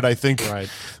here. Why did I think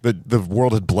that the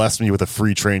world had blessed me with a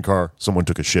free train car? Someone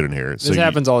took a shit in here. This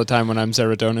happens all the time when I'm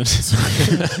serotonin.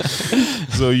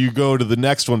 So you go to the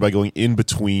next one by going in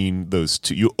between those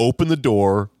two. You open the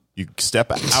door, you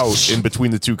step out in between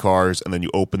the two cars, and then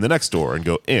you open the next door and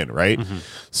go in, right?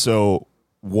 So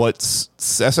what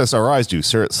SSRIs do,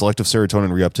 selective serotonin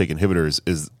reuptake inhibitors,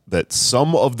 is that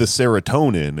some of the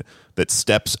serotonin that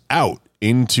steps out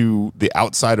into the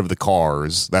outside of the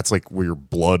cars, that's like where your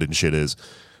blood and shit is,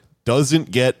 doesn't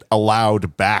get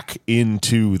allowed back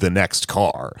into the next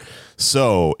car.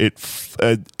 So it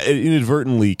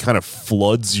inadvertently kind of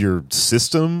floods your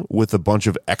system with a bunch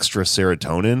of extra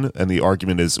serotonin. And the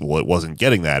argument is, well, it wasn't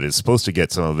getting that. It's supposed to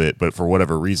get some of it, but for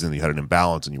whatever reason, you had an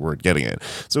imbalance and you weren't getting it.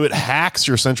 So it hacks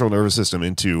your central nervous system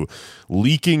into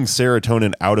leaking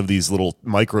serotonin out of these little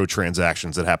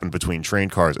microtransactions that happen between train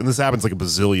cars. And this happens like a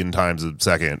bazillion times a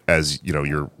second as,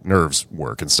 your nerves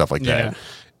work and stuff like that.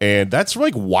 And that's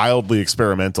like wildly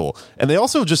experimental. And they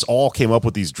also just all came up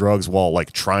with these drugs while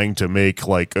like trying to make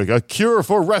like a cure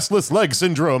for restless leg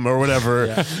syndrome or whatever.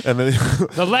 And then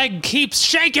The leg keeps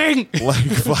shaking.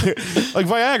 like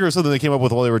Viagra or something they came up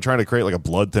with while they were trying to create like a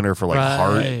blood thinner for like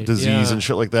heart disease and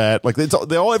shit like that. Like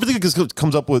everything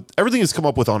is come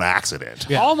up with on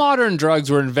accident. All modern drugs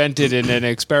were invented in an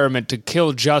experiment to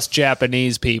kill just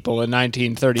Japanese people in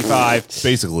 1935.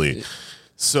 Basically.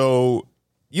 So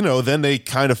then they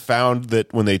kind of found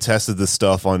that when they tested this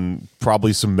stuff on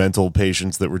probably some mental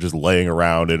patients that were just laying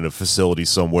around in a facility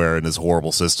somewhere in this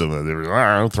horrible system, and they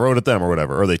were throw it at them or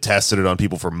whatever. Or they tested it on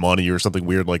people for money or something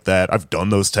weird like that. I've done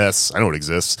those tests. I know it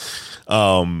exists.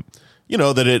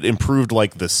 that it improved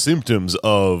like the symptoms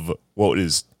of what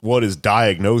is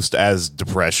diagnosed as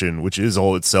depression, which is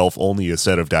all itself only a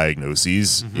set of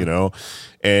diagnoses,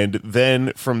 and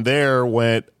then from there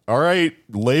went, all right,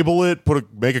 label it,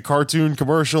 make a cartoon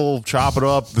commercial, chop it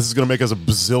up. This is going to make us $1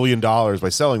 bazillion by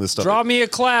selling this stuff. Draw me a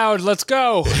cloud. Let's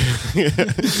go.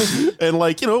 And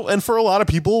and for a lot of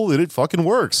people, it fucking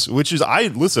works, which is,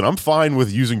 I'm fine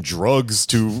with using drugs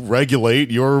to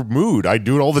regulate your mood. I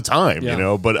do it all the time,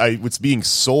 but it's being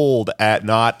sold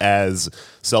not as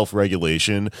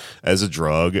self-regulation, as a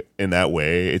drug in that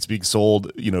way. It's being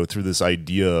sold, through this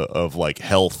idea of like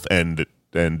health and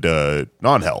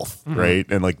non-health, right?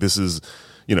 And like this is,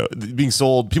 being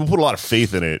sold. People put a lot of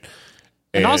faith in it,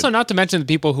 and also not to mention the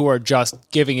people who are just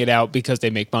giving it out because they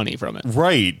make money from it,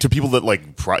 right? To people that like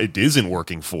it isn't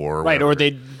working for, right? Or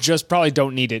they just probably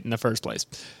don't need it in the first place.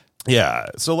 Yeah,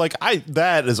 so like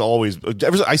that is always,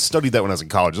 I studied that when I was in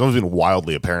college. It's always been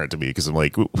wildly apparent to me because I'm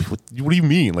like, what do you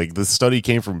mean? Like this study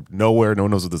came from nowhere. No one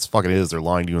knows what this fucking is. They're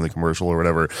lying to you in the commercial or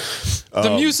whatever. The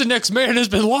Mucinex man has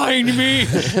been lying to me.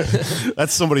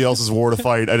 That's somebody else's war to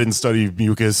fight. I didn't study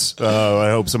mucus.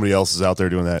 I hope somebody else is out there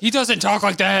doing that. He doesn't talk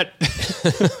like that.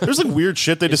 There's like weird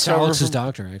shit they discovered. Alex's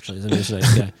doctor actually is a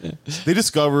Mucinex guy. They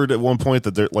discovered at one point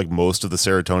that like most of the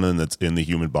serotonin that's in the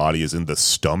human body is in the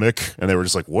stomach, and they were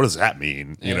just like, what does that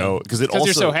mean? Because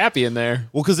you're so happy in there.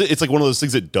 Well, because it's like one of those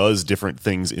things that does different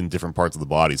things in different parts of the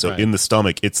body. So in the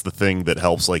stomach, it's the thing that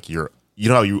helps like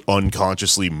how you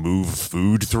unconsciously move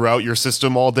food throughout your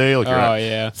system all day, like you're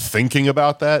not thinking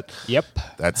about that. Yep,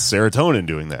 that's serotonin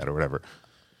doing that or whatever.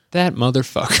 That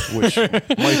motherfucker. Which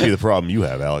might be the problem you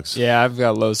have, Alex. Yeah, I've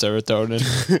got low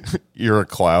serotonin. You're a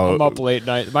cloud. I'm up late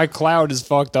night. My cloud is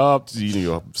fucked up. Eating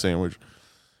a sandwich.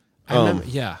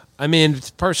 I mean,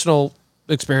 it's personal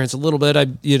experience a little bit. I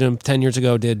 10 years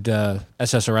ago did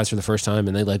SSRIs for the first time,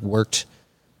 and they like worked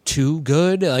too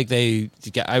good. Like I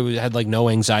had like no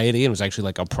anxiety, and it was actually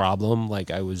like a problem.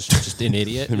 Like I was just an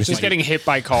idiot. Just getting hit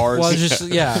by cars. Well, just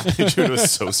You're a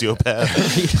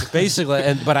sociopath. Basically,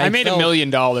 but I made $1 million.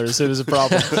 It was a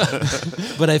problem.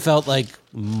 But I felt like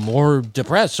more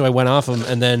depressed, so I went off them,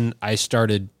 and then I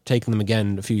started taking them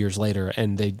again a few years later,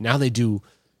 and they do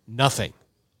nothing.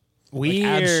 Weird.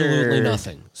 Like absolutely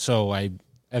nothing. So I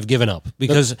have given up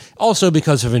because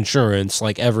of insurance.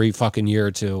 Like every fucking year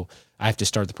or two, I have to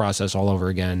start the process all over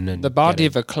again. And the body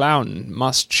of a clown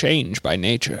must change by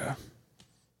nature.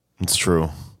 It's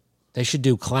true. They should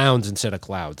do clowns instead of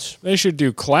clouds. They should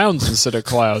do clowns instead of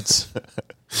clouds.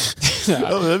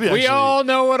 We all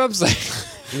know what I'm saying.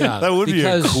 Yeah, that would be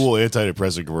a cool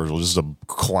antidepressant commercial. Just a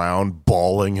clown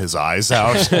bawling his eyes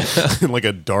out in like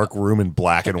a dark room in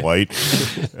black and white,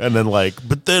 and then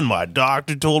but then my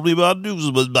doctor told me about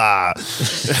news.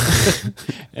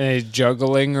 And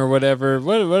juggling or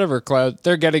whatever cloud.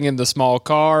 They're getting in the small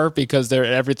car because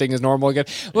everything is normal again.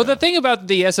 Well, the thing about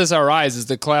the SSRIs is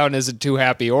the clown isn't too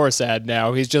happy or sad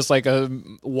now. He's just like a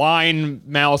line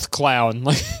mouth clown,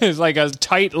 like a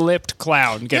tight-lipped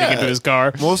clown getting into his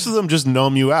car. Most of them just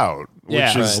numb you out,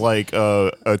 which is like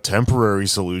a temporary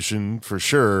solution for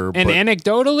sure. And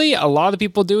anecdotally, a lot of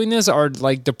people doing this are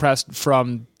like depressed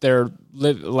from their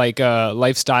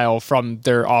lifestyle from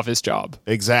their office job.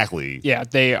 Exactly. Yeah,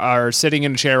 they are sitting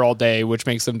in a chair all day, which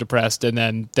makes them depressed, and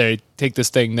then they take this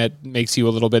thing that makes you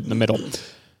a little bit in the middle.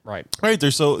 Right.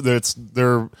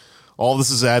 They're all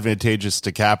this is advantageous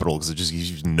to capital because it just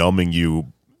keeps numbing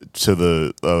you to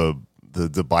the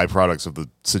byproducts of the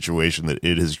situation that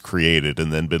it has created,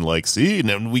 and then been like, see, and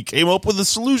then we came up with a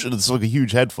solution. It's like a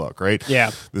huge head fuck, right?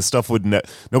 Yeah. This stuff would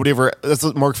nobody ever, that's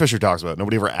what Mark Fisher talks about.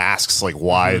 Nobody ever asks like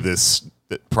why this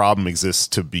problem exists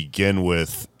to begin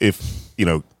with. If,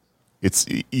 it's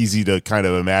easy to kind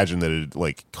of imagine that it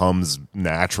like comes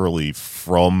naturally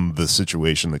from the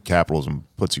situation that capitalism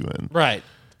puts you in. Right.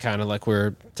 Kind of like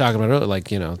we're talking about earlier, like,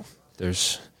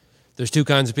 there's two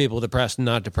kinds of people, depressed and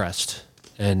not depressed.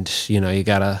 And, you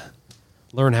got to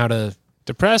learn how to...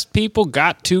 Depressed people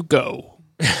got to go.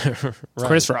 Right.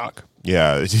 Chris Rock.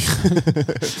 Yeah.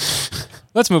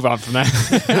 Let's move on from that.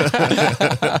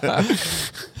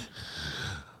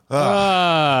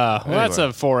 Well, that's a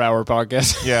 4-hour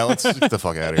podcast. Yeah, let's get the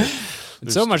fuck out of here.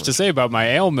 There's so much to say about my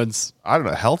ailments. I don't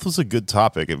know. Health was a good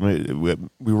topic. We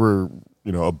were,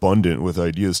 abundant with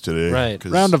ideas today. Right.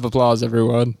 Round of applause,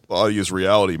 everyone. Body is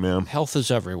reality, man. Health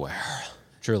is everywhere.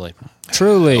 Truly.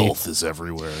 Health is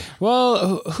everywhere.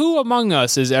 Well, who among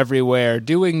us is everywhere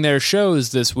doing their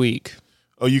shows this week?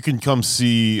 Oh, you can come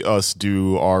see us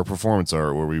do our performance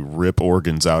art where we rip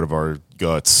organs out of our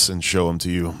guts and show them to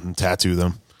you and tattoo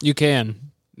them. You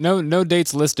can. No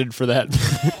dates listed for that.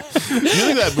 You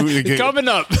think that movie Coming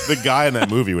up. The guy in that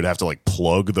movie would have to like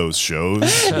plug those shows.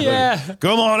 Yeah. Like,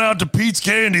 come on out to Pete's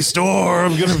Candy Store.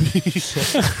 I'm gonna be.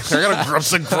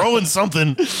 I'm growing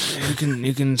something.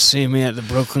 You can see me at the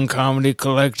Brooklyn Comedy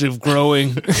Collective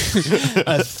growing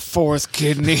a fourth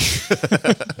kidney.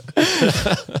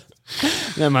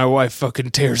 Then my wife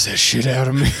fucking tears that shit out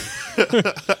of me.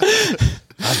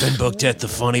 I've been booked at the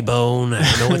Funny Bone.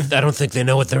 I don't think they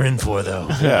know what they're in for, though.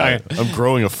 Yeah, I'm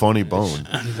growing a funny bone.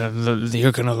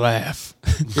 You're gonna laugh.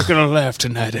 You're gonna laugh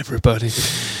tonight, everybody.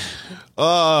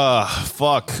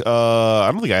 Fuck. I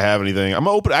don't think I have anything. I'm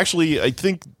open. Actually, I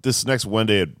think this next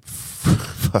Wednesday at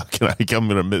I'm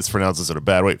gonna mispronounce this in a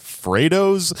bad way.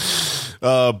 Fredo's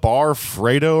Bar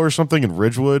Fredo or something in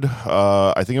Ridgewood.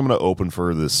 I think I'm gonna open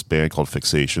for this band called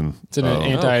Fixation. It's an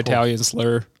anti-Italian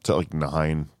slur. It's at like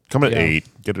 9. Come at 8.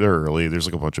 Get there early. There's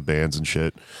like a bunch of bands and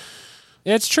shit.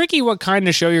 Yeah, it's tricky what kind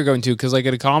of show you're going to, because like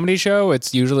at a comedy show,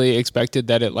 it's usually expected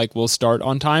that it like will start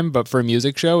on time, but for a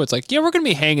music show, it's like, yeah, we're gonna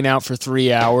be hanging out for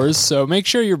 3 hours, so make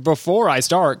sure you're before I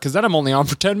start, because then I'm only on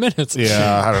for 10 minutes.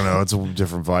 Yeah, I don't know. It's a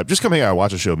different vibe. Just come hang out,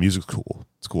 watch a show. Music's cool.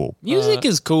 It's cool. Music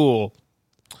is cool.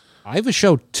 I have a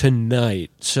show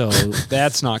tonight, so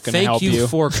That's not gonna help thank you you.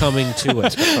 for coming to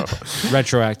it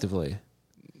retroactively.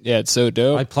 Yeah, it's so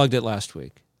dope. I plugged it last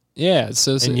week, Yeah, it's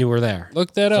so and you were there.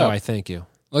 look that So up. I thank you.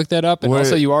 Look that up, and Wait.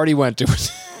 also you already went to it.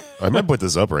 I might put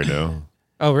this up right now.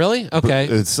 Oh, really? Okay.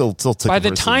 It's still ticking By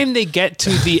the for some- time they get to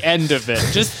the end of it,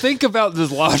 just think about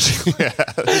this logic.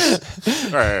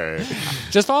 All right.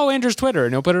 Just follow Andrew's Twitter,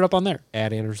 and he'll put it up on there.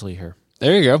 Add Anders Lee here.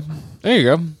 There you go. There you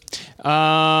go.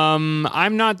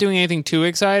 I'm not doing anything too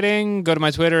exciting. Go to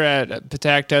my Twitter at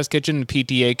Patak Test Kitchen,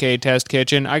 PTAK Test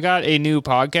Kitchen. I got a new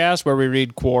podcast where we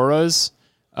read Quoras,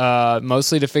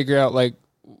 mostly to figure out like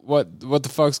what the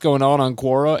fuck's going on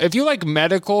Quora. If you like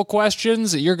medical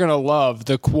questions, you're gonna love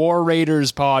the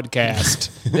Quorators podcast.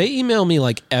 They email me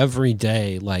like every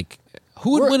day, like,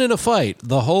 who would win in a fight,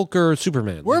 the Hulk or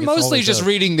Superman? We're Like, it's mostly always just a-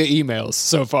 reading the emails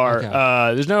so far.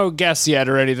 Okay. There's no guests yet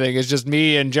or anything. It's just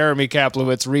me and Jeremy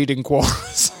Kaplowitz reading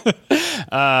Quoras.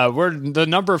 We're the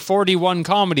number 41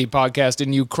 comedy podcast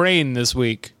in Ukraine this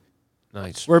week.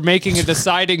 Nice. We're making a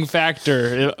deciding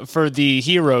factor for the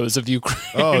heroes of Ukraine.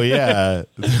 Oh, yeah.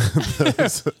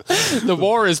 The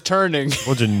war is turning.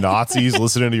 Bunch of Nazis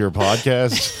listening to your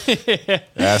podcast,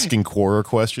 asking Quora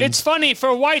questions. It's funny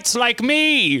for whites like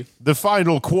me. the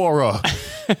final Quora.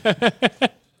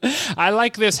 I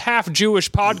like this half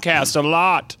Jewish podcast a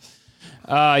lot.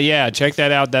 Yeah, check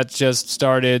that out. That's just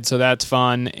started, so that's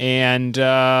fun. And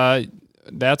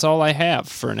that's all I have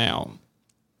for now.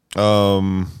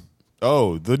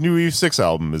 Oh, the new Eve 6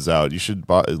 album is out. You should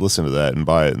listen to that and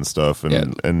buy it and stuff, and Yeah.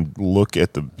 and look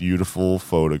at the beautiful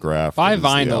photograph. Buy that is the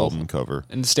vinyl. album cover.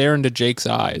 And stare into Jake's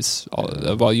eyes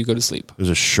while you go to sleep. There's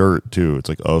a shirt too. It's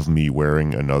like of me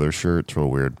wearing another shirt. It's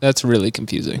real weird. That's really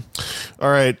confusing.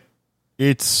 All right,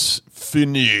 it's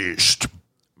finished.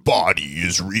 Body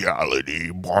is reality.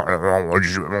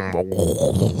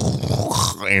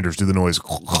 Anders, do the noise.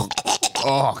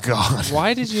 Oh God.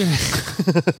 Why did you?